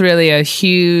sunlight. That's really a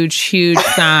huge, huge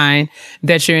sign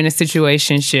that you're in a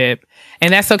situationship.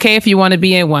 And that's okay if you want to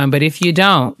be in one, but if you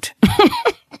don't,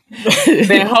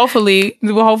 then hopefully,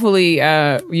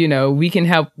 we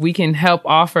can help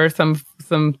offer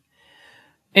some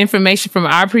information from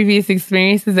our previous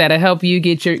experiences that'll help you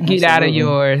get out of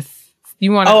yours.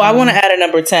 You want? I want to add a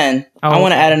number 10. I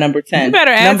want to add a number 10. You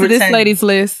better add to this lady's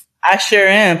list. I sure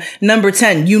am. Number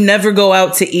 10. You never go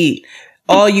out to eat.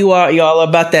 All y'all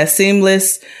about that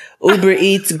seamless Uber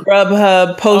Eats,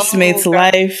 Grubhub, Postmates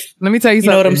life. Let me tell you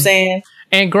something. You know what I'm saying?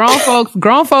 And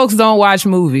grown folks don't watch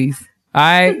movies. All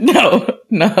right?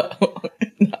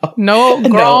 No,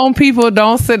 grown people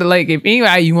don't sit like if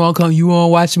anybody you want to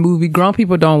watch a movie. Grown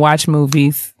people don't watch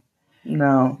movies.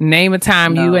 No. Name a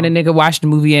time you and a nigga watched the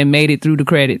movie and made it through the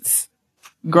credits.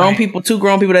 Two grown people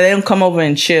that they don't come over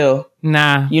and chill.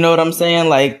 Nah. You know what I'm saying?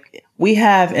 Like, we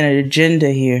have an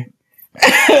agenda here.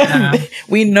 Nah.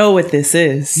 We know what this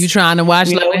is. You trying to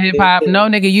watch Love and Hip Hop? No,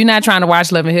 nigga, you not trying to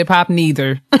watch Love and Hip Hop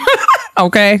neither.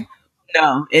 Okay?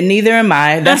 No, and neither am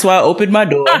I. That's why I opened my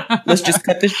door. Let's just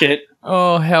cut the shit.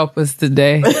 Oh, help us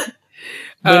today.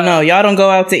 But no, y'all don't go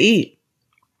out to eat.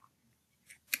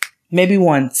 Maybe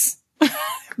once.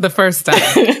 The first time.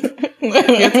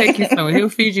 He'll take you somewhere. He'll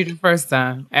feed you the first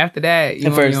time. After that,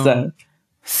 the first time.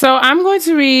 So I'm going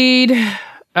to read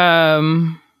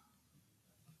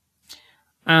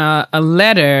a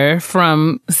letter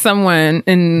from someone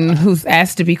who's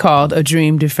asked to be called a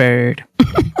dream deferred.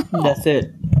 That's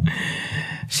it.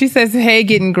 She says, "Hey,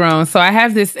 getting grown. So I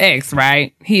have this ex,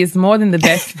 right? He is more of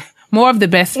the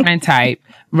best friend type,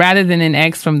 rather than an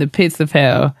ex from the pits of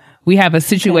hell. We have a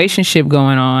situationship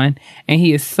going on, and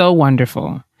he is so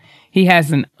wonderful. He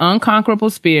has an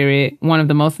unconquerable spirit, one of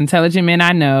the most intelligent men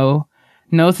I know,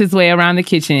 knows his way around the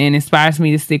kitchen, and inspires me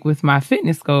to stick with my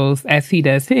fitness goals as he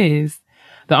does his.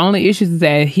 The only issue is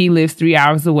that he lives 3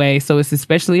 hours away, so it's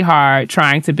especially hard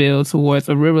trying to build towards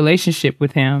a real relationship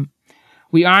with him.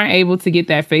 We aren't able to get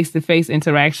that face-to-face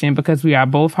interaction because we are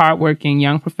both hardworking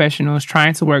young professionals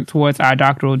trying to work towards our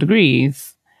doctoral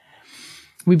degrees.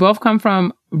 We both come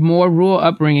from more rural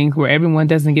upbringings where everyone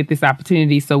doesn't get this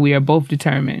opportunity, so we are both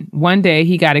determined. One day,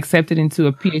 he got accepted into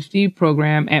a PhD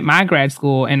program at my grad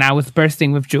school, and I was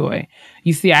bursting with joy.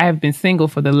 You see, I have been single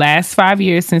for the last 5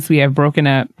 years since we have broken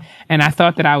up, and I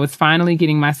thought that I was finally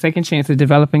getting my second chance at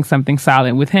developing something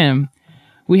solid with him.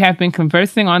 We have been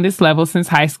conversing on this level since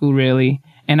high school, really,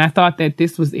 and I thought that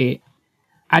this was it.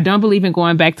 I don't believe in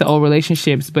going back to old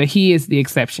relationships, but he is the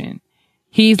exception.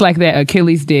 He's like that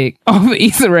Achilles dick over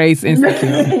Issa Rae's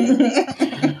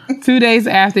Instagram. 2 days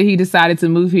after he decided to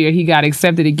move here, he got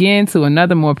accepted again to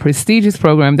another more prestigious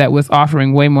program that was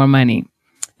offering way more money.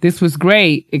 This was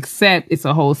great, except it's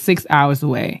a whole 6 hours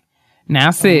away.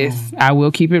 Now, sis, I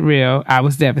will keep it real. I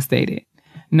was devastated.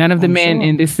 None of the men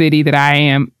in the city that I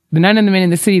am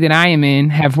in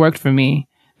have worked for me.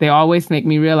 They always make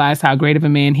me realize how great of a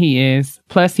man he is.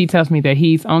 Plus, he tells me that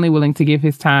he's only willing to give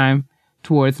his time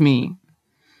towards me.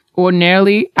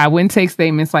 Ordinarily, I wouldn't take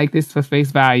statements like this for face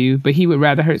value, but he would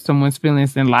rather hurt someone's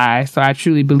feelings than lie, so I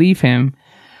truly believe him.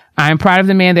 I am proud of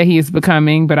the man that he is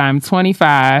becoming, but I'm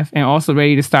 25 and also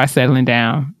ready to start settling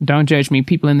down. Don't judge me.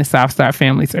 People in the South start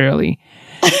families early.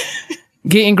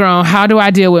 Getting grown, how do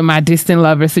I deal with my distant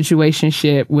lover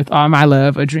situationship with all my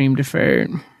love, a dream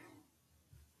deferred?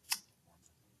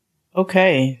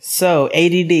 Okay, so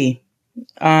ADD.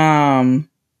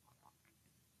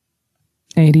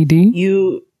 ADD?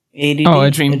 ADD. Oh, a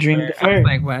dream deferred. I was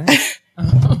like, what?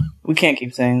 We can't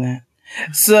keep saying that.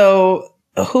 So,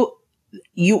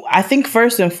 I think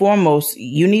first and foremost,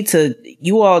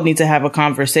 you all need to have a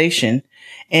conversation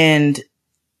and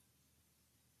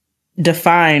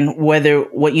define what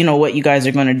you guys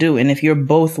are going to do. And if you're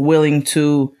both willing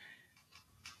to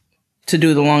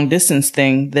do the long distance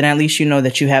thing, then at least you know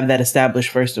that you have that established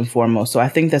first and foremost. So I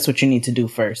think that's what you need to do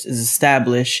first, is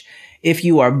establish if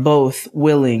you are both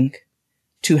willing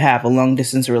to have a long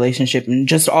distance relationship. And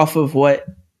just off of what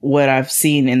I've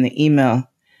seen in the email,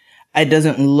 it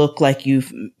doesn't look like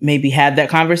you've maybe had that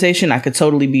conversation. I could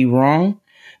totally be wrong.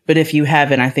 But if you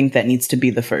haven't, I think that needs to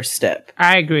be the first step.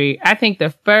 I agree. I think the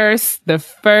first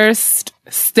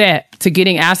step to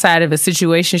getting outside of a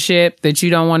situationship that you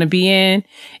don't want to be in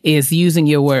is using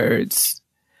your words.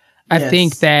 I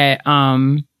think that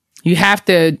you have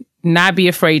to not be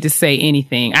afraid to say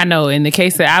anything. I know in the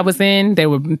case that I was in,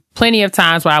 there were plenty of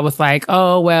times where I was like,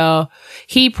 oh, well,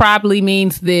 he probably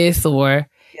means this, or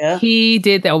he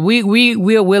did that.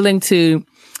 We're willing to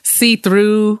see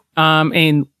through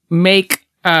and make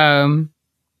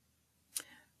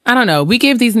I don't know. We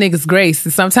give these niggas grace,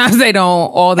 and sometimes they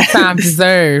don't all the time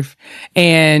deserve.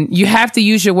 And you have to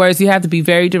use your words. You have to be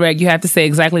very direct. You have to say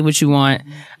exactly what you want.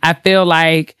 I feel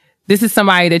like this is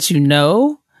somebody that you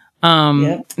know.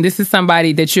 This is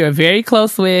somebody that you're very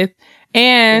close with.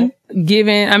 And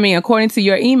according to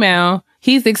your email,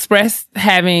 he's expressed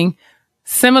having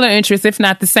similar interests, if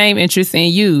not the same interests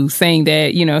in you, saying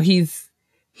that,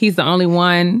 he's the only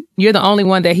one, you're the only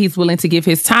one that he's willing to give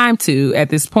his time to at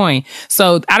this point.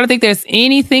 So I don't think there's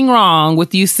anything wrong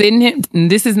with you sitting him.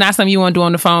 This is not something you want to do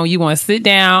on the phone. You want to sit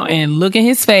down and look in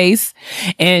his face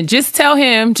and just tell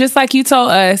him, just like you told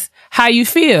us, how you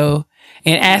feel.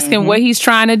 and ask him what he's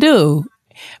trying to do.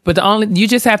 But you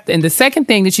just have to, and the second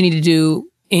thing that you need to do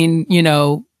in,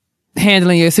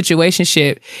 handling your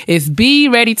situationship is be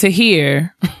ready to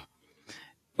hear,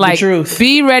 the truth.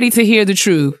 Be ready to hear the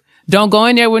truth. Don't go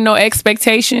in there with no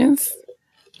expectations.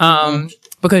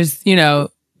 Because,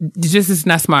 just is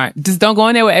not smart. Just don't go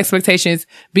in there with expectations.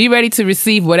 Be ready to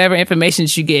receive whatever information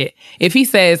that you get. If he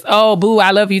says, "Oh, boo,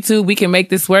 I love you too. We can make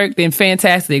this work," then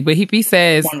fantastic. But if he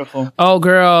says, "Wonderful. Oh,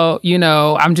 girl,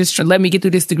 I'm just let me get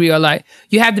through this degree," or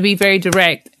you have to be very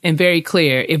direct and very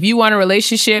clear. If you want a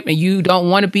relationship and you don't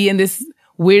want to be in this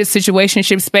weird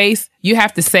situationship space, you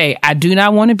have to say, "I do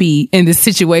not want to be in this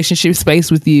situationship space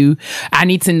with you. I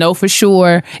need to know for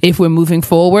sure if we're moving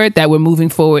forward, that we're moving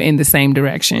forward in the same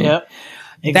direction." Yep.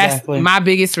 Exactly. That's my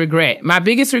biggest regret. My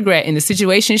biggest regret in the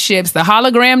situationships, the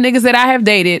hologram niggas that I have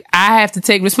dated, I have to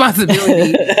take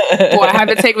responsibility or I have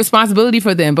to take responsibility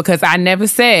for them because I never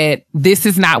said, this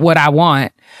is not what I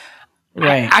want.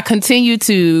 Right. I continue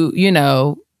to,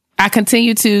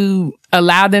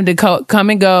 allow them to come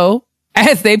and go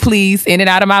as they please in and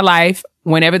out of my life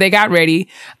whenever they got ready.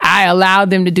 I allowed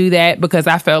them to do that because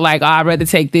I felt like, I'd rather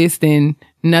take this than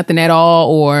nothing at all,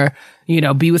 or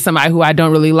be with somebody who I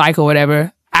don't really like or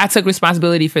whatever. I took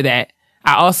responsibility for that.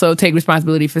 I also take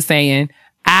responsibility for saying,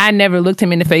 I never looked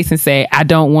him in the face and say, I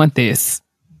don't want this.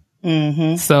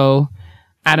 Mm-hmm. So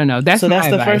I don't know. That's the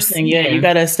advice. First thing. Yeah.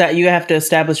 You have to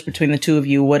establish between the two of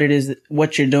you what it is,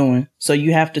 what you're doing. So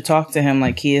you have to talk to him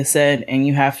like Kia said, and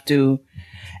you have to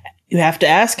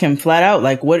ask him flat out,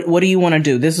 what do you want to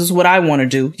do? This is what I want to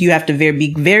do. You have to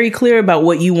be very clear about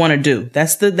what you want to do.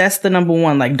 That's the number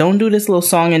one. Don't do this little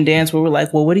song and dance where we're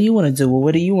like, well, what do you want to do? Well,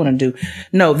 what do you want to do?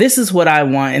 No, this is what I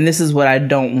want and this is what I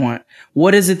don't want.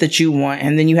 What is it that you want?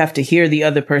 And then you have to hear the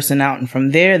other person out. And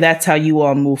from there, that's how you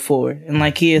all move forward. And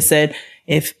like Kia said,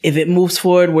 if it moves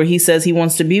forward where he says he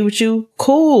wants to be with you,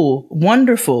 cool,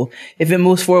 wonderful. If it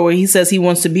moves forward where he says he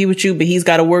wants to be with you, but he's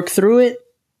got to work through it,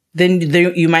 then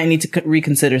you might need to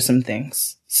reconsider some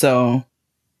things. So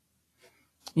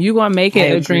you're going to make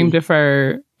it a dream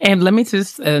deferred. And let me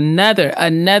just,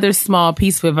 another small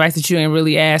piece of advice that you ain't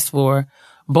really asked for.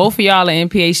 Both of y'all are in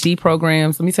PhD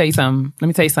programs. Let me tell you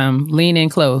something. Lean in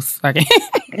close. Okay.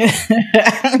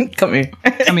 Come here.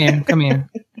 Come here.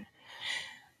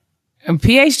 And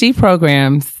PhD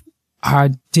programs are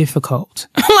difficult.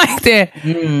 They're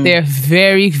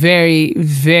very, very,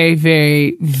 very,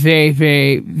 very, very,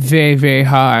 very, very, very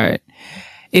hard.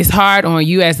 It's hard on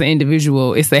you as an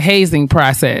individual. It's a hazing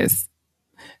process.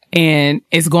 And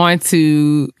it's going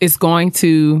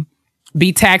to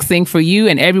be taxing for you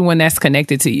and everyone that's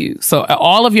connected to you. So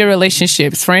all of your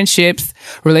relationships, friendships,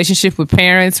 relationship with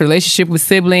parents, relationship with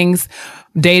siblings,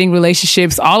 dating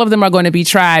relationships, all of them are going to be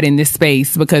tried in this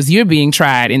space because you're being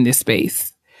tried in this space.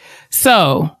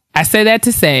 So I say that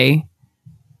to say,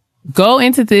 go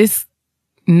into this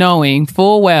knowing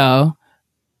full well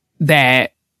what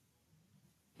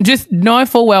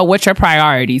your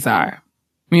priorities are.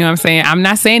 You know what I'm saying? I'm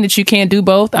not saying that you can't do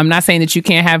both. I'm not saying that you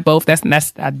can't have both. You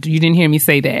didn't hear me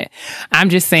say that. I'm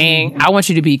just saying I want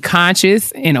you to be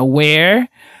conscious and aware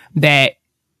that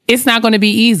it's not going to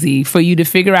be easy for you to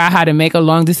figure out how to make a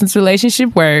long distance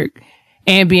relationship work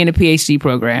and be in a PhD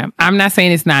program. I'm not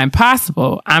saying it's not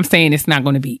impossible. I'm saying it's not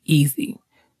going to be easy.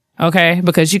 Okay?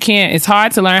 Because it's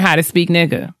hard to learn how to speak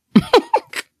nigga.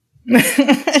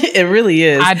 It really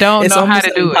is. I don't know how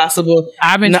to do impossible. It.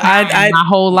 I've been trying my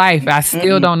whole life. I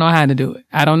still don't know how to do it.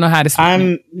 I don't know how to speak.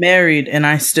 I'm married and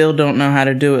I still don't know how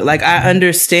to do it. I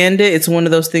understand it. It's one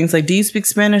of those things do you speak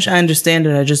Spanish? I understand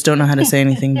it. I just don't know how to say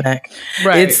anything back.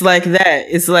 Right. It's like that.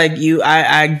 It's like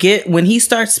I get when he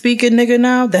starts speaking nigga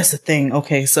now, that's the thing.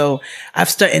 Okay. So I've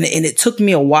started and it took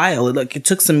me a while. It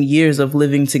took some years of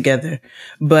living together,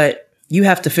 but you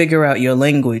have to figure out your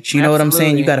language. You know what I'm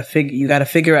saying? You got to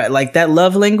figure out that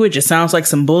love language. It sounds like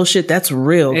some bullshit. That's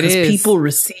real because people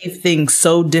receive things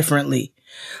so differently.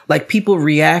 People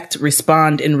react,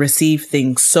 respond, and receive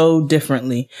things so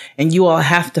differently. And you all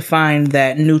have to find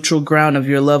that neutral ground of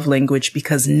your love language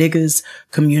because niggas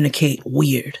communicate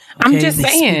weird. Okay? I'm just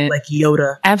saying. Like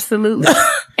Yoda. Absolutely.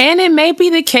 And it may be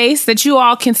the case that you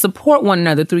all can support one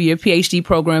another through your PhD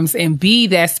programs and be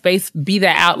that space, be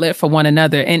that outlet for one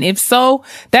another. And if so,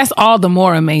 that's all the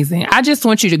more amazing. I just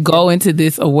want you to go into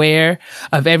this aware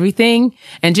of everything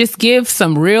and just give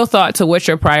some real thought to what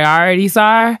your priorities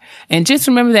are. And just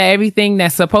remember that everything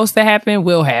that's supposed to happen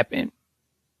will happen.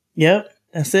 Yep,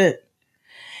 that's it.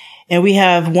 And we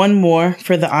have one more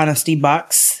for the honesty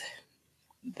box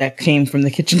that came from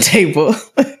the kitchen table.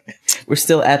 We're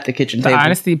still at the kitchen table. The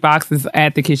honesty box is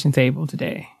at the kitchen table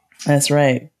today. That's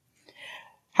right.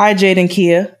 Hi, Jade and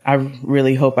Kia. I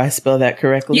really hope I spelled that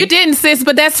correctly. You didn't, sis,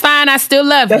 but that's fine. I still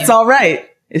love you. That's all right.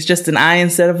 It's just an I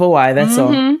instead of a Y. That's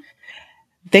all.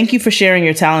 Thank you for sharing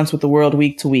your talents with the world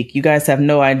week to week. You guys have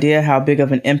no idea how big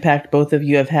of an impact both of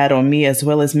you have had on me, as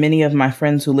well as many of my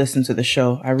friends who listen to the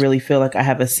show. I really feel like I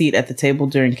have a seat at the table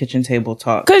during kitchen table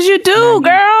talk. Because you do,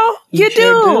 girl. You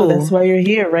sure do. That's why you're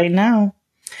here right now.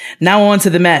 Now on to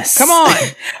the mess. Come on.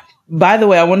 By the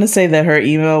way, I want to say that her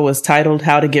email was titled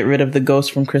How to Get Rid of the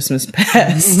Ghost from Christmas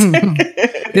Past.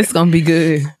 This is going to be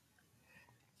good.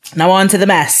 Now on to the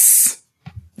mess.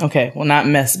 Okay, well, not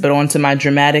mess, but on to my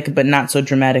dramatic but not so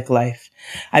dramatic life.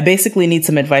 I basically need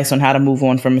some advice on how to move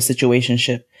on from a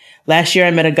situationship. Last year,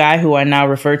 I met a guy who I now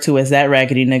refer to as that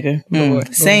raggedy nigga.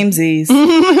 Samesies.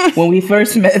 When we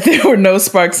first met, there were no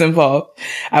sparks involved.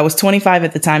 I was 25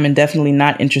 at the time and definitely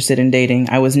not interested in dating.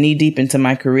 I was knee deep into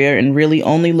my career and really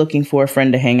only looking for a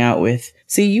friend to hang out with.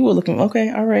 See, you were looking,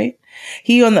 okay, all right.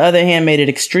 He, on the other hand, made it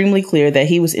extremely clear that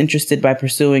he was interested by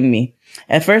pursuing me.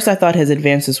 At first, I thought his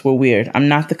advances were weird. I'm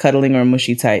not the cuddling or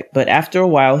mushy type, but after a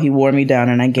while, he wore me down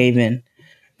and I gave in.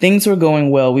 Things were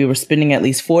going well. We were spending at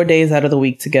least 4 days out of the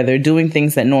week together, doing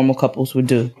things that normal couples would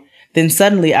do. Then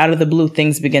suddenly, out of the blue,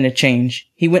 things began to change.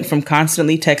 He went from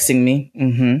constantly texting me,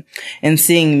 and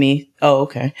seeing me,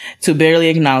 to barely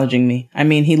acknowledging me. I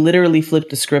mean, he literally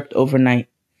flipped the script overnight.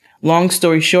 Long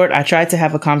story short, I tried to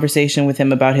have a conversation with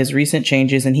him about his recent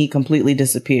changes, and he completely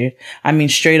disappeared. I mean,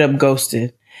 straight up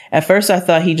ghosted. At first, I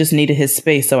thought he just needed his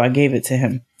space, so I gave it to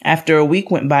him. After a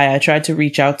week went by, I tried to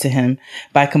reach out to him,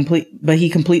 but he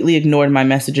completely ignored my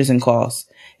messages and calls.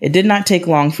 It did not take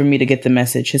long for me to get the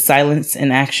message. His silence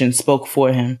and action spoke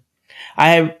for him.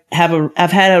 I've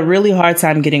had a really hard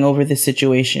time getting over this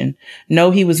situation.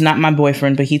 No, he was not my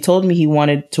boyfriend, but he told me he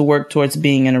wanted to work towards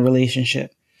being in a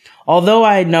relationship. Although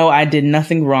I know I did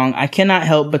nothing wrong, I cannot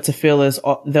help but to feel as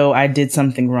though I did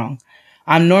something wrong.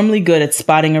 I'm normally good at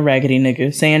spotting a raggedy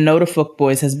nigga. Saying no to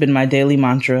fuckboys has been my daily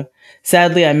mantra.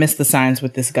 Sadly, I missed the signs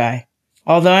with this guy.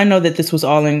 Although I know that this was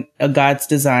all in a God's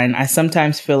design, I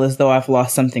sometimes feel as though I've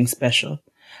lost something special.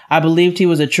 I believed he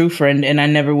was a true friend, and I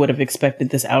never would have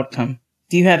expected this outcome.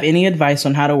 Do you have any advice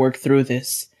on how to work through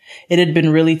this? It had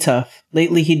been really tough.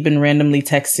 Lately, he'd been randomly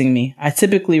texting me. I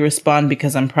typically respond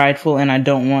because I'm prideful and I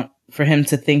don't want for him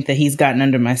to think that he's gotten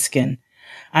under my skin.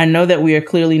 I know that we are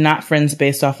clearly not friends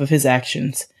based off of his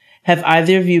actions. Have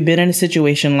either of you been in a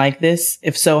situation like this?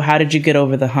 If so, how did you get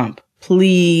over the hump?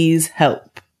 Please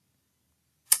help.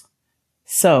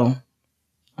 So,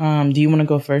 do you want to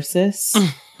go first, sis?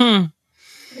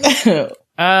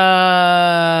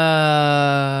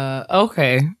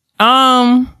 Okay.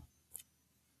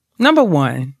 Number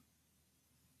one.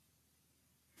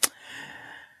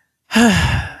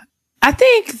 I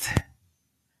think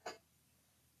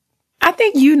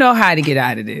you know how to get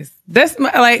out of this. That's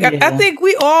I think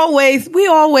we always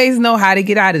know how to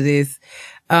get out of this.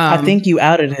 I think you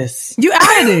out of this. You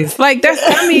out of this. Like that's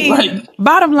I mean like,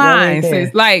 bottom line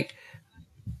is like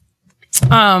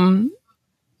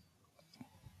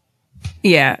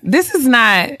yeah, this is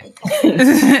not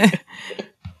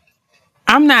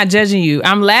I'm not judging you.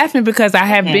 I'm laughing because I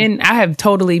have been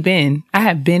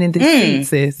in this seat,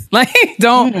 sis. Like,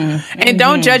 don't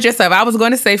judge yourself. I was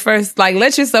going to say first, like,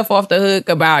 let yourself off the hook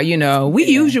about, we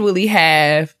usually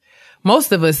have,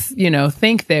 most of us,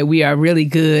 think that we are really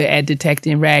good at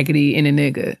detecting raggedy in a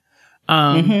nigga.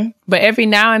 But every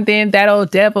now and then that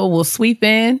old devil will sweep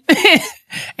in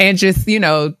and just,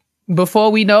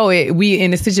 before we know it, we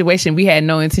in a situation we had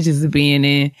no intentions of being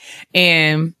in.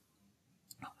 And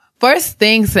first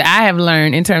things that I have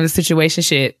learned in terms of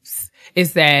situationships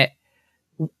is that,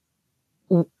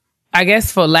 I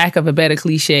guess for lack of a better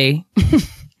cliche,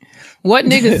 what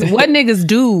niggas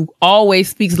do always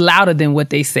speaks louder than what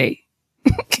they say.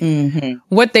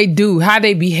 What they do, how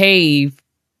they behave,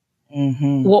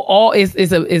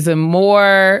 is a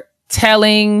more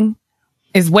telling,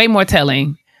 is way more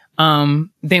telling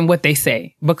than what they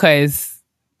say, because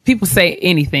people say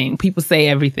anything, people say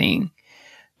everything.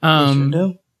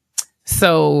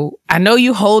 So I know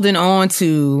you holding on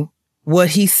to what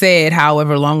he said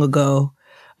however long ago.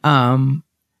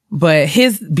 But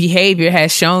his behavior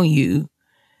has shown you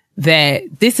that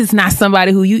this is not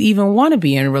somebody who you even want to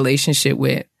be in a relationship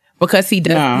with, because he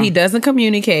doesn't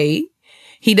communicate.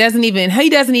 He doesn't even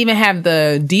have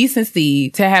the decency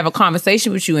to have a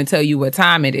conversation with you and tell you what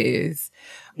time it is.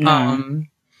 And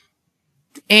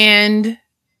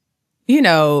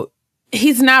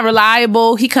he's not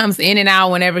reliable. He comes in and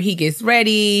out whenever he gets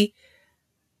ready.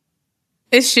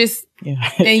 It's just,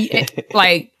 and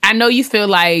like, I know you feel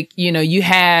like, you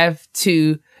have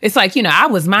to, It's like, I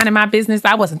was minding my business.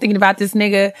 I wasn't thinking about this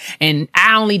nigga. And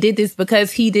I only did this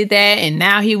because he did that. And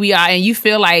now here we are. And you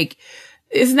feel like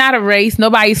it's not a race.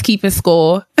 Nobody's keeping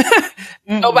score.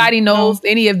 Nobody knows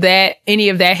any of that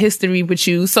history but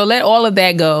you. So let all of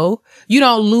that go. You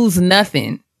don't lose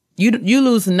nothing. You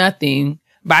lose nothing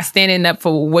by standing up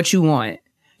for what you want.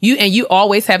 You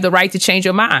always have the right to change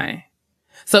your mind.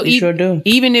 So sure do.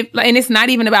 Even if, and it's not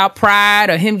even about pride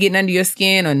or him getting under your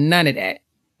skin or none of that.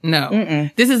 No.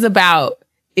 This is about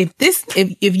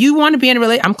if you want to be in a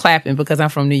relationship, I'm clapping because I'm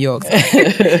from New York.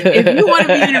 If you want to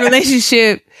be in a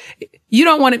relationship,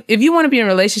 if you want to be in a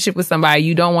relationship with somebody,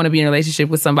 you don't want to be in a relationship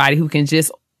with somebody who can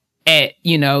just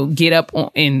get up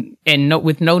and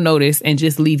with no notice and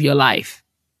just leave your life.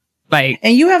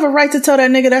 And you have a right to tell that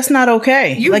nigga that's not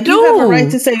okay. You do. You have a right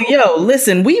to say, yo,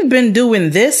 listen, we've been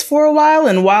doing this for a while.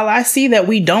 And while I see that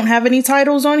we don't have any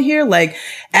titles on here,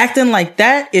 acting like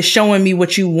that is showing me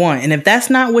what you want. And if that's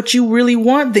not what you really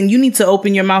want, then you need to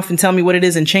open your mouth and tell me what it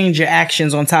is and change your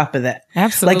actions on top of that.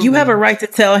 Absolutely. You have a right to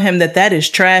tell him that is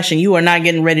trash and you are not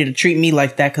getting ready to treat me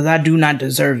like that because I do not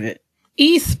deserve it.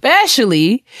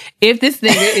 Especially if this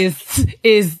nigga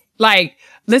is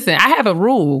listen, I have a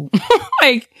rule.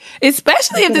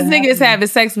 Especially if this nigga is having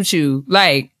sex with you.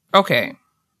 Okay.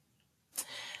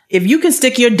 If you can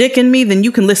stick your dick in me, then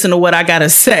you can listen to what I gotta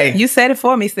say. You said it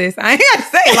for me, sis. I ain't gotta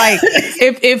say,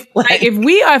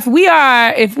 if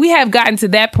we have gotten to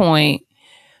that point,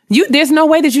 there's no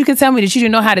way that you can tell me that you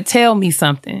didn't know how to tell me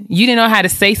something. You didn't know how to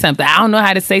say something. I don't know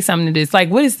how to say something to this.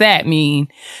 What does that mean?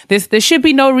 There should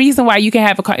be no reason why you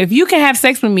can if you can have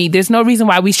sex with me, there's no reason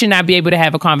why we should not be able to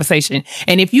have a conversation.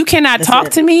 And if you cannot talk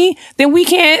to me, then we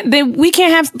can't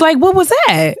have, what was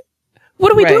that?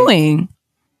 What are we doing?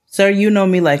 Sir, you know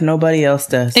me like nobody else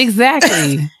does.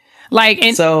 Exactly.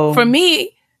 For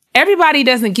me, everybody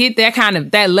doesn't get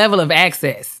that level of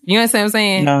access. You know what I'm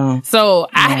saying? No. So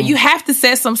you have to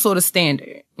set some sort of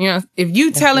standard. If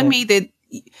you telling me that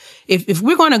if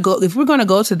we're going to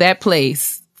go to that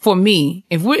place for me,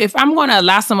 if I'm going to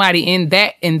allow somebody in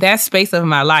that space of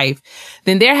my life,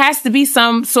 then there has to be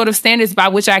some sort of standards by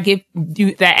which I give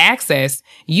you that access.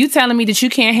 You telling me that you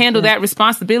can't handle that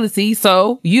responsibility,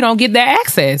 so you don't get that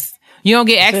access. You don't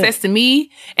get access to me,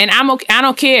 and I'm okay. I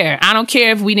don't care. I don't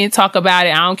care if we didn't talk about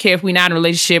it. I don't care if we're not in a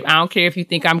relationship. I don't care if you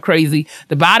think I'm crazy.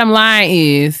 The bottom line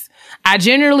is, I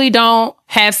generally don't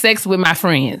have sex with my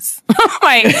friends.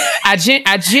 I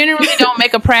generally don't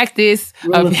make a practice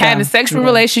of having sexual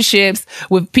relationships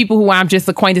with people who I'm just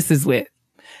acquaintances with.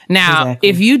 Now,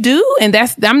 if you do, and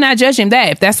I'm not judging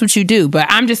that, if that's what you do, but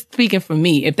I'm just speaking for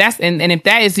me. If that's, and if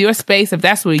that is your space, if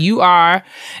that's where you are,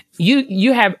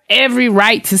 you have every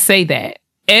right to say that.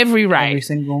 Every right. Every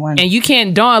single one.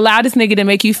 And don't allow this nigga to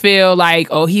make you feel like,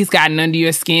 oh, he's gotten under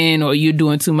your skin or you're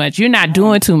doing too much. You're not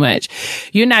doing too much.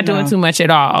 You're not doing too much at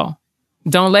all.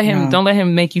 Don't let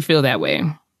him make you feel that way.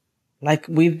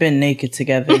 We've been naked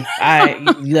together.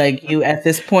 You at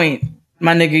this point,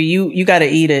 my nigga, you gotta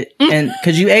eat it, and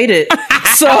cause you ate it.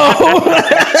 So, oh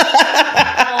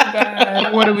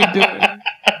God, what are we doing?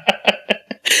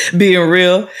 Being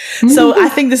real. So I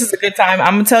think this is a good time.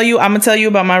 I'm gonna tell you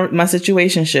about my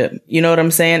situationship. You know what I'm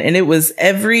saying? And it was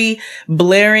every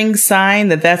blaring sign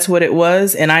that that's what it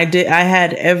was. And I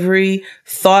had every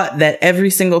thought that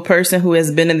every single person who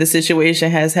has been in the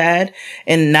situation has had.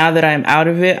 And now that I'm out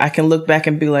of it, I can look back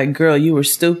and be like, girl, you were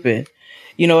stupid.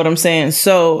 You know what I'm saying?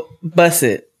 So bust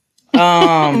it.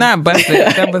 Not bust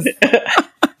it. That was.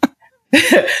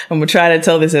 I'm gonna try to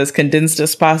tell this as condensed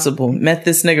as possible. Met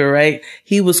this nigga, right?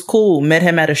 He was cool. Met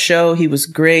him at a show. He was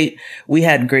great. We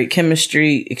had great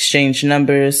chemistry, exchanged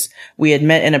numbers. We had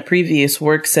met in a previous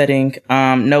work setting.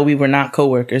 No, we were not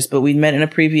coworkers, but we met in a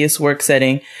previous work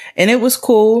setting and it was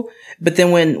cool. But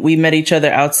then when we met each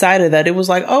other outside of that, it was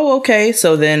like, oh, okay.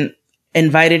 So then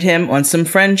invited him on some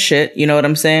friend shit. You know what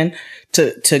I'm saying?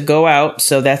 To go out.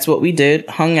 So that's what we did.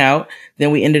 Hung out.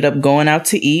 Then we ended up going out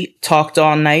to eat, talked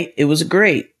all night. It was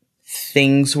great.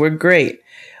 Things were great.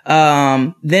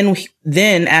 Then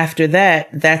after that,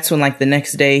 that's when the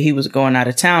next day he was going out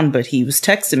of town, but he was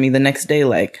texting me the next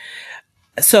day.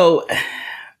 So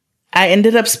I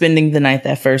ended up spending the night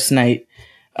that first night,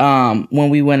 when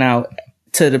we went out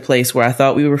to the place where I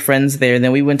thought we were friends there.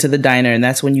 Then we went to the diner, and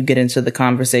that's when you get into the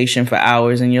conversation for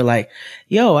hours and you're like,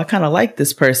 yo, I kind of like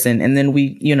this person. And then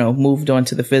we, moved on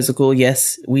to the physical.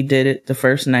 Yes, we did it the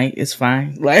first night. It's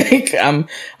fine. I'm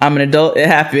an adult. It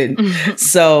happened.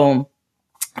 So,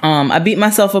 I beat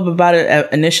myself up about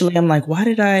it initially. I'm like, why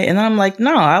did I? And then I'm like,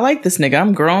 no, I like this nigga.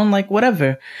 I'm grown,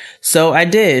 whatever. So I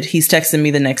did. He's texting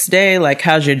me the next day,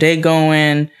 how's your day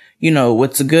going?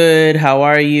 what's good? How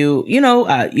are you?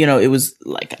 It was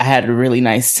like, I had a really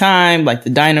nice time. Like the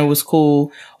diner was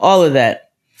cool, all of that.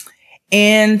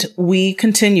 And we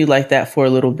continued like that for a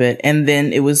little bit. And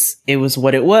then it was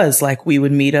what it was. Like we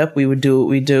would meet up, we would do what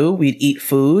we do, we'd eat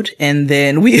food, and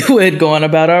then we would go on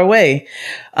about our way.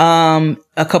 A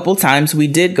couple times we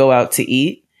did go out to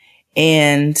eat,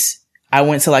 and I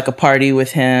went to like a party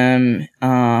with him.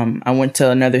 I went to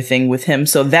another thing with him.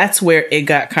 So that's where it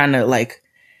got kind of like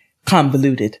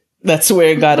convoluted. That's where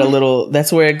it got a little,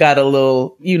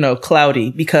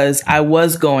 cloudy, because I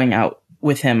was going out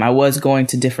with him. I was going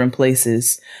to different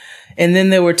places. And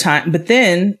then there were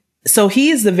so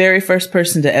he is the very first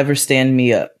person to ever stand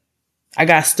me up. I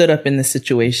got stood up in this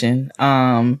situation.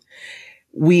 I'm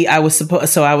the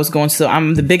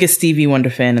biggest Stevie Wonder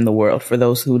fan in the world. For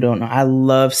those who don't know, I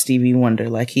love Stevie Wonder.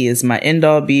 Like, he is my end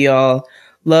all be all.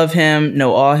 Love him.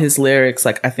 Know all his lyrics.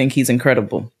 Like, I think he's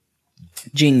incredible.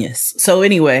 Genius. So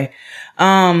anyway,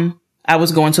 I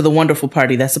was going to the Wonderful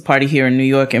Party. That's a party here in New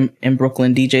York and in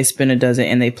Brooklyn. DJ Spinner does it,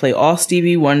 and they play all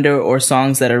Stevie Wonder or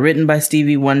songs that are written by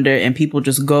Stevie Wonder, and people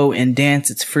just go and dance.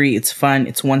 It's free. It's fun.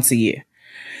 It's once a year.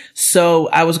 So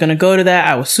I was going to go to that.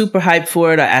 I was super hyped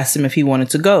for it. I asked him if he wanted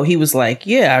to go. He was like,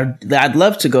 yeah, I'd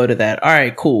love to go to that. All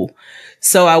right, cool.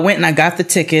 So I went and I got the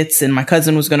tickets, and my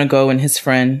cousin was going to go and his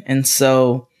friend. And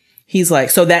so he's like,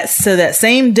 so that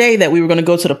same day that we were going to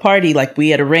go to the party, like we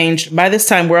had arranged, by this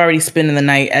time we're already spending the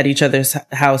night at each other's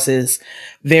houses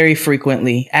very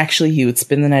frequently. Actually, he would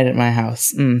spend the night at my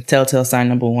house. Telltale sign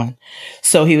number one.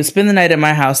 So he would spend the night at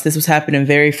my house. This was happening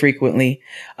very frequently.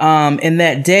 And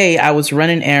that day I was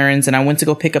running errands, and I went to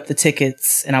go pick up the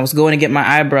tickets, and I was going to get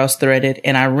my eyebrows threaded,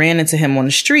 and I ran into him on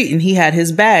the street, and he had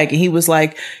his bag, and he was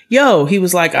like,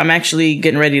 I'm actually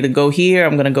getting ready to go here.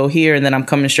 I'm going to go here, and then I'm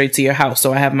coming straight to your house.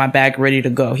 So I have my bag ready to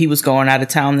go. He was going out of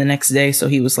town the next day. So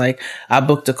he was like, I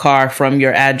booked a car from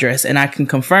your address. And I can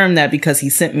confirm that because he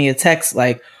sent me a text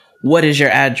like, what is your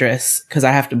address? Because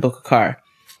I have to book a car.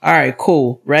 All right,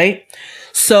 cool. Right.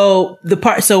 So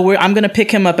I'm going to pick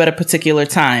him up at a particular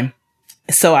time.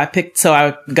 So I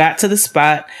got to the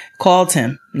spot, called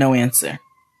him, no answer.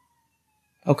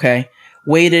 Okay.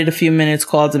 Waited a few minutes,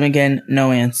 called him again,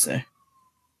 no answer.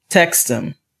 Text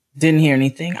him. Didn't hear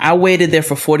anything. I waited there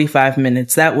for 45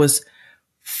 minutes. That was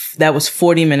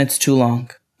 40 minutes too long.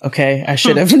 Okay. I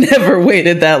should have never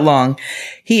waited that long.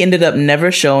 He ended up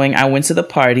never showing. I went to the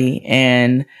party,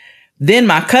 and then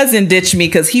my cousin ditched me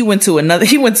because he went to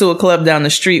a club down the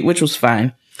street, which was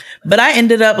fine. But I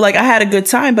ended up I had a good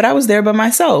time, but I was there by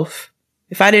myself.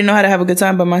 If I didn't know how to have a good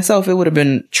time by myself, it would have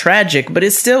been tragic, but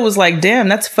it still was like, damn,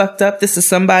 that's fucked up. This is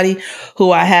somebody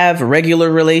who I have regular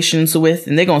relations with,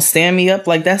 and they're going to stand me up.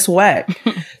 Like, that's whack.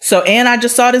 And I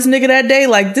just saw this nigga that day.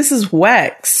 Like, this is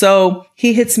whack. So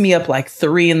he hits me up like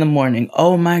 3 a.m.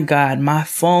 Oh my God, my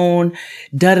phone,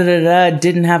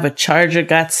 didn't have a charger,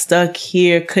 got stuck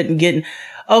here, couldn't get.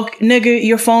 Oh, nigga,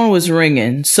 your phone was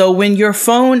ringing. So when your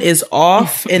phone is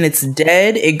off and it's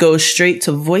dead, it goes straight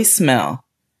to voicemail.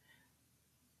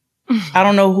 I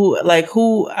don't know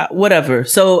whatever.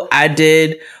 So I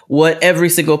did what every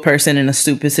single person in a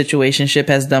stupid situationship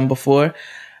has done before.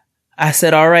 I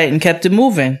said, all right, and kept it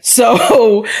moving.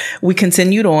 So we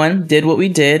continued on, did what we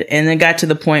did, and then got to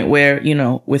the point where,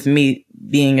 with me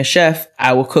being a chef,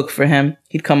 I would cook for him.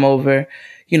 He'd come over,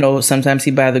 sometimes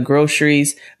he'd buy the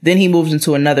groceries. Then he moved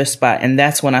into another spot, and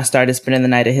that's when I started spending the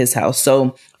night at his house.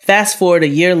 So fast forward a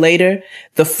year later,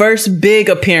 the first big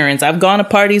appearance. I've gone to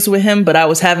parties with him, but I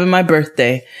was having my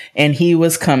birthday and he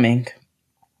was coming.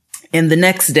 And the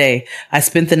next day I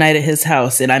spent the night at his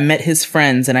house, and I met his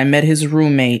friends, and I met his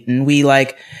roommate, and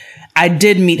I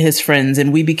did meet his friends,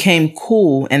 and we became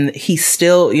cool. And he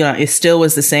still, it still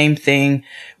was the same thing.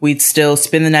 We'd still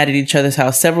spend the night at each other's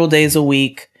house several days a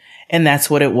week. And that's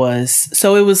what it was.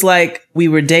 So it was like we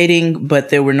were dating, but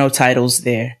there were no titles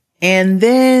there. And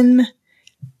then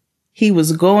he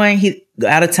was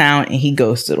out of town, and he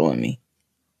ghosted on me.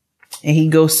 And he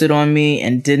ghosted on me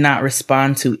and did not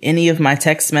respond to any of my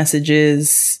text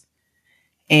messages,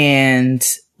 and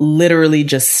literally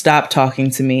just stopped talking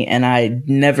to me. And I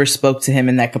never spoke to him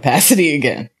in that capacity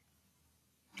again,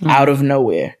 out of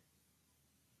nowhere.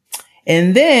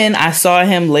 And then I saw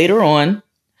him later on.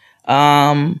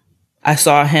 I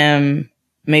saw him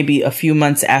maybe a few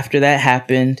months after that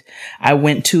happened. I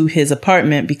went to his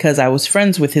apartment because I was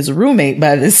friends with his roommate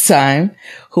by this time,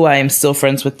 who I am still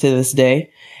friends with to this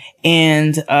day.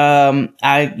 And,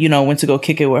 I, went to go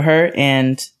kick it with her,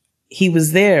 and he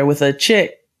was there with a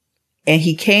chick, and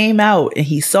he came out and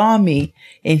he saw me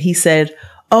and he said,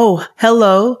 oh,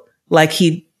 hello. Like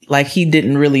he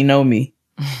didn't really know me.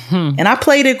 And I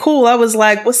played it cool. I was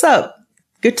like, what's up?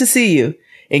 Good to see you.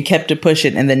 And kept it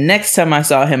pushing. And the next time I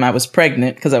saw him, I was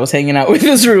pregnant because I was hanging out with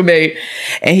his roommate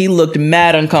and he looked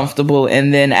mad uncomfortable.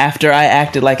 And then after I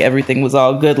acted like everything was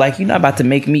all good, like, you're not about to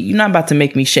make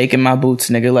me shake in my boots,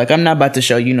 nigga. Like, I'm not about to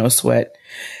show you no sweat.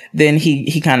 Then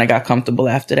he kind of got comfortable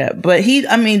after that. But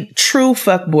true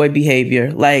fuckboy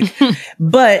behavior. Like,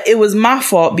 but it was my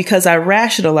fault because I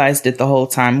rationalized it the whole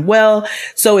time. Well,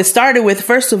 so it started with,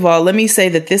 first of all, let me say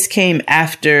that this came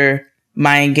after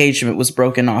my engagement was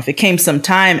broken off. It came some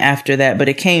time after that, but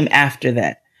it came after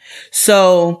that.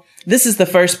 So this is the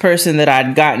first person that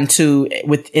I'd gotten to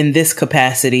in this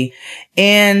capacity.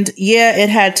 And yeah, it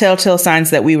had telltale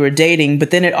signs that we were dating,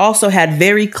 but then it also had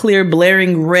very clear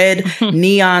blaring red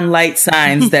neon light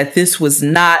signs that this was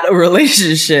not a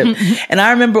relationship. And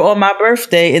I remember on my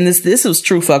birthday, and this was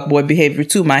true fuckboy behavior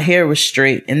too. My hair was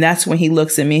straight. And that's when he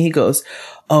looks at me, he goes,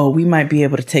 oh, we might be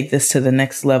able to take this to the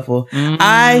next level.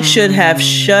 I should have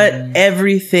shut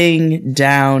everything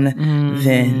down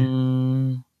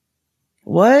then.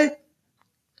 What?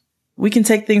 We can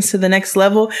take things to the next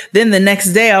level. Then the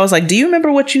next day I was like, do you remember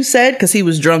what you said? Because he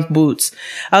was drunk boots.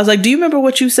 I was like, do you remember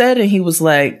what you said? And he was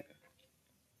like,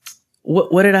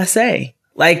 what did I say?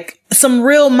 Like some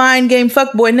real mind game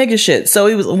fuckboy nigga shit. So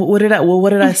he was, what did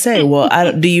I say?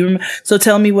 Well, do you remember? So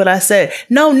tell me what I said.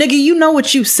 No, nigga, you know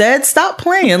what you said. Stop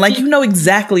playing. Like, you know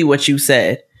exactly what you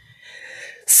said.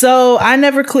 So I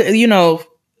never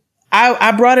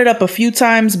I brought it up a few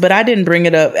times, but I didn't bring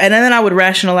it up. And then I would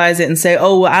rationalize it and say,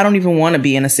 oh, well, I don't even want to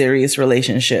be in a serious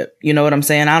relationship. You know what I'm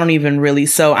saying? I don't even really.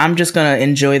 So I'm just going to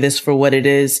enjoy this for what it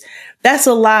is. That's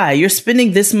a lie. You're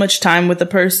spending this much time with a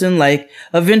person. Like,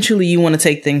 eventually you want to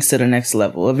take things to the next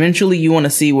level. Eventually you want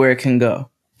to see where it can go.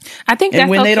 I think that's okay. And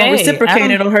when they don't reciprocate,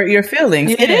 it'll hurt your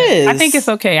feelings. Yeah, it is. I think it's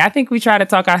okay. I think we try to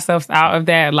talk ourselves out of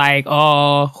that. Like,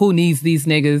 oh, who needs these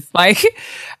niggas? Like,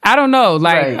 I don't know.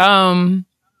 Like, right.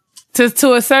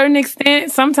 To a certain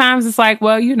extent, sometimes it's like,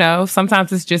 well,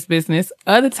 sometimes it's just business.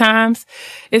 Other times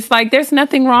it's like, there's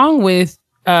nothing wrong with,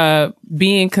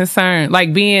 being concerned,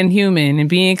 like being human and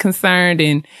being concerned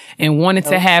and wanting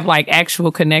to have like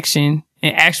actual connection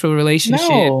and actual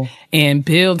relationship and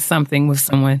build something with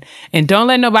someone. And don't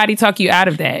let nobody talk you out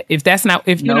of that. If that's not,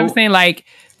 if you know what I'm saying, like,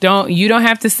 you don't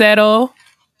have to settle,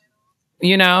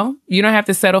 you don't have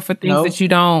to settle for things that you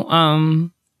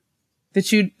don't,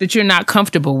 that you're not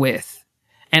comfortable with.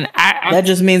 And that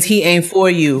just means he ain't for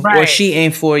you, right, or she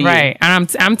ain't for you. Right. And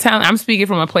I'm speaking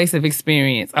from a place of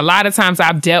experience. A lot of times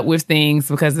I've dealt with things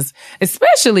because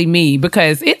especially me,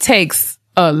 because it takes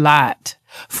a lot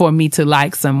for me to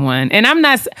like someone. And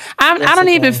I don't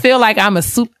even feel like I'm a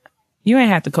super, you ain't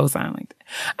have to co-sign like that.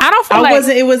 I don't feel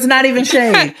it was not even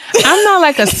shade. I'm not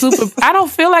like I don't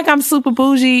feel like I'm super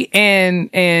bougie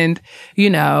and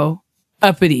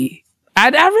uppity. I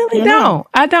really don't.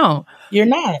 I don't. You're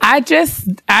not. I just,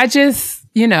 I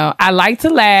like to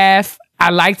laugh. I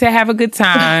like to have a good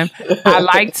time. I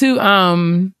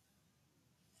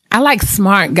like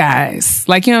smart guys.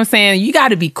 Like, you know what I'm saying? You got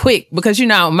to be quick because,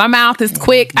 my mouth is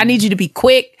quick. I need you to be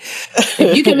quick.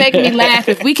 If you can make me laugh,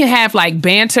 if we can have like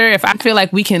banter, if I feel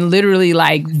like we can literally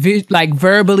like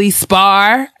verbally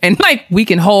spar and like we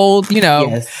can hold,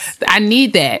 yes. I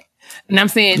need that. And I'm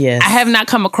saying, yes. I have not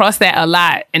come across that a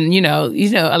lot. And,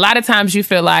 a lot of times you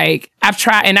feel like I've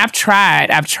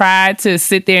tried to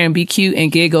sit there and be cute and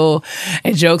giggle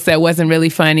at jokes that wasn't really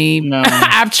funny. No.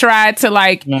 I've tried to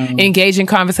engage in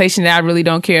conversation that I really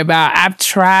don't care about. I've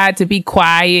tried to be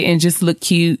quiet and just look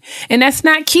cute. And that's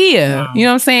not Kia. No. You know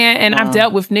what I'm saying? And I've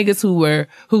dealt with niggas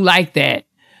who like that,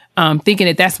 thinking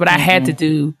that that's what I had to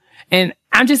do. And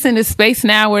I'm just in this space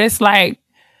now where it's like,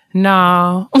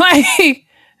 no,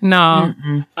 no.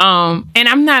 And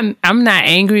I'm not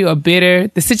angry or bitter.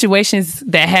 The situations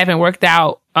that haven't worked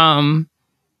out,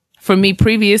 for me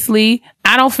previously,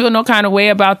 I don't feel no kind of way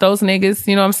about those niggas.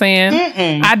 You know what I'm saying?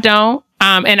 Mm-mm. I don't.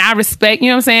 And I respect, you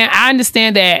know what I'm saying? I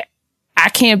understand that I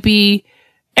can't be,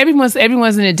 everyone's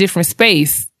in a different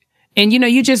space. And,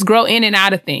 you just grow in and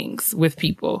out of things with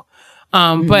people.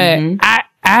 But I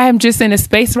am just in a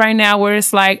space right now where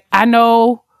it's like, I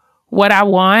know what I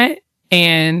want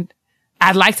and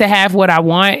I'd like to have what I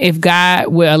want if God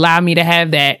will allow me to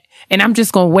have that. And I'm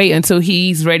just going to wait until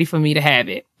he's ready for me to have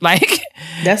it. Like,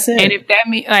 that's it. And if that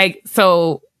means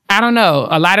so I don't know.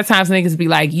 A lot of times niggas be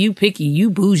like, you picky, you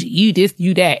bougie, you this,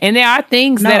 you that. And there are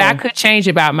things that I could change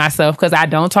about myself because I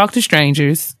don't talk to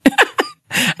strangers.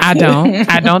 I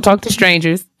don't talk to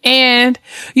strangers. And,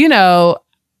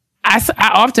 I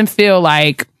often feel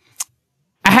like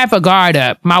I have a guard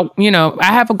up. I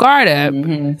have a guard up.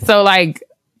 Mm-hmm. So like,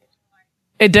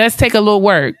 it does take a little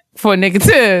work for a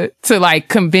nigga to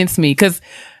convince me. Cause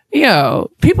Yo,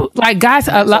 people like guys,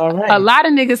 a lot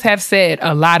of niggas have said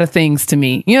a lot of things to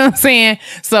me. You know what I'm saying?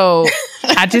 So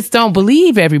I just don't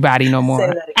believe everybody no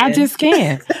more. I just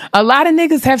can't. A lot of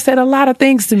niggas have said a lot of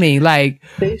things to me. Like,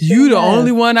 you the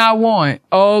only one I want.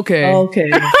 Okay.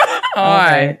 Okay. All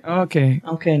right. Okay.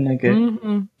 Okay, nigga.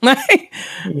 Mm-hmm.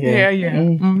 Yeah.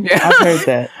 Mm-hmm. Yeah. I've heard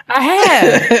that. I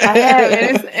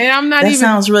have. And I'm not that even.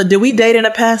 Sounds real. Did we date in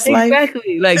a past life?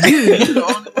 Exactly. Like, you the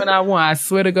only one I want. I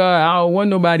swear to God, I don't want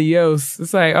nobody else.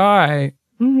 It's like, all right.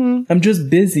 Mm-hmm. I'm just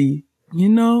busy. You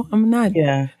know, I'm not.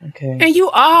 Yeah. Okay. And you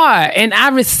are. And I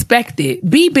respect it.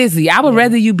 Be busy. I would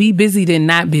rather you be busy than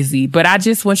not busy. But I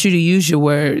just want you to use your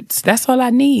words. That's all I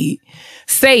need.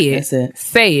 Say it. That's it.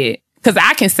 Say it. Because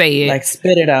I can say it. Like,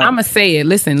 spit it out. I'm going to say it.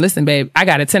 Listen, babe. I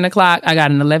got a 10 o'clock. I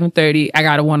got an 11:30. I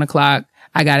got a 1 o'clock.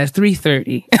 I got a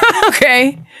 3:30.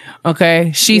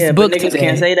 Okay. She's booked but niggas today.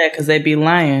 Can't say that because they be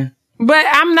lying. But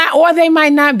I'm not, or they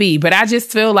might not be. But I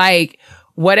just feel like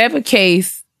whatever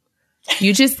case,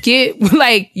 you just get,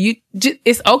 like,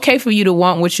 it's okay for you to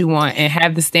want what you want and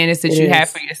have the standards that you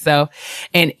have for yourself.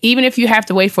 And even if you have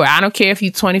to wait for it, I don't care if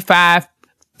you're 25,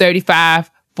 35,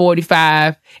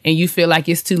 45 and you feel like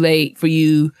it's too late for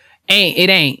you. It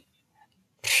ain't.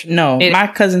 No, my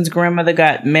cousin's grandmother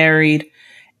got married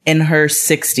in her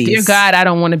 60s. Dear God, I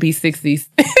don't want to be 60s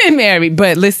and married.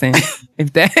 But listen, for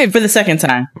the second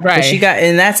time. Right. But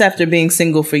and that's after being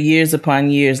single for years upon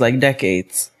years, like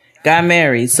decades. Got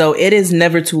married. So it is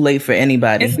never too late for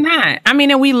anybody. It's not. I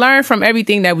mean, and we learn from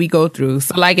everything that we go through.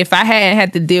 So like if I hadn't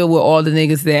had to deal with all the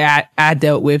niggas that I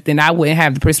dealt with, then I wouldn't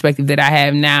have the perspective that I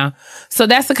have now. So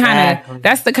that's the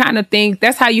kind of thing.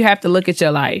 That's how you have to look at your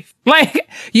life. Like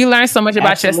you learn so much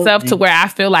about yourself to where I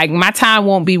feel like my time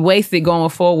won't be wasted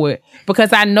going forward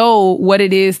because I know what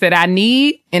it is that I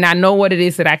need and I know what it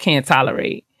is that I can't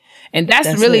tolerate. And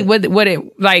that's really what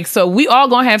it like. So we all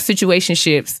gonna have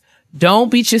situationships.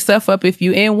 Don't beat yourself up if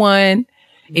you in one.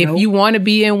 If you want to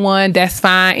be in one, that's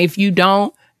fine. If you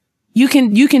don't, you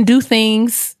can do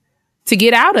things to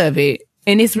get out of it.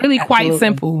 And it's really quite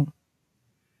simple.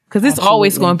 Cause it's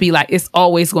always going to be like, it's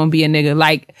always going to be a nigga.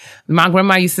 Like my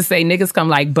grandma used to say, niggas come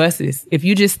like buses. If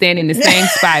you just stand in the same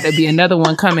spot, there'll be another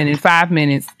one coming in 5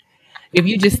 minutes. If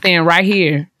you just stand right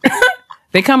here,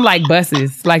 they come like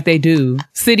buses, like they do.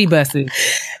 City buses.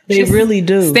 They just really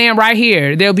do. Stand right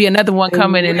here. There'll be another one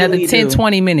coming in another 10,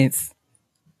 20 minutes.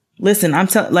 Listen, I'm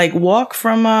telling, like, walk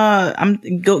from,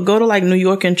 go to like New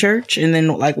York and church and then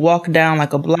like walk down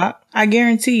like a block. I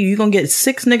guarantee you're going to get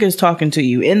 6 niggas talking to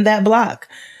you in that block.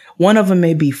 One of them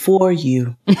may be for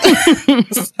you.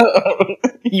 So,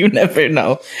 you never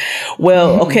know.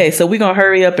 Well, okay, so we're going to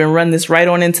hurry up and run this right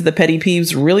on into the petty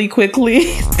peeves really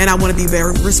quickly. And I want to be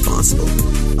very responsible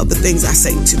of the things I say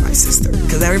to my sister.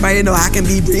 Because everybody know I can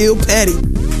be real petty.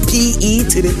 P-E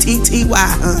to the T-T-Y,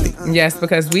 honey. Yes,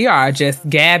 because we are just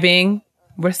gabbing.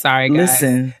 We're sorry, guys.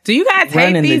 Listen. Do you guys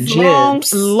hate these long...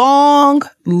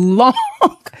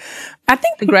 I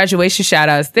think the graduation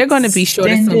shout-outs, they're going to be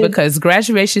shorter soon because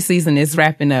graduation season is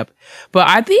wrapping up. But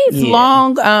are these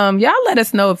long... y'all let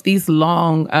us know if these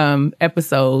long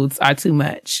episodes are too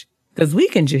much. Because we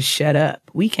can just shut up.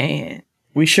 We can.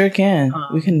 We sure can.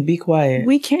 We can be quiet.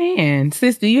 We can.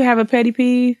 Sis, do you have a petty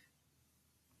peeve?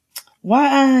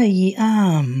 Why?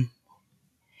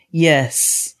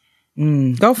 Yes.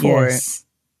 Go for it.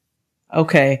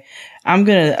 Okay. I'm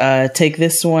going to take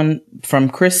this one from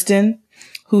Kristen,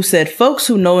 who said, folks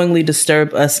who knowingly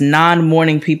disturb us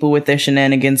non-morning people with their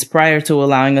shenanigans prior to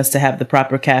allowing us to have the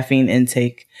proper caffeine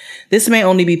intake. This may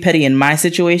only be petty in my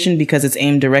situation because it's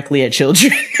aimed directly at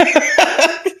children.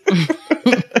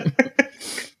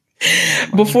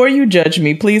 Before you judge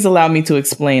me, please allow me to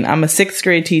explain. I'm a 6th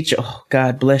grade teacher. Oh,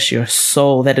 God bless your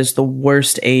soul. That is the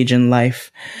worst age in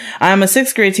life. I'm a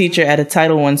 6th grade teacher at a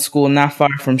Title I school not far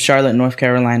from Charlotte, North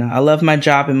Carolina. I love my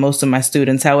job and most of my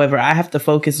students. However, I have to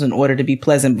focus in order to be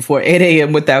pleasant before 8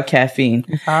 a.m. without caffeine.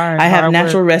 I have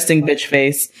natural resting bitch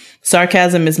face.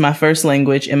 Sarcasm is my first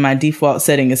language and my default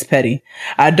setting is petty.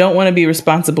 I don't want to be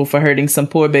responsible for hurting some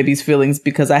poor baby's feelings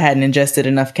because I hadn't ingested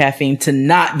enough caffeine to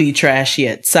not be trash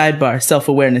yet. Sidebar,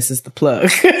 self-awareness is the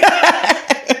plug.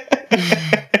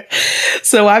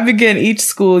 So I begin each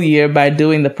school year by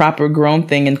doing the proper grown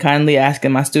thing and kindly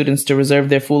asking my students to reserve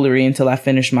their foolery until I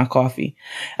finish my coffee.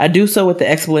 I do so with the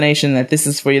explanation that this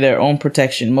is for their own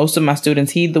protection. Most of my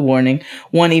students heed the warning.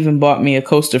 One even bought me a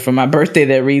coaster for my birthday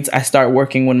that reads, I start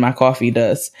working when my coffee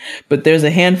does. But there's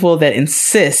a handful that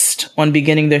insist on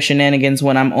beginning their shenanigans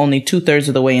when I'm only 2/3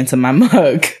 of the way into my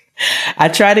mug. I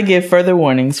try to give further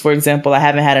warnings. For example, I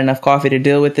haven't had enough coffee to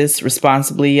deal with this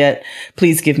responsibly yet.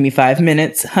 Please give me 5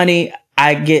 minutes. Honey,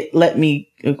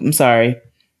 I'm sorry.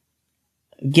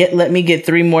 Let me get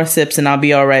 3 more sips and I'll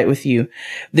be all right with you.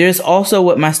 There's also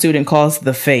what my student calls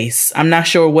the face. I'm not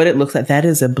sure what it looks like. That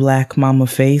is a black mama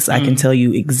face. I can tell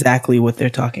you exactly what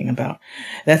they're talking about.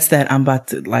 That's that I'm about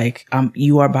to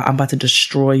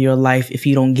destroy your life if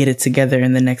you don't get it together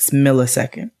in the next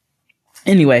millisecond.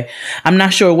 Anyway, I'm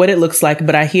not sure what it looks like,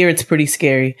 but I hear it's pretty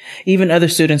scary. Even other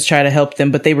students try to help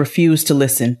them, but they refuse to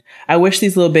listen. I wish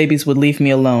these little babies would leave me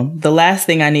alone. The last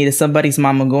thing I need is somebody's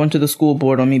mama going to the school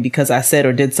board on me because I said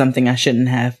or did something I shouldn't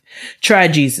have. Try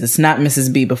Jesus, not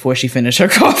Mrs. B, before she finished her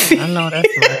coffee. I know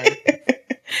that's right.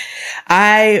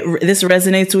 This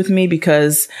resonates with me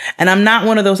because, and I'm not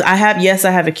one of those, I have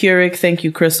a Keurig. Thank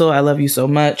you, Crystal. I love you so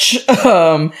much.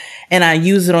 And I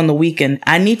use it on the weekend.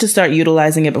 I need to start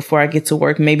utilizing it before I get to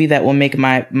work. Maybe that will make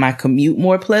my commute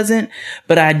more pleasant,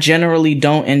 but I generally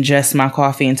don't ingest my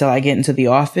coffee until I get into the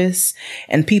office.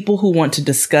 And people who want to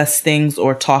discuss things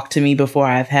or talk to me before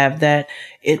I've had that,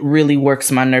 it really works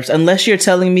my nerves. Unless you're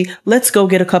telling me, let's go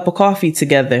get a cup of coffee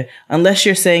together. Unless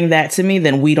you're saying that to me,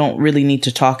 then we don't really need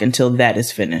to talk until that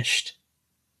is finished.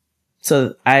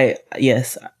 So I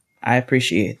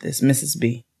appreciate this. Mrs.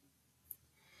 B.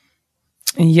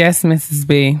 Yes, Mrs.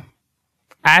 B.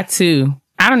 I too.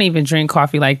 I don't even drink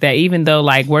coffee like that, even though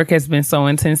like work has been so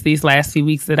intense these last few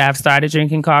weeks that I've started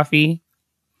drinking coffee.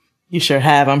 You sure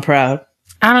have. I'm proud.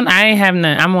 I ain't have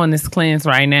none. I'm on this cleanse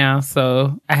right now,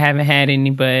 so I haven't had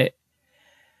any, but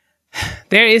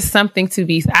there is something to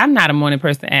be. I'm not a morning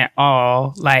person at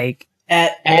all. Like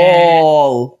at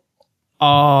all.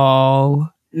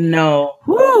 No.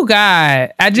 Oh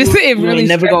God. It really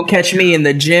never gonna catch me in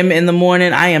the gym in the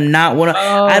morning. I am not one of,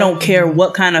 I don't care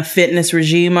what kind of fitness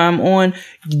regime I'm on.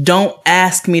 Don't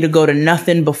ask me to go to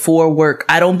nothing before work.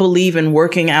 I don't believe in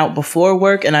working out before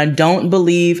work, and I don't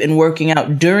believe in working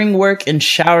out during work and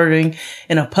showering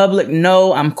in a public.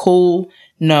 No, I'm cool.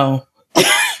 No.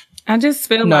 I just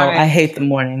feel no, I hate the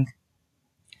morning.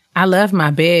 I love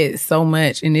my bed so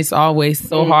much, and it's always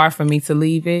so hard for me to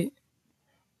leave it.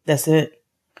 That's it.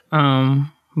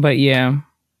 But yeah,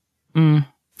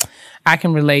 I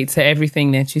can relate to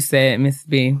everything that you said, Miss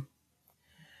B.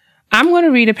 I'm going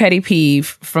to read a petty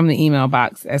peeve from the email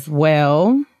box as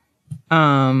well.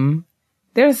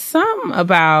 There's some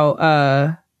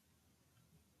about,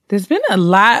 there's been a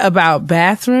lot about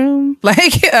bathroom,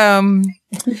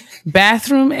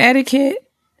 bathroom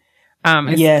etiquette.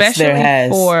 Yes, there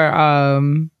has. For,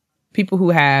 people who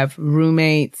have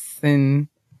roommates and,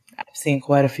 I've seen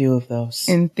quite a few of those.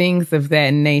 And things of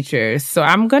that nature. So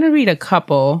I'm going to read a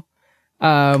couple.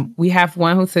 We have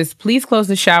one who says, please close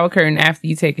the shower curtain after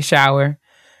you take a shower.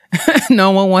 No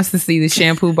one wants to see the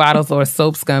shampoo bottles or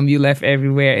soap scum you left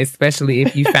everywhere, especially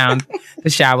if you found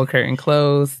the shower curtain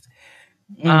closed.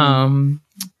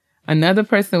 Another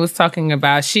person was talking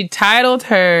about, she titled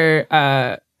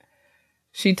her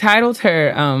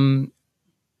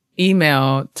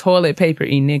email Toilet Paper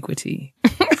Iniquity.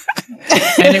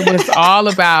 And it was all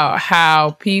about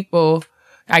how people,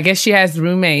 I guess she has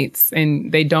roommates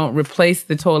and they don't replace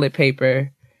the toilet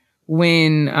paper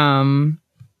when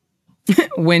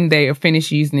they are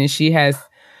finished using it.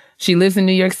 She lives in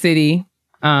New York City.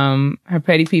 Her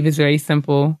petty peeve is very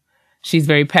simple. She's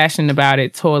very passionate about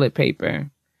it. Toilet paper.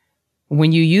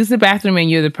 When you use the bathroom and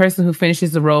you're the person who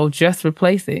finishes the roll, just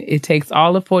replace it. It takes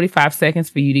all of 45 seconds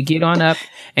for you to get on up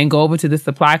and go over to the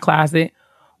supply closet.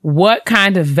 What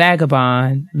kind of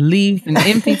vagabond leaves an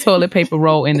empty toilet paper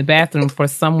roll in the bathroom for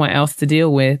someone else to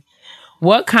deal with?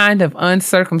 What kind of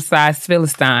uncircumcised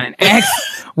Philistine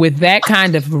acts with that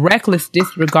kind of reckless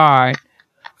disregard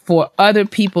for other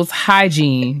people's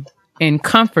hygiene and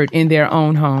comfort in their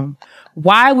own home?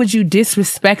 Why would you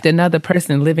disrespect another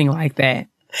person living like that?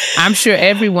 I'm sure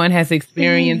everyone has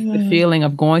experienced the feeling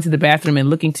of going to the bathroom and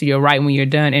looking to your right when you're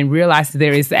done and realize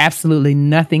there is absolutely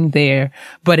nothing there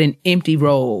but an empty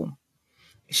roll.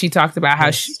 She talked about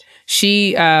how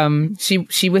she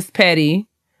was petty.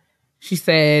 She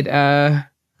said,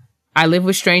 I live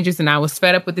with strangers and I was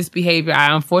fed up with this behavior.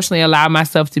 I unfortunately allowed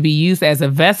myself to be used as a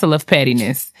vessel of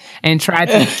pettiness and tried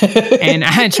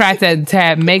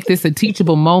to make this a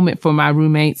teachable moment for my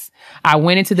roommates. I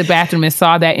went into the bathroom and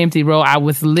saw that empty roll. I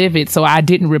was livid, so I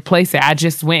didn't replace it. I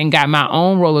just went and got my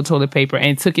own roll of toilet paper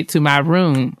and took it to my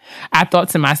room. I thought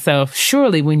to myself,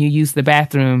 surely when you use the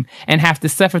bathroom and have to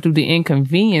suffer through the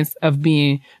inconvenience of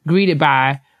being greeted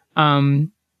by,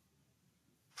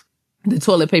 the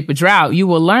toilet paper drought, you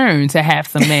will learn to have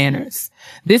some manners.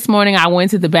 This morning, I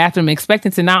went to the bathroom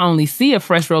expecting to not only see a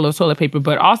fresh roll of toilet paper,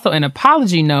 but also an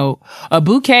apology note, a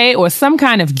bouquet, or some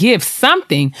kind of gift,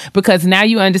 something, because now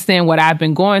you understand what I've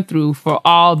been going through for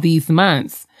all these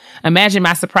months. Imagine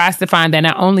my surprise to find that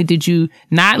not only did you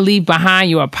not leave behind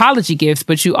your apology gifts,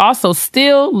 but you also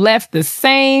still left the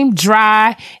same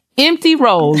dry, empty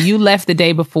roll you left the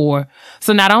day before.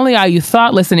 So not only are you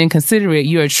thoughtless and inconsiderate,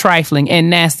 you are trifling and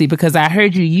nasty because I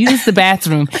heard you use the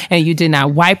bathroom and you did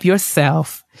not wipe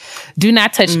yourself. Do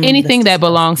not touch anything that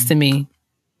belongs to me.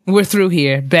 We're through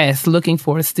here. Best, looking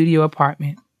for a studio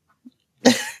apartment.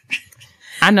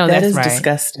 I know that that's is right.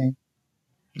 Disgusting.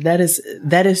 That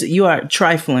is, you are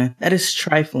trifling. That is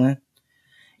trifling.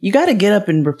 You got to get up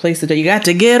and replace it. You got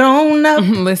to get on up.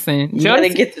 Listen,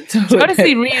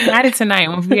 Jodeci reunited tonight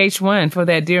on VH1 for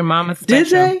that Dear Mama special. Did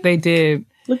they? They did.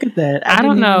 Look at that. I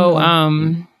don't know.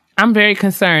 I'm very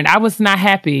concerned. I was not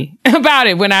happy about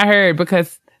it when I heard,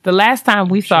 because the last time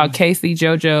we saw Casey,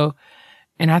 JoJo,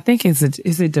 and I think is it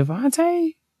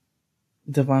Devontae?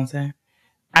 Devontae.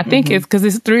 I think it's because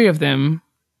it's three of them.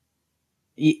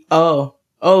 Oh,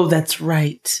 that's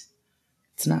right.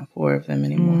 It's not four of them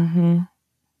anymore.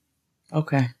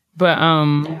 Okay. But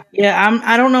yeah,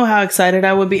 I don't know how excited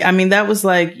I would be. I mean, that was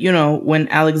like, when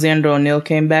Alexander O'Neal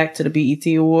came back to the BET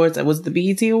Awards. Was it the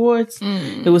BET Awards?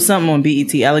 It was something on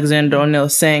BET. Alexander O'Neal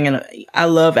sang, and I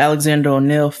love Alexander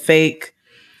O'Neal. Fake.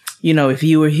 If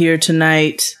you were here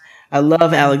tonight. I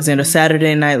love Alexander.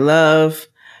 Saturday Night Love.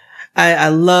 I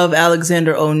love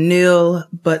Alexander O'Neal,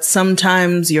 but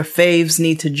sometimes your faves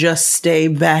need to just stay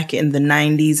back in the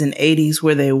 90s and 80s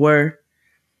where they were.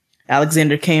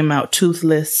 Alexander came out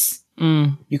toothless.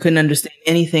 You couldn't understand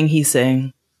anything he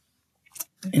sang.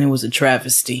 And it was a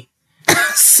travesty.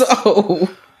 So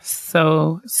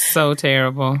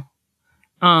terrible.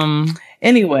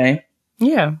 Anyway.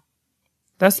 Yeah.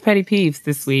 That's petty peeves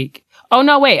this week. Oh,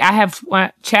 no, wait. I have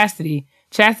Chastity.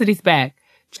 Chastity's back.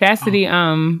 Chastity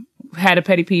had a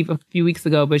petty peeve a few weeks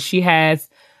ago, but she has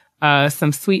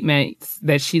some sweetmates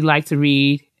that she liked to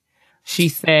read. She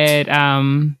said,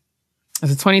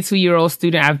 as a 22-year-old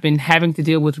student, I've been having to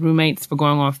deal with roommates for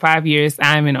going on 5 years.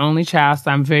 I'm an only child,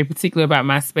 so I'm very particular about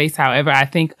my space. However, I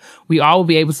think we all will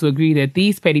be able to agree that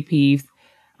these petty peeves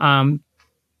about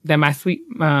my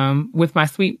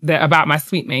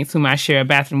sweetmates whom I share a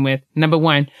bathroom with. Number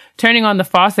 1, turning on the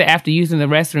faucet after using the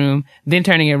restroom, then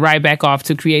turning it right back off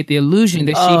to create the illusion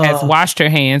that she has washed her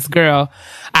hands. Girl,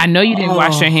 I know you didn't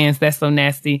wash your hands. That's so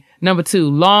nasty. Number 2,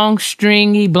 long,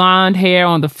 stringy, blonde hair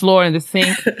on the floor in the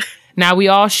sink. Now, we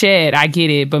all shed, I get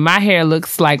it, but my hair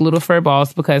looks like little fur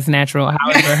balls because natural.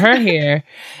 However, her hair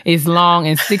is long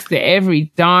and sticks to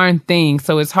every darn thing,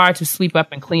 so it's hard to sweep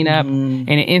up and clean up, and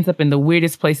it ends up in the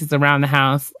weirdest places around the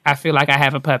house. I feel like I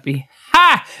have a puppy.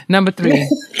 Ha! Number 3,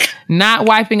 not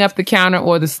wiping up the counter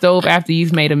or the stove after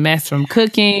you've made a mess from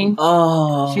cooking.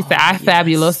 She said, I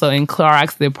fabuloso and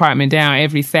Clorox the apartment down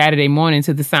every Saturday morning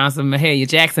to the sounds of Mahalia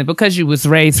Jackson, because you was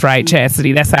raised right,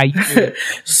 Chastity. That's how you do it.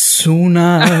 Soon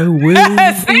I will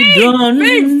be done.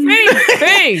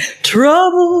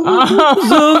 Trouble of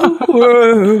the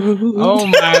world. Oh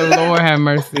my Lord, have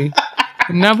mercy.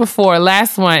 Number 4,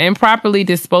 last one, improperly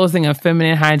disposing of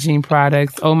feminine hygiene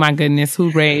products. Oh my goodness,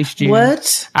 who raised you?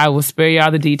 What? I will spare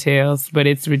y'all the details, but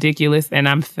it's ridiculous and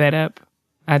I'm fed up.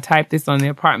 I typed this on the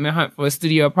apartment hunt for a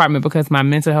studio apartment because my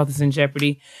mental health is in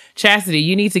jeopardy. Chastity,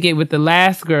 you need to get with the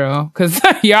last girl, because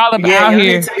y'all are out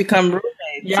here. Need to become roommates.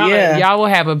 Y'all will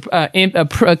have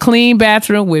a clean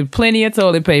bathroom with plenty of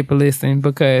toilet paper. Listen,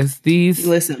 because these...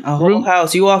 Listen, a whole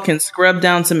house. You all can scrub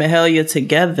down to Mahalia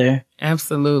together.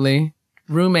 Absolutely.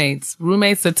 Roommates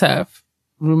are tough.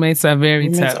 Roommates are very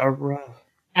tough. Roommates are rough.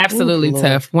 Absolutely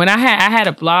tough. When I had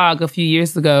a blog a few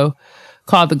years ago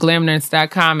called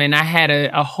theglamnerds.com, and I had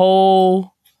a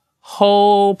whole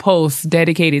post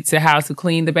dedicated to how to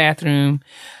clean the bathroom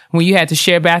when you had to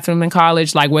share bathroom in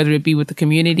college, like whether it be with the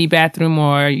community bathroom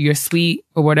or your suite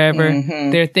or whatever.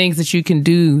 There are things that you can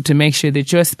do to make sure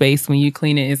that your space when you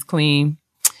clean it is clean.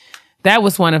 That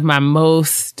was one of my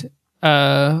most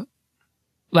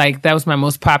that was my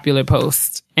most popular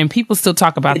post. And people still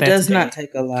talk about that. It does not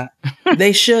take a lot.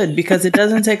 They should, because it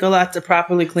doesn't take a lot to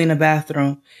properly clean a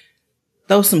bathroom.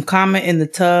 Throw some Comet in the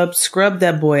tub, scrub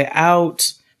that boy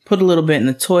out, put a little bit in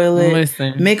the toilet,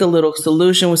 make a little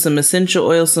solution with some essential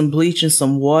oil, some bleach, and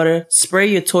some water. Spray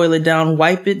your toilet down,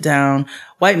 wipe me down,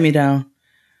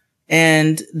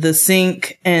 and the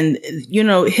sink, and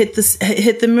hit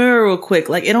the mirror real quick.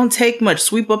 Like, it don't take much.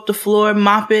 Sweep up the floor,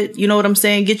 mop it. You know what I'm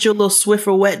saying? Get your little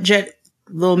Swiffer wet jet,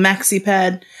 little maxi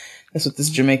pad. That's what this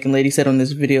Jamaican lady said on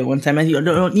this video one time. You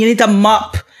need to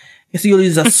mop. So you'll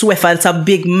use a Swiffer. It's a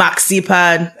big maxi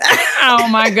pad. Oh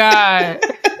my God.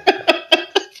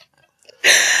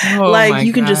 Like,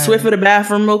 you can just swiffer the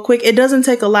bathroom real quick. It doesn't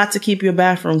take a lot to keep your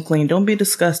bathroom clean. Don't be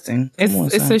disgusting.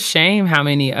 It's a shame how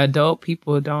many adult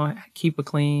people don't keep a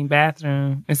clean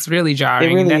bathroom. It's really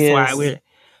jarring. It really is. Why we're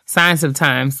signs of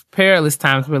times, perilous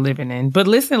times we're living in. But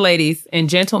listen, ladies and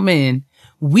gentlemen,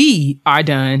 we are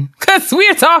done because we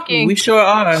are talking. We sure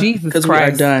are. Jesus Christ.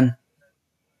 We are done.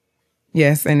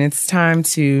 Yes, and it's time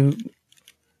to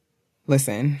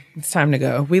listen. It's time to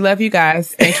go. We love you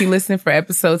guys. Thank you, listening for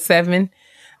episode 7.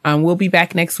 We'll be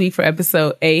back next week for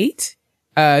episode 8.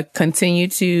 Continue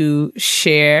to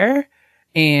share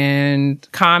and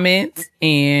comment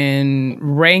and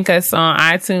rank us on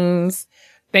iTunes.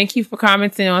 Thank you for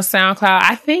commenting on SoundCloud.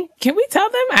 I think, can we tell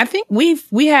them? I think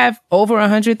we have over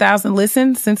 100,000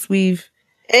 listens since we've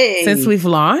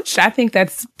launched. I think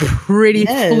that's pretty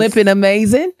flipping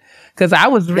amazing. Because I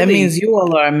was really... That means you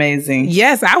all are amazing.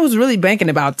 Yes, I was really banking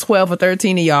about 12 or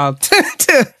 13 of y'all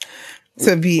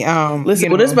to be... Listen,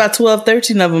 well, there's about 12,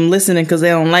 13 of them listening because they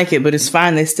don't like it, but it's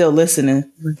fine. They're still listening.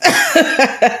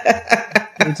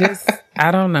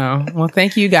 I don't know. Well,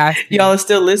 thank you guys. Y'all are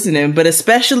still listening, but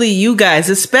especially you guys,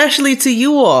 especially to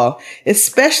you all,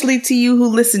 especially to you who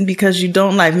listen because you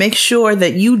don't like. Make sure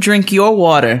that you drink your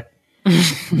water.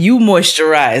 You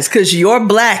moisturize because your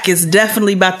black is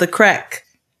definitely about to crack.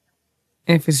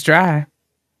 If it's dry.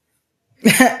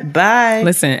 Bye.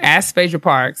 Listen, ask Phaedra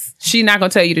Parks. She's not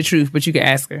gonna tell you the truth, but you can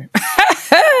ask her.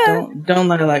 Don't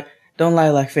lie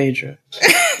like Phaedra.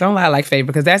 Don't lie like Phaedra,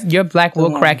 because that's your black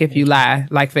will crack if you lie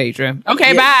like Phaedra.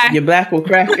 Okay, bye. Your black will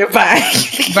crack.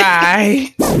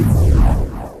 Bye. Bye.